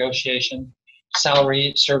salary negotiation,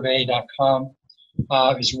 salarysurvey.com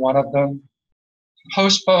is one of them.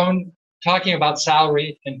 Postpone talking about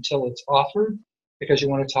salary until it's offered, because you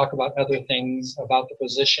want to talk about other things about the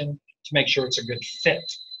position to make sure it's a good fit.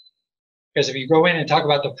 Because if you go in and talk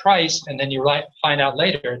about the price and then you find out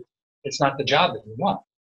later it's not the job that you want.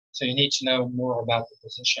 So you need to know more about the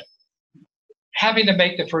position. Having to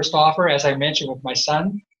make the first offer, as I mentioned with my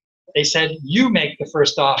son, they said, you make the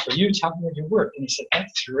first offer. You tell me what you're worth. And he said,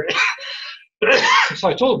 that's great. So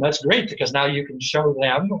I told him, that's great, because now you can show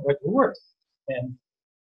them what you're worth. And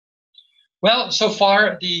well, so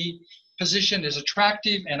far the position is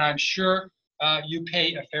attractive, and I'm sure you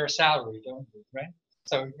pay a fair salary, don't you, right?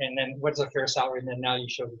 So, and then what's a fair salary? And then now you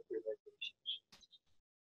show the three negotiations,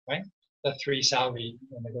 right? The three salary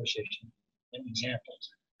negotiation examples.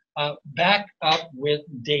 Back up with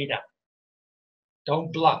data.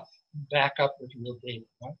 Don't bluff. Back up with real data,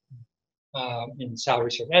 right? In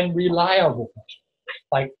salary survey, and reliable,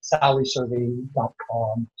 like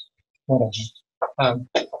salarysurvey.com, whatever.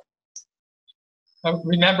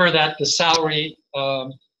 Remember that the salary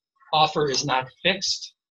offer is not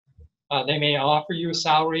fixed. They may offer you a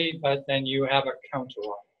salary, but then you have a counter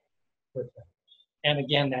offer with them. And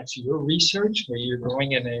again, that's your research where you're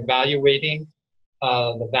going and evaluating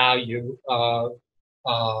the value of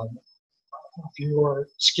your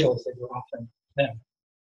skills that you're offering them.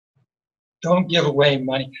 Don't give away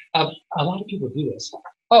money. A lot of people do this.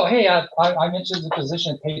 Oh, hey, I mentioned the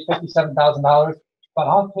position paid $57,000, but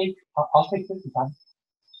I'll take $50,000.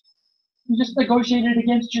 You just negotiated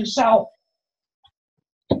against yourself.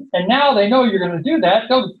 And now they know you're going to do that.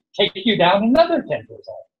 They'll take you down another 10%.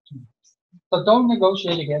 So don't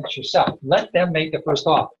negotiate against yourself. Let them make the first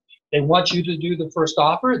offer. They want you to do the first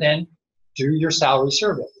offer, then do your salary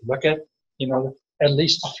survey. Look at, at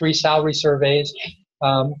least 3 salary surveys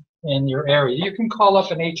in your area. You can call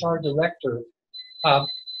up an HR director.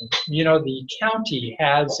 The county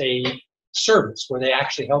has a service where they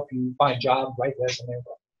actually help you find a job, write resume,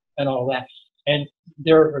 and all that. And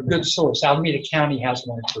they're a good source. Alameda County has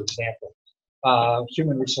one, for example,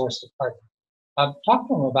 Human Resource Department. Talk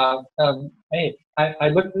to them about, hey, I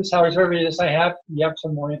looked at the salary survey as I have. You have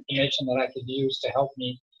some more information that I could use to help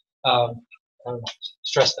me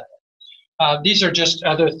stress that. These are just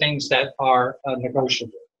other things that are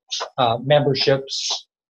negotiable. Memberships,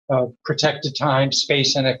 protected time,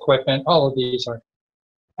 space and equipment, all of these are.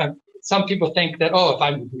 Some people think that, oh, if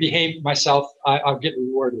I behave myself, I'll get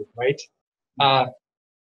rewarded, right?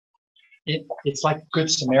 It's like Good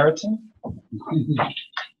Samaritan.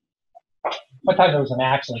 One time there was an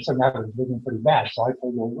accident, so now was bleeding pretty bad. So I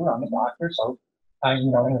pulled over on the doctor. So,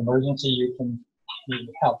 in an emergency, you can need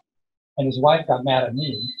help. And his wife got mad at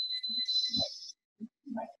me.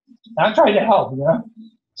 I'm trying to help,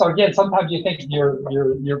 So again, sometimes you think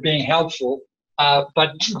you're being helpful,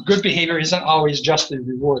 but good behavior isn't always justly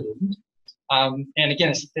rewarded. And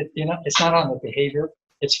again, it's not on the behavior.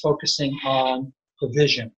 It's focusing on the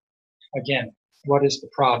vision. Again, what is the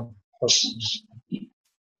problem?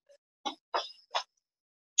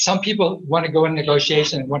 Some people want to go in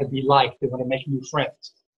negotiation and want to be liked. They want to make new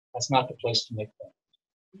friends. That's not the place to make friends.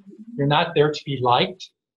 You're not there to be liked.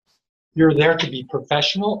 You're there to be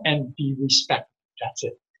professional and be respected. That's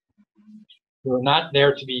it. You're not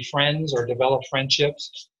there to be friends or develop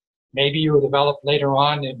friendships. Maybe you will develop later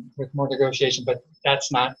on with more negotiation, but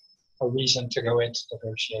that's not a reason to go into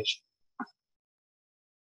negotiation.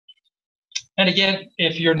 And again,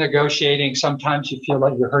 if you're negotiating, sometimes you feel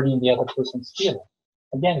like you're hurting the other person's feelings.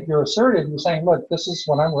 Again, if you're assertive, you're saying, look, this is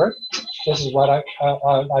what I'm worth. This is what I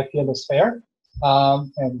feel is fair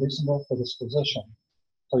and reasonable for this position.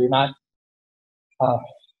 So you're not,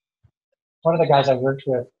 one of the guys I worked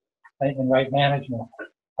with in right management,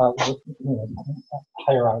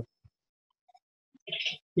 higher out,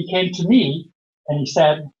 he came to me and he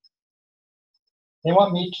said, they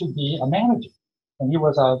want me to be a manager. And he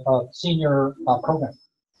was a senior programmer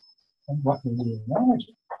and want me to be a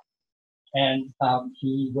manager. And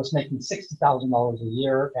he was making $60,000 a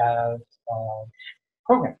year as a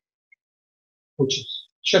programmer, which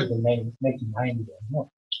should have been making 90 or more.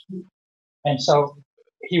 And so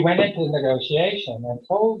he went into the negotiation and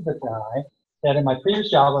told the guy that in my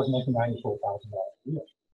previous job I was making $94,000 a year.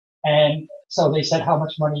 And so they said, how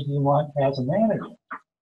much money do you want as a manager?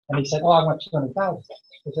 And he said, oh, I want 200,000.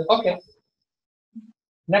 He said, okay.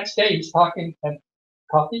 Next day he's talking at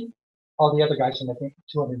coffee. All the other guys are making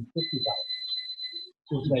 250,000.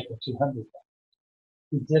 He was making 200,000.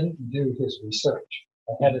 He didn't do his research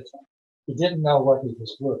ahead of time. He didn't know what he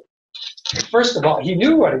was worth. First of all, he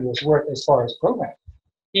knew what he was worth as far as programming.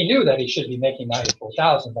 He knew that he should be making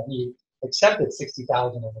 94,000, but he accepted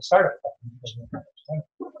 60,000 in the startup company.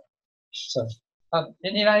 So,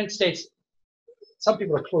 in the United States, some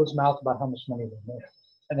people are closed-mouthed about how much money they make,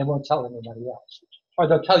 and they won't tell anybody else, or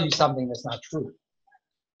they'll tell you something that's not true.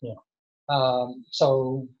 Yeah.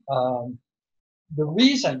 The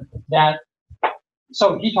reason that,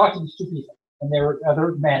 so he talked to these two people, and there were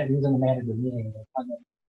other managers in the manager meeting,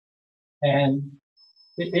 and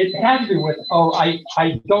it had to do with, oh, I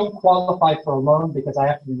don't qualify for a loan because I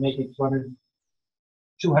have to be making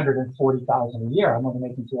 240,000 a year. I'm only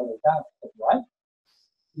making 200,000. What?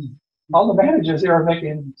 All the managers here are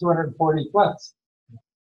making 240 plus.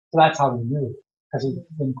 So that's how he knew, because he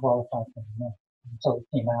didn't qualify for the loan. So it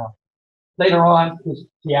came out. Later on,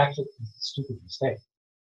 he actually, stupid mistake.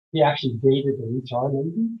 He actually dated the HR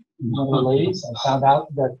lady, one of the ladies, and found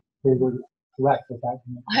out that they were correct with that.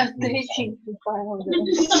 I'm dating to find out.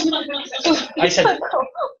 I said,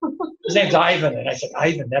 his name's Ivan, and I said,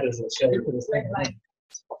 Ivan, that is a ridiculous thing.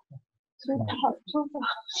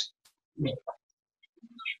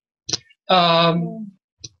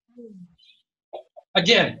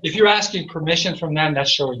 Again, if you're asking permission from them, that's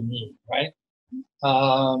showing need, right?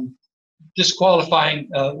 Disqualifying,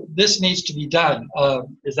 this needs to be done.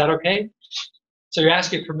 Is that okay? So you're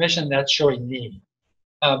asking permission, that's showing need.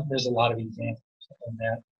 There's a lot of examples of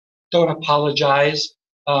that. Don't apologize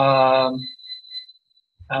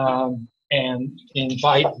and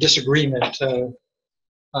invite disagreement.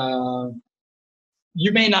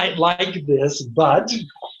 You may not like this, but,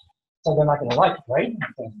 so they're not going to like it, right?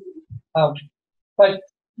 But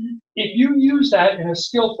if you use that in a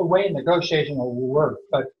skillful way, negotiation will work.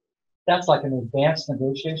 But that's like an advanced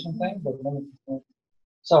negotiation thing. But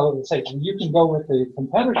so it's like you can go with the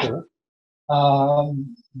competitor.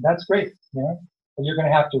 That's great, you know. But you're going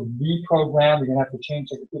to have to reprogram. You're going to have to change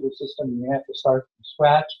the computer system. You're going to have to start from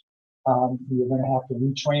scratch. You're going to have to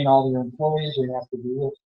retrain all your employees. You're going to have to do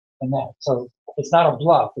this and that. So it's not a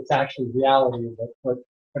bluff. It's actually reality of what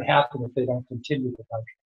would happen if they don't continue the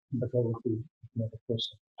country. But they would be, the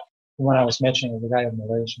person. The one I was mentioning, the guy in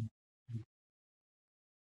Malaysia.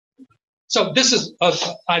 So this is,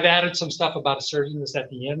 I've added some stuff about assertiveness at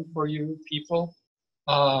the end for you people.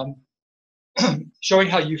 Showing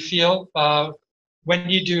how you feel when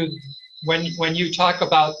you talk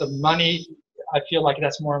about the money. I feel like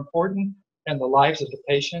that's more important than the lives of the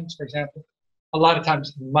patients, for example. A lot of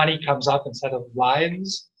times money comes up instead of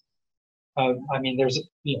lives. I mean, there's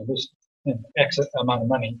an X amount of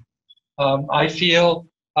money. I feel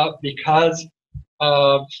because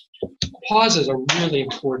pauses are really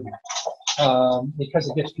important because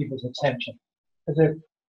it gets people's attention. Because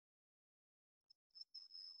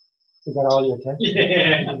you got all your attention.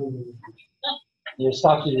 Yeah. You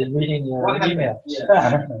stop reading your email.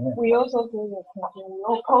 Yeah. We also do the we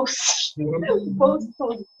all post. We've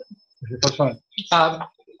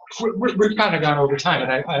kind of gone over time,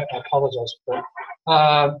 and I apologize for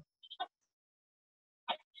that.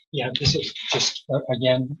 Yeah, this is just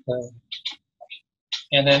again,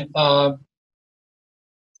 and then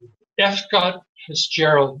F. Scott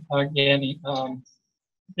Fitzgerald again.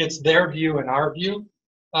 It's their view and our view.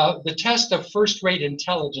 The test of first-rate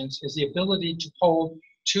intelligence is the ability to hold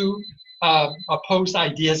two opposed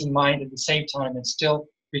ideas in mind at the same time and still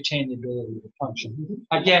retain the ability to function.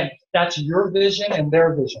 Again, that's your vision and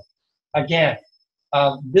their vision. Again,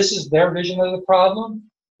 this is their vision of the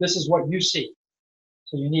problem. This is what you see.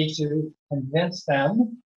 So you need to convince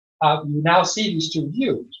them. You now see these two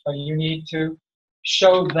views, but you need to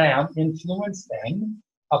show them, influence them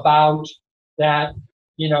about that.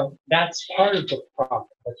 You know, that's part of the problem,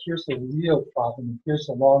 but here's the real problem, and here's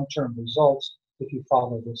the long-term results if you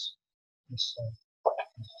follow this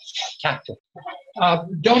tactic.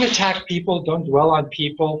 Don't attack people, don't dwell on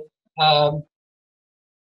people.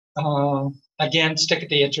 Again, stick at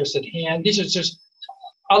the interest at hand. These are just,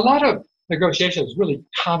 a lot of negotiation is really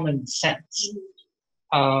common sense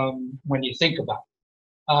when you think about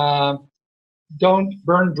it. Don't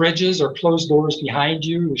burn bridges or close doors behind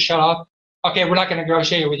you. Shut up. Okay, we're not going to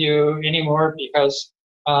negotiate with you anymore because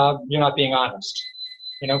you're not being honest.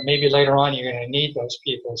 You know, maybe later on you're going to need those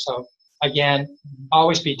people. So again,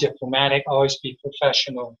 always be diplomatic, always be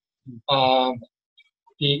professional.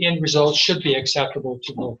 The end result should be acceptable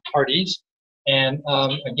to both parties. And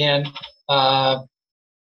again,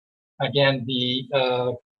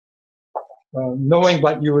 knowing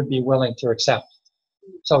what you would be willing to accept.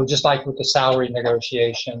 So just like with the salary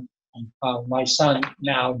negotiation, my son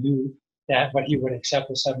now knew that what he would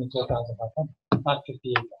accept was $74,500, not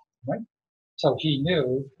 $58,000, right? So he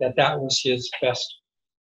knew that that was his best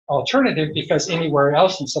alternative because anywhere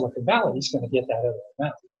else in Silicon Valley, he's going to get that other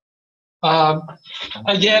amount.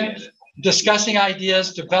 Again, discussing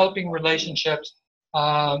ideas, developing relationships.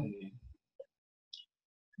 Don't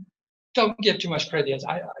give too much credit.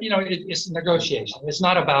 It's negotiation. It's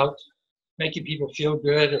not about making people feel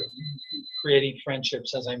good or creating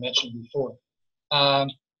friendships, as I mentioned before.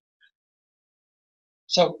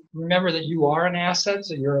 So remember that you are an asset,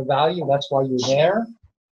 so you're a value. That's why you're there.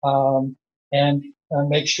 And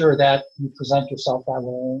make sure that you present yourself that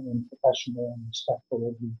way and professional and respectful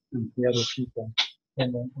of the other people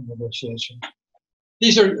in the negotiation.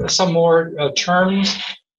 These are some more terms.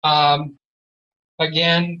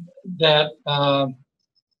 Again, that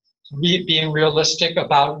being realistic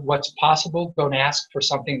about what's possible. Don't ask for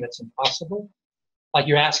something that's impossible. Like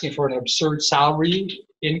you're asking for an absurd salary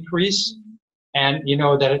increase, and you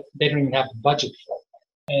know that they don't even have a budget for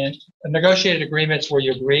it. And negotiated agreements where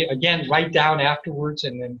you agree, again, write down afterwards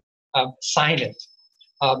and then sign it.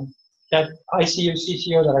 That ICU,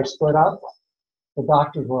 CCO that I split up, the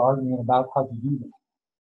doctors were arguing about how to do that.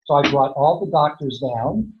 So I brought all the doctors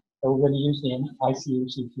down that were going to use the ICU,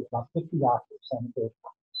 CCO, about 50 doctors on the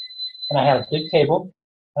table. And I had a big table,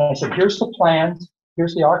 and I said, here's the plans.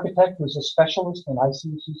 Here's the architect who's a specialist in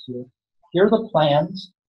ICU, CCO. Here are the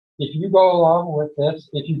plans. If you go along with this,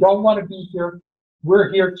 if you don't want to be here,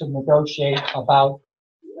 we're here to negotiate about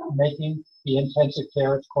making the intensive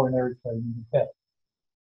care coronary care unit better.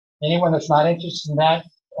 Anyone that's not interested in that,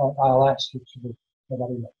 I'll ask you to do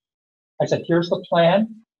nobody else. I said, here's the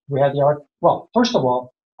plan. We have the art. Well, first of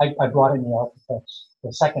all, I brought in the architects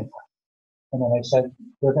the second time. And then I said,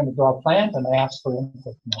 they're going to draw plans, and I asked for input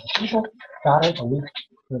from other people. Got it.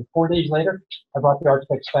 4 days later, I brought the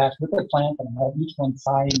architects back with the plans, and I had each one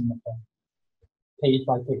sign the plan. Page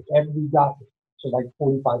by page, every document. So like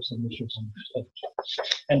 45 signatures on each page.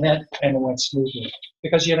 And it went smoothly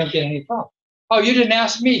because you don't get any problem. Oh, you didn't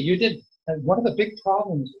ask me. You didn't. And one of the big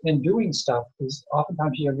problems in doing stuff is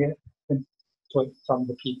oftentimes you don't get input from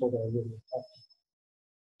the people that are really affected.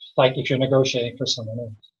 Like if you're negotiating for someone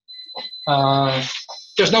else.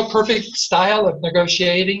 There's no perfect style of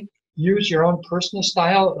negotiating. Use your own personal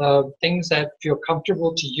style of things that feel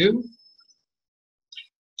comfortable to you.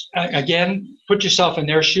 Again, put yourself in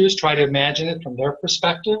their shoes. Try to imagine it from their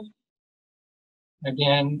perspective.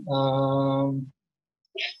 Again,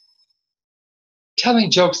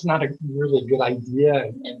 telling jokes is not a really good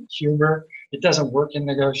idea, and humor. It doesn't work in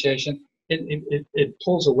negotiation. It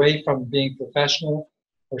pulls away from being professional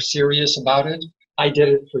or serious about it. I did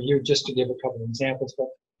it for you just to give a couple of examples, but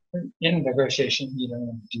in a negotiation, you don't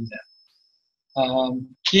want to do that.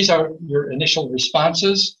 These are your initial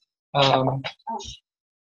responses.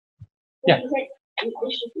 Yeah.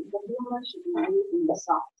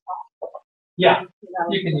 Yeah,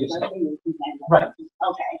 you can use it. Right.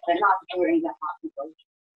 Okay, but not during the hot negotiation.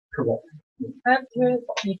 Correct. After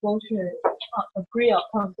negotiate, agree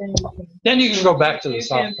upon, then you can go back to the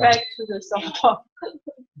soft talk. Back to the soft talk.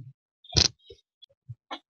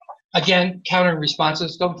 Again, counter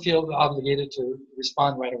responses. Don't feel obligated to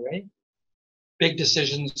respond right away. Big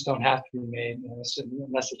decisions don't have to be made unless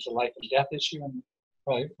it's a life and death issue, and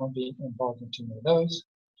probably won't be involved in too many of those.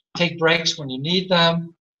 Take breaks when you need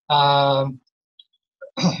them. A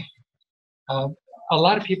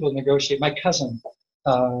lot of people negotiate. My cousin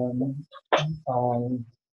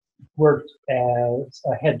worked as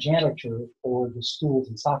a head janitor for the schools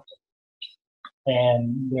in Stockton.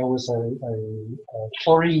 And there was a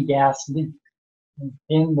chlorine gas leak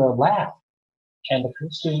in the lab. And the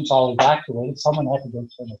students all evacuated. Someone had to go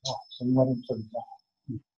turn it off. So he went and turned it off.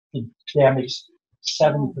 He damaged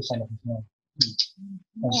 70% of his nose.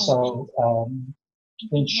 And so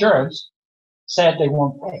the insurance said they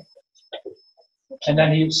won't pay. And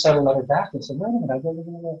then he sent a letter back and said, wait a minute, I don't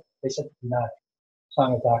even know. They said, no. So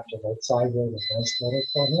I'm a doctor, right? So I wrote a nice letter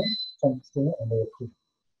for him, sent it to him, and they approved it.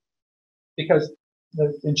 Because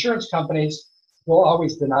the insurance companies will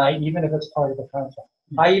always deny, even if it's part of the contract.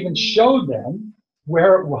 I even showed them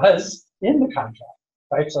where it was in the contract,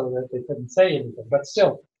 right, so that they couldn't say anything. But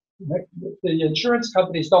still, the insurance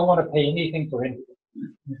companies don't want to pay anything for anything.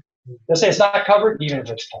 They'll say it's not covered, even if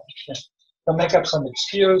it's covered. Yeah. They'll make up some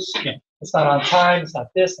excuse. Yeah. It's not on time. It's not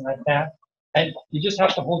this and not that. And you just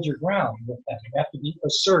have to hold your ground with that. You have to be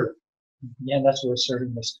assertive. Again, that's where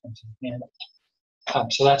assertiveness comes in handy.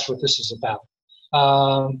 So that's what this is about.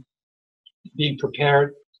 Being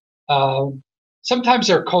prepared. Sometimes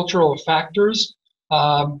there are cultural factors.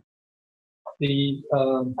 The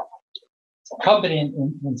company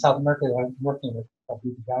in South America that I'm working with,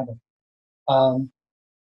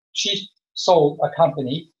 she sold a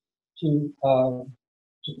company to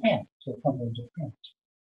Japan, to a company in Japan.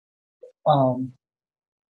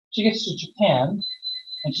 She gets to Japan,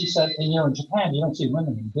 and she said, and, in Japan, you don't see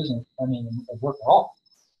women in business, in work at all.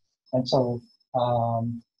 And so,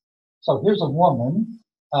 so here's a woman,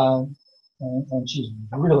 and she's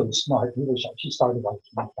really smart, really sharp. She started like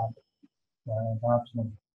 20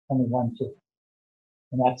 companies, only one kid.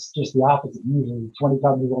 And that's just the opposite. Usually 20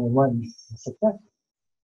 companies, only one is successful.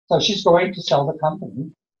 So she's going to sell the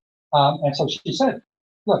company. And so she said,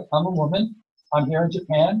 look, I'm a woman. I'm here in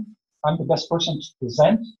Japan. I'm the best person to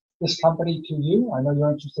present this company to you. I know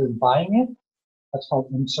you're interested in buying it. That's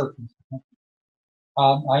called inserting.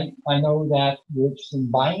 I know that you're interested in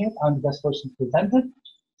buying it. I'm the best person to present it.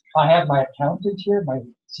 I have my accountant here, my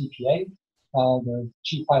CPA, the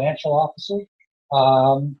chief financial officer,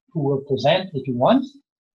 who will present if you want.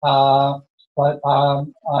 But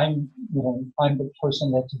I'm the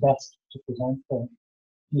person that's best to present for.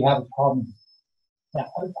 You have a problem. Yeah,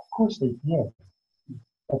 of course they did,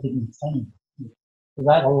 but they didn't say anything. So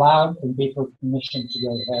that allowed and gave her permission to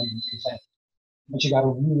go ahead and present. But you got a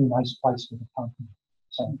really nice price for the company.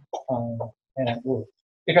 So, and it worked.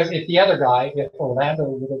 Because if the other guy, if Orlando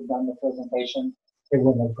would have done the presentation, it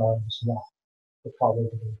wouldn't have gone as well. It probably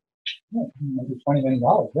would have maybe $20 million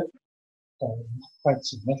with it. So quite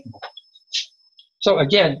significant. So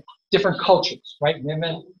again, different cultures, right?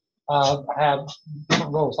 Women have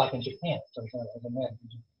different roles, like in Japan, for example, as a man.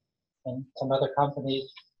 And some other companies,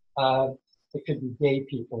 it could be gay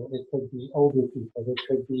people, it could be older people, it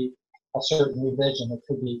could be a certain religion, it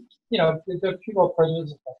could be, there are people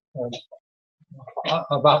prejudiced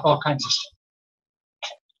about all kinds of stuff.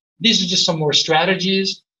 These are just some more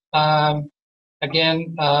strategies.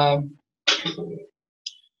 Again,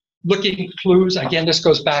 looking at clues. Again, this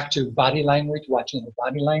goes back to body language, watching the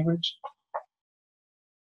body language.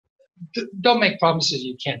 Don't make promises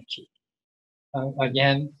you can't keep.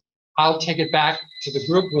 Again, I'll take it back to the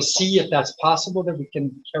group. We'll see if that's possible, that we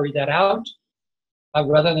can carry that out,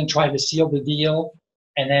 rather than try to seal the deal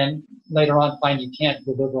and then later on find you can't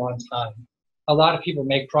deliver on time. A lot of people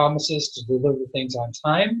make promises to deliver things on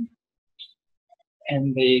time,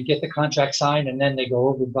 and they get the contract signed, and then they go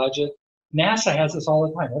over budget. NASA has this all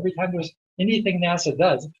the time. Every time there's anything NASA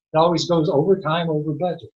does, it always goes over time, over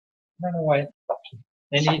budget. I don't know why.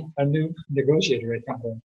 They need a new negotiator, I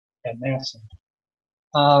think, at NASA.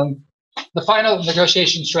 The final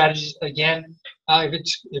negotiation strategy, again, if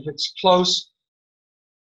it's close.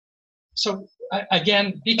 So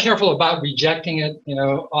again, be careful about rejecting it,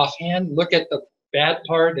 offhand. Look at the bad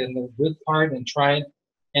part and the good part, and try it,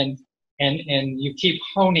 and you keep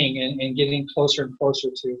honing and getting closer and closer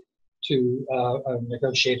to a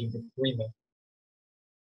negotiating agreement.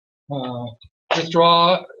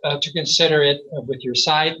 Withdraw to consider it with your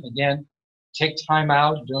side. Again, take time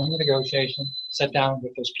out during the negotiation. Sit down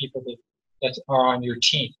with those people that are on your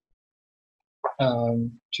team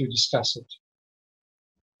to discuss it.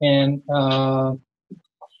 And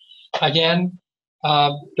again,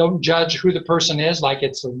 don't judge who the person is, like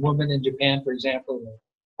it's a woman in Japan, for example, or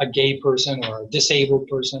a gay person, or a disabled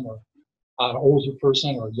person, or an older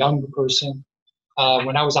person, or a younger person.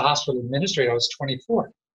 When I was a hospital administrator, I was 24.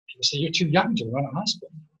 People say, you're too young to run a hospital.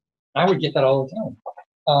 I would get that all the time.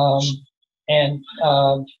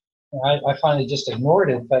 I finally just ignored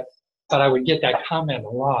it, but I would get that comment a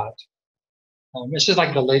lot. It's just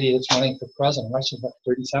like the lady that's running for president, right? She's about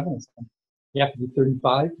 37 or something. You have to be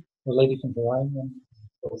 35. The lady from Hawaii,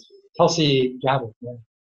 Tulsi Gabbard. Yeah.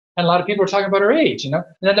 And a lot of people are talking about her age, And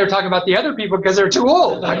then they're talking about the other people because they're too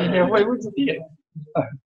old. What's the deal?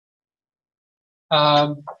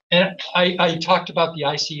 And I talked about the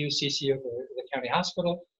ICU, CCU of the county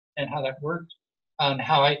hospital and how that worked, and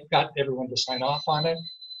how I got everyone to sign off on it.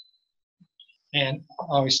 And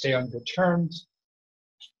always stay on good terms.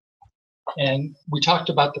 And we talked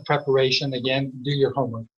about the preparation. Again, do your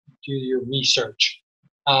homework, do your research.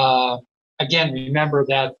 Again, remember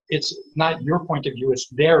that it's not your point of view, it's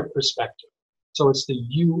their perspective. So it's the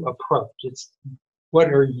you approach. It's what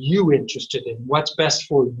are you interested in? What's best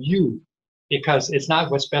for you? Because it's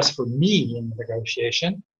not what's best for me in the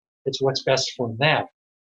negotiation. It's what's best for them.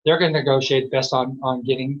 They're going to negotiate best on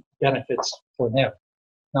getting benefits for them,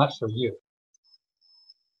 not for you.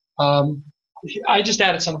 I just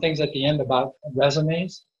added some things at the end about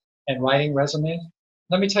resumes and writing resumes.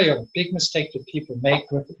 Let me tell you a big mistake that people make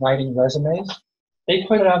with writing resumes. They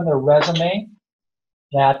put it on their resume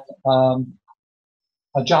that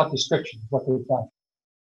a job description is what they've done.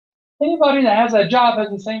 Anybody that has a job has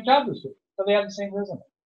the same job description, so they have the same resume.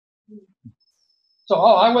 So,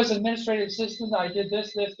 oh, I was administrative assistant, I did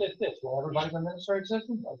this. Well, everybody's administrative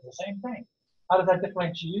assistant does the same thing. How does that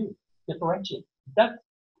differentiate you? That,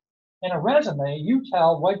 in a resume, you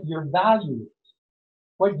tell what your value is,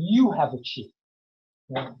 what you have achieved.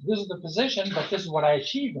 You know, this is the position, but this is what I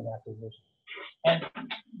achieved in that position. And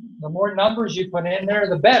the more numbers you put in there,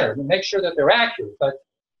 the better. You make sure that they're accurate. But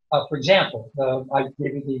for example, I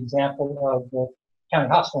gave you the example of the county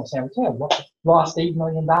hospital in San Mateo, lost $8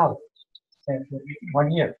 million in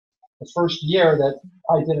 1 year. The first year that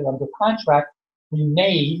I did it under contract, we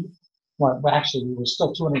made, well, actually, we were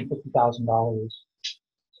still $250,000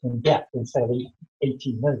 in debt instead of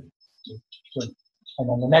 $18 million. And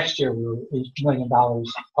then the next year, we were $8 million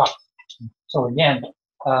profit. So again,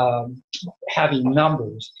 having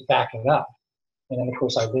numbers to back it up. And then, of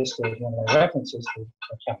course, I listed one of my references for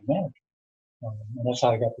county manager. And that's how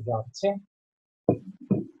I got the job at Sam.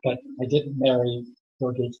 But I didn't marry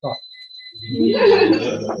Bill Gates' daughter.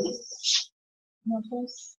 No,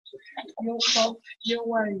 who's your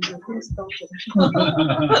wife is a whose daughter?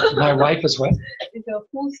 My wife is what? It's a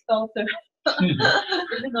whose daughter?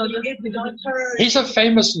 No, just the daughter. He's a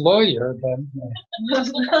famous lawyer, then.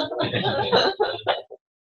 Is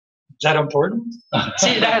that important?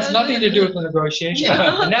 See, that has nothing to do with the negotiation.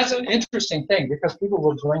 Yeah. And that's an interesting thing because people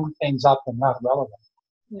will bring things up that are not relevant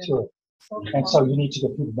to it. And so you need to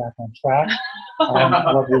get people back on track on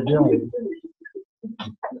what we're doing.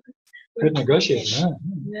 Good negotiating, huh?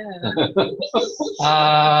 Yeah.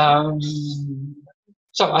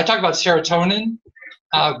 So I talked about serotonin.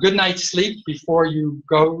 Good night's sleep before you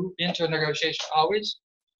go into a negotiation, always.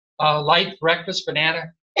 Light breakfast,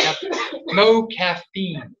 banana, no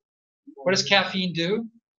caffeine. What does caffeine do?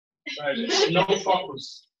 No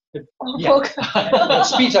focus. Yeah. It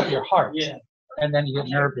speeds up your heart. Yeah. And then you get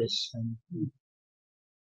nervous.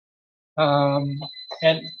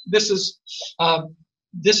 And this is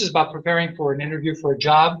about preparing for an interview for a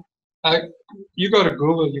job. You go to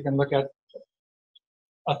Google, you can look at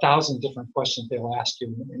 1,000 different questions they'll ask you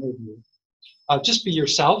in an interview. Just be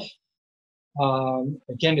yourself.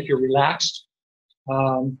 Again, if you're relaxed.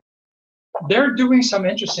 They're doing some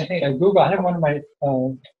interesting thing at Google. I had one of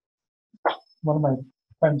my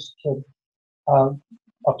friends' kids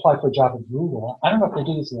apply for a job at Google. I don't know if they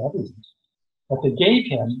do this in everything, but they gave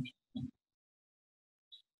him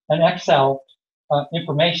an Excel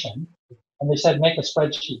information, and they said make a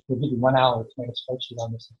spreadsheet. They'll give you 1 hour to make a spreadsheet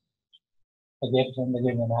on this. They gave him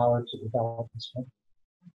an hour to develop this one.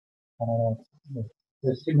 I don't know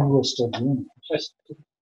if Google is still doing it.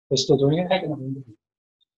 They're still doing it?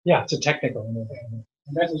 Yeah, it's a technical interview.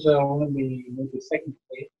 And that is only the second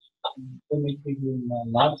stage. Then we give you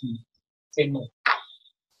Latin. Same way.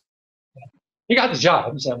 He got the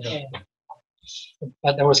job, so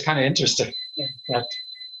that was kind of interesting. Yeah. That,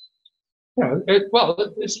 you know,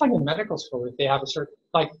 it's like in medical school. If they have a certain,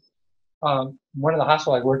 like one of the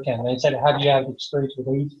hospitals I worked in, they said, "Have you had experience with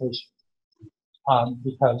AIDS patients?"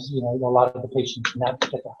 Because you know a lot of the patients in that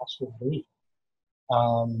particular hospital have AIDS.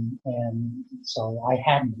 And so I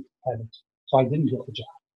hadn't had it, so I didn't get the job.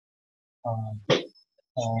 It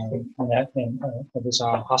was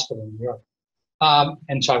a hospital in New York.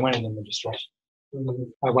 And so I went in administration.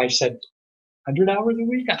 My wife said, 100 hours a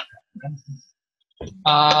week?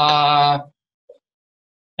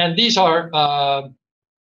 And these are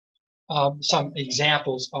some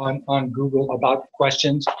examples on Google about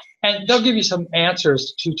questions. And they'll give you some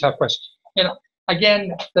answers to tough questions. You know,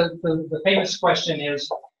 again, the famous question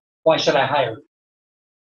is, why should I hire you?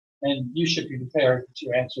 And you should be prepared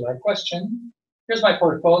to answer that question. Here's my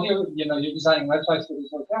portfolio. You know, you're designing websites for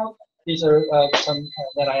this hotel. These are some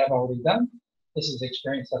that I have already done. This is the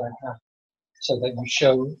experience that I have, so that you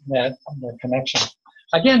show that connection.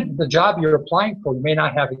 Again, the job you're applying for, you may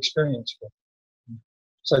not have experience with.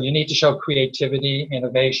 So you need to show creativity,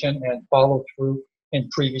 innovation, and follow through in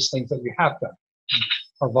previous things that you have done,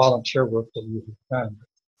 or volunteer work that you have done.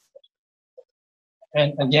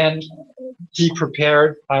 And again, be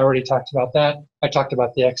prepared. I already talked about that. I talked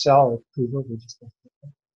about the Excel or Google.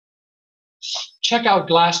 check out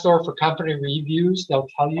Glassdoor for company reviews. They'll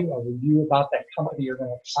tell you a review about that company you're going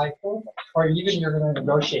to apply for, or even you're going to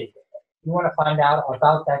negotiate with. You want to find out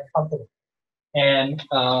about that company. And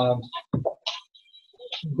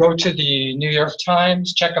go to the New York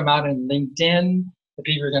Times, check them out in LinkedIn, the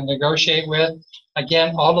people you're going to negotiate with.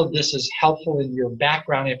 Again, all of this is helpful in your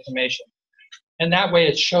background information. And that way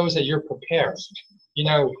it shows that you're prepared. You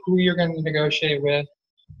know who you're going to negotiate with.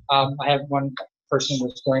 I have one person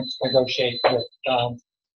that's going to negotiate with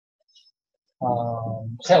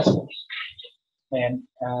Salesforce. And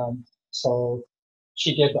so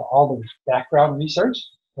she did all the background research.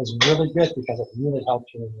 It was really good because it really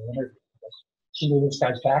helped her in the interview. She knew this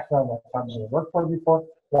guy's background, what company he worked for before,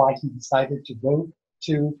 why he decided to go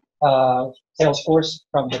to Salesforce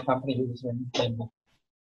from the company he was in.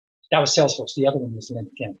 That was Salesforce. The other one was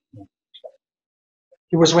LinkedIn.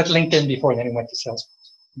 He was with LinkedIn before, then he went to Salesforce.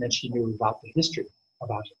 And then she knew about the history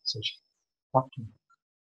about it, so she talked to him.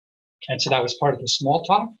 And so that was part of the small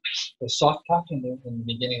talk, the soft talk in the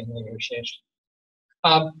beginning of the negotiation.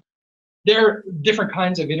 There are different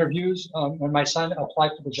kinds of interviews. When my son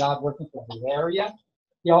applied for the job working for Valeria,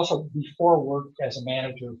 he also before worked as a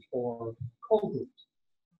manager for Colgate.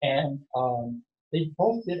 And they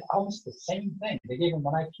both did almost the same thing. They gave him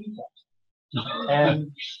an IQ test.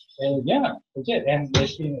 And yeah, they did. And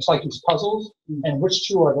it's like these puzzles, and which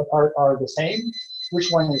two are the same?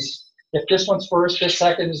 Which one is, if this one's first, this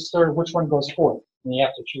second is third, which one goes fourth? And you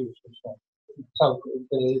have to choose which one. So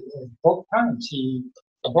both times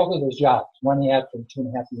both of those jobs, one he had for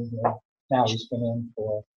 2.5 years ago, now he's been in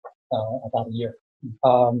for about a year.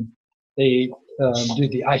 They do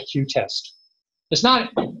the IQ test. It's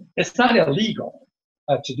not illegal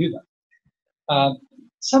to do that.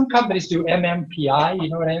 Some companies do MMPI. You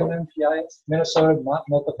know what MMPI is? Minnesota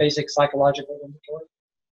Multiphasic Psychological Inventory.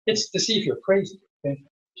 It's to see if you're crazy. Okay?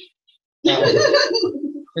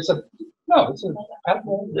 It's a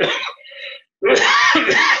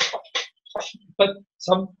but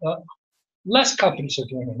some less companies are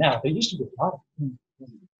doing it now. They used to do a lot of it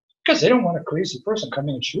because they don't want a crazy person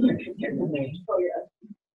coming and shooting them.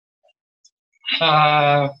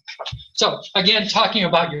 So again, talking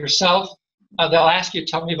about yourself, they'll ask you,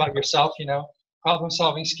 tell me about yourself. You know,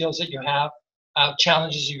 problem-solving skills that you have,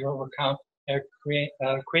 challenges you overcome,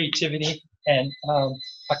 creativity, and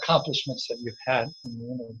accomplishments that you've had in the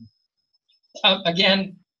interview.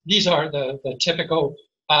 Again, these are the typical.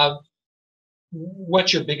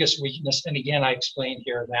 What's your biggest weakness? And again, I explained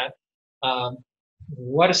here that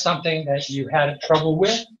what is something that you had trouble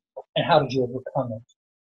with, and how did you overcome it?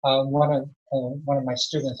 One of my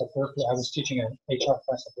students at Berkeley, I was teaching an HR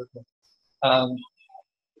class at Berkeley,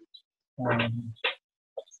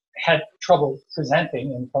 had trouble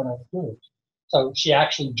presenting in front of a group. So she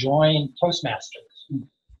actually joined Toastmasters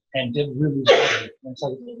and did really well. And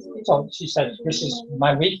so she said, this is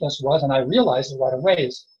my weakness was, and I realized it right away,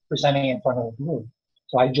 is presenting in front of a group.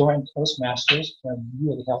 So I joined Toastmasters and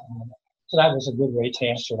really helped me. So that was a good way to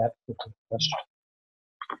answer that particular question.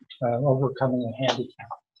 Overcoming a handicap.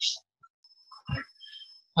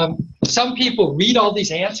 Some people read all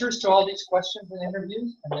these answers to all these questions in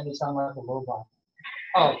interviews, and then they sound like a robot.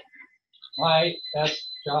 Oh, my best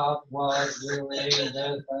job was doing this, and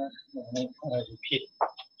I repeat.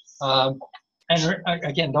 And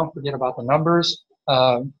again, don't forget about the numbers,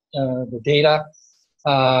 the data,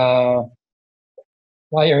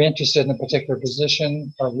 why you're interested in a particular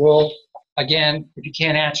position or role. Again, if you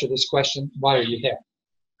can't answer this question, why are you there?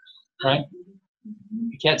 Right?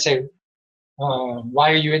 You can't say,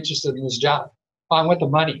 why are you interested in this job? Oh, I want the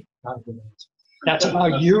money. Not a good answer. That's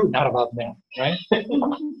about you, not about them, right?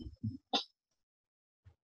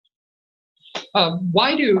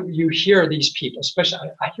 Why do you hear these people, especially,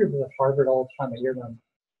 I hear them at Harvard all the time, I hear them on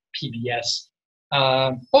PBS.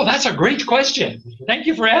 Oh, that's a great question. Thank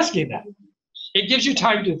you for asking that. It gives you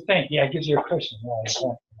time to think. Yeah, it gives you a question.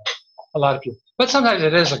 Yeah, a lot of people. But sometimes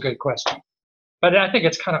it is a good question. But I think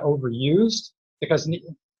it's kind of overused because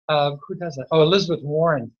who does that? Oh, Elizabeth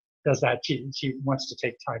Warren does that. She wants to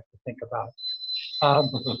take time to think about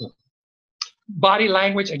it. Body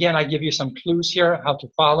language, again, I give you some clues here how to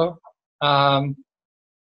follow.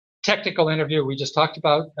 Technical interview we just talked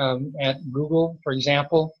about at Google, for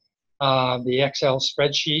example, the Excel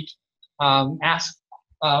spreadsheet. Ask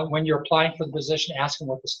when you're applying for the position, ask them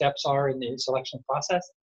what the steps are in the selection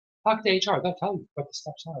process. Talk to HR, they'll tell you what the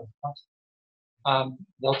steps are in the process.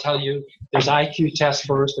 They'll tell you there's IQ test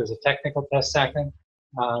first, there's a technical test second.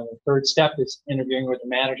 The third step is interviewing with the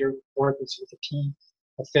manager. Fourth is with the team.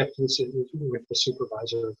 The fifth is with the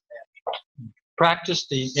supervisor. Practice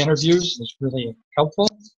the interviews is really helpful.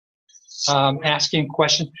 asking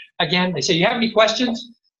questions. Again, they say, you have any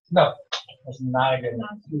questions? No, that's not a good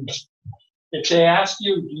one. If they ask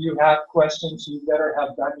you, do you have questions, you better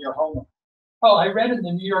have done your homework. Oh, I read in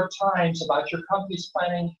the New York Times about your company's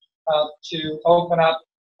planning to open up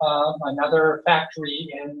another factory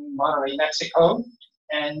in Monterrey, Mexico,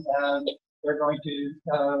 and they're going to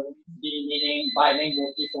be needing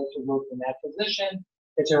bilingual people to work in that position.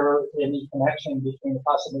 Is there any connection between the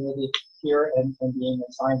possibility here and being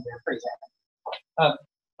assigned there, for example?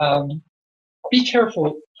 Be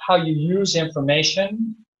careful how you use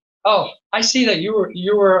information. Oh, I see that you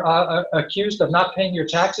were accused of not paying your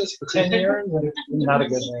taxes for 10 years. Not a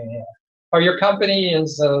good thing. Yeah. Or your company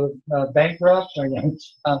is bankrupt. Or,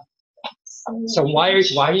 so why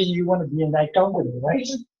do you want to be in that company, right?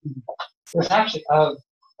 There's actually what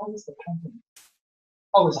was the company?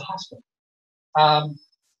 Oh, it was a hospital.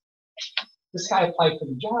 This guy applied for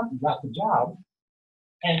the job. He got the job,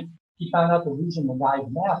 and he found out the reason the guy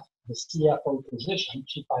left the CFO position,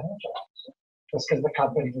 chief financial officer, was because the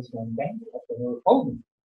company was going bankrupt and they were folding.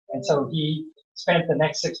 And so he spent the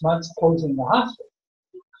next 6 months closing the hospital.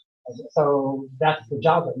 So that's the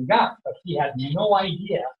job that he got, but he had no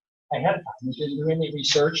idea ahead of time. He didn't do any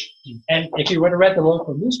research. And if he would have read the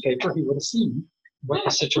local newspaper, he would have seen what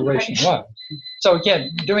the situation was. So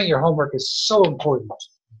again, doing your homework is so important.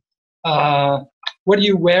 What do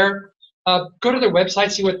you wear? Go to their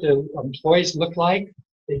website, see what the employees look like.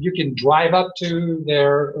 You can drive up to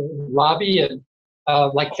their lobby, and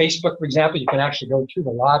like Facebook, for example, you can actually go to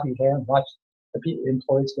the lobby there and watch the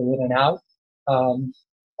employees go in and out.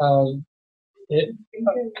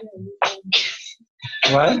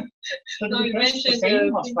 What? No, you mentioned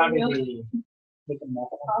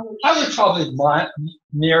I would probably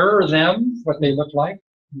mirror them, what they look like,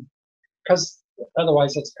 because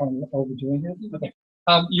otherwise it's kind of overdoing it. Okay.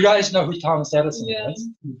 You guys know who Thomas Edison is.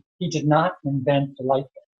 He did not invent the light bulb.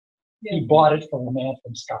 He bought it from a man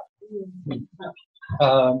from Scotland.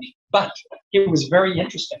 But it was very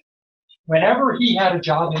interesting. Whenever he had a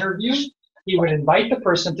job interview, he would invite the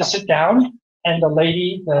person to sit down, and the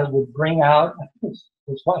lady would bring out his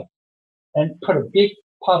wife and put a big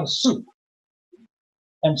pot of soup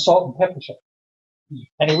and salt and pepper shake.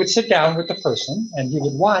 And he would sit down with the person, and he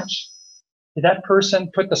would watch. Did that person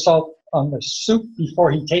put the salt on the soup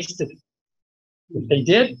before he tasted it? If they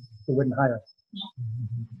did, he wouldn't hire him.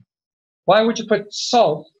 Why would you put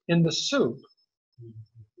salt in the soup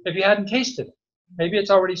if you hadn't tasted it? Maybe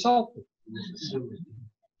it's already salted.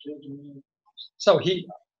 So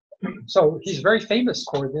he's very famous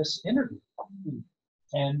for this interview,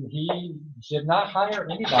 and he did not hire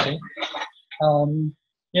anybody.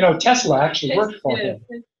 Tesla actually worked for him,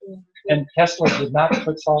 and Tesla did not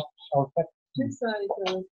put salt or pepper. Tesla is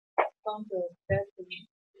found the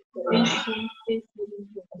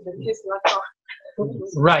Tesla car.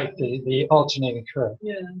 Right, the alternating current.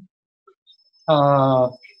 Yeah.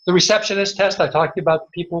 The receptionist test, I talked about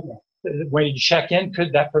the people. When you check in,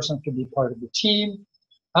 that person could be part of the team.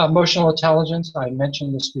 Emotional intelligence, I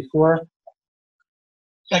mentioned this before.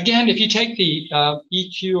 Again, if you take the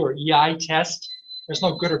EQ or EI test, there's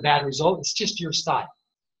no good or bad result. It's just your style.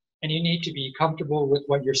 And you need to be comfortable with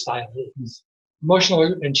what your style is. Emotional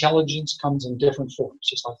intelligence comes in different forms,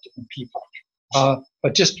 just like different people.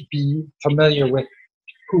 But just be familiar with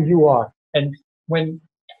who you are. And when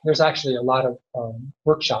there's actually a lot of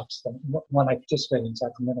workshops, one I participated in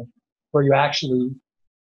Sacramento, where you actually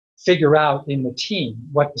figure out in the team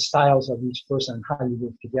what the styles of each person and how you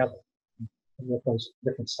work together with those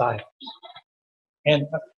different styles. And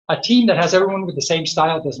a team that has everyone with the same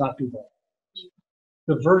style does not do well.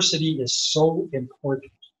 Diversity is so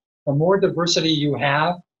important. The more diversity you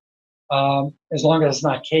have, as long as it's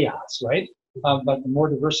not chaos, right? But the more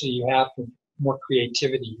diversity you have, the more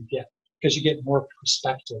creativity you get, because you get more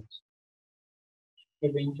perspective.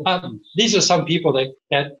 These are some people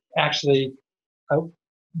that actually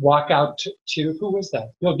walk out to who was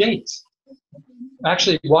that? Bill Gates.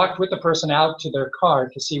 Actually walked with the person out to their car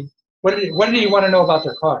to see what did he want to know about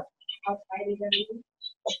their car.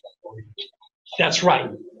 That's right.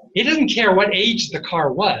 He didn't care what age the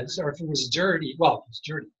car was or if it was dirty. Well, it was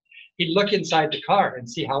dirty. He'd look inside the car and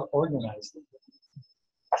see how organized it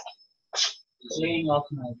was. Being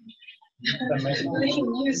organized.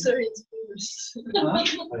 User experience.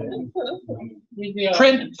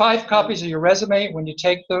 Print 5 copies of your resume when you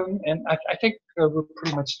take them, and I think we're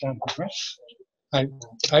pretty much done, right?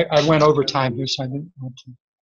 I went over time here, so I didn't want to.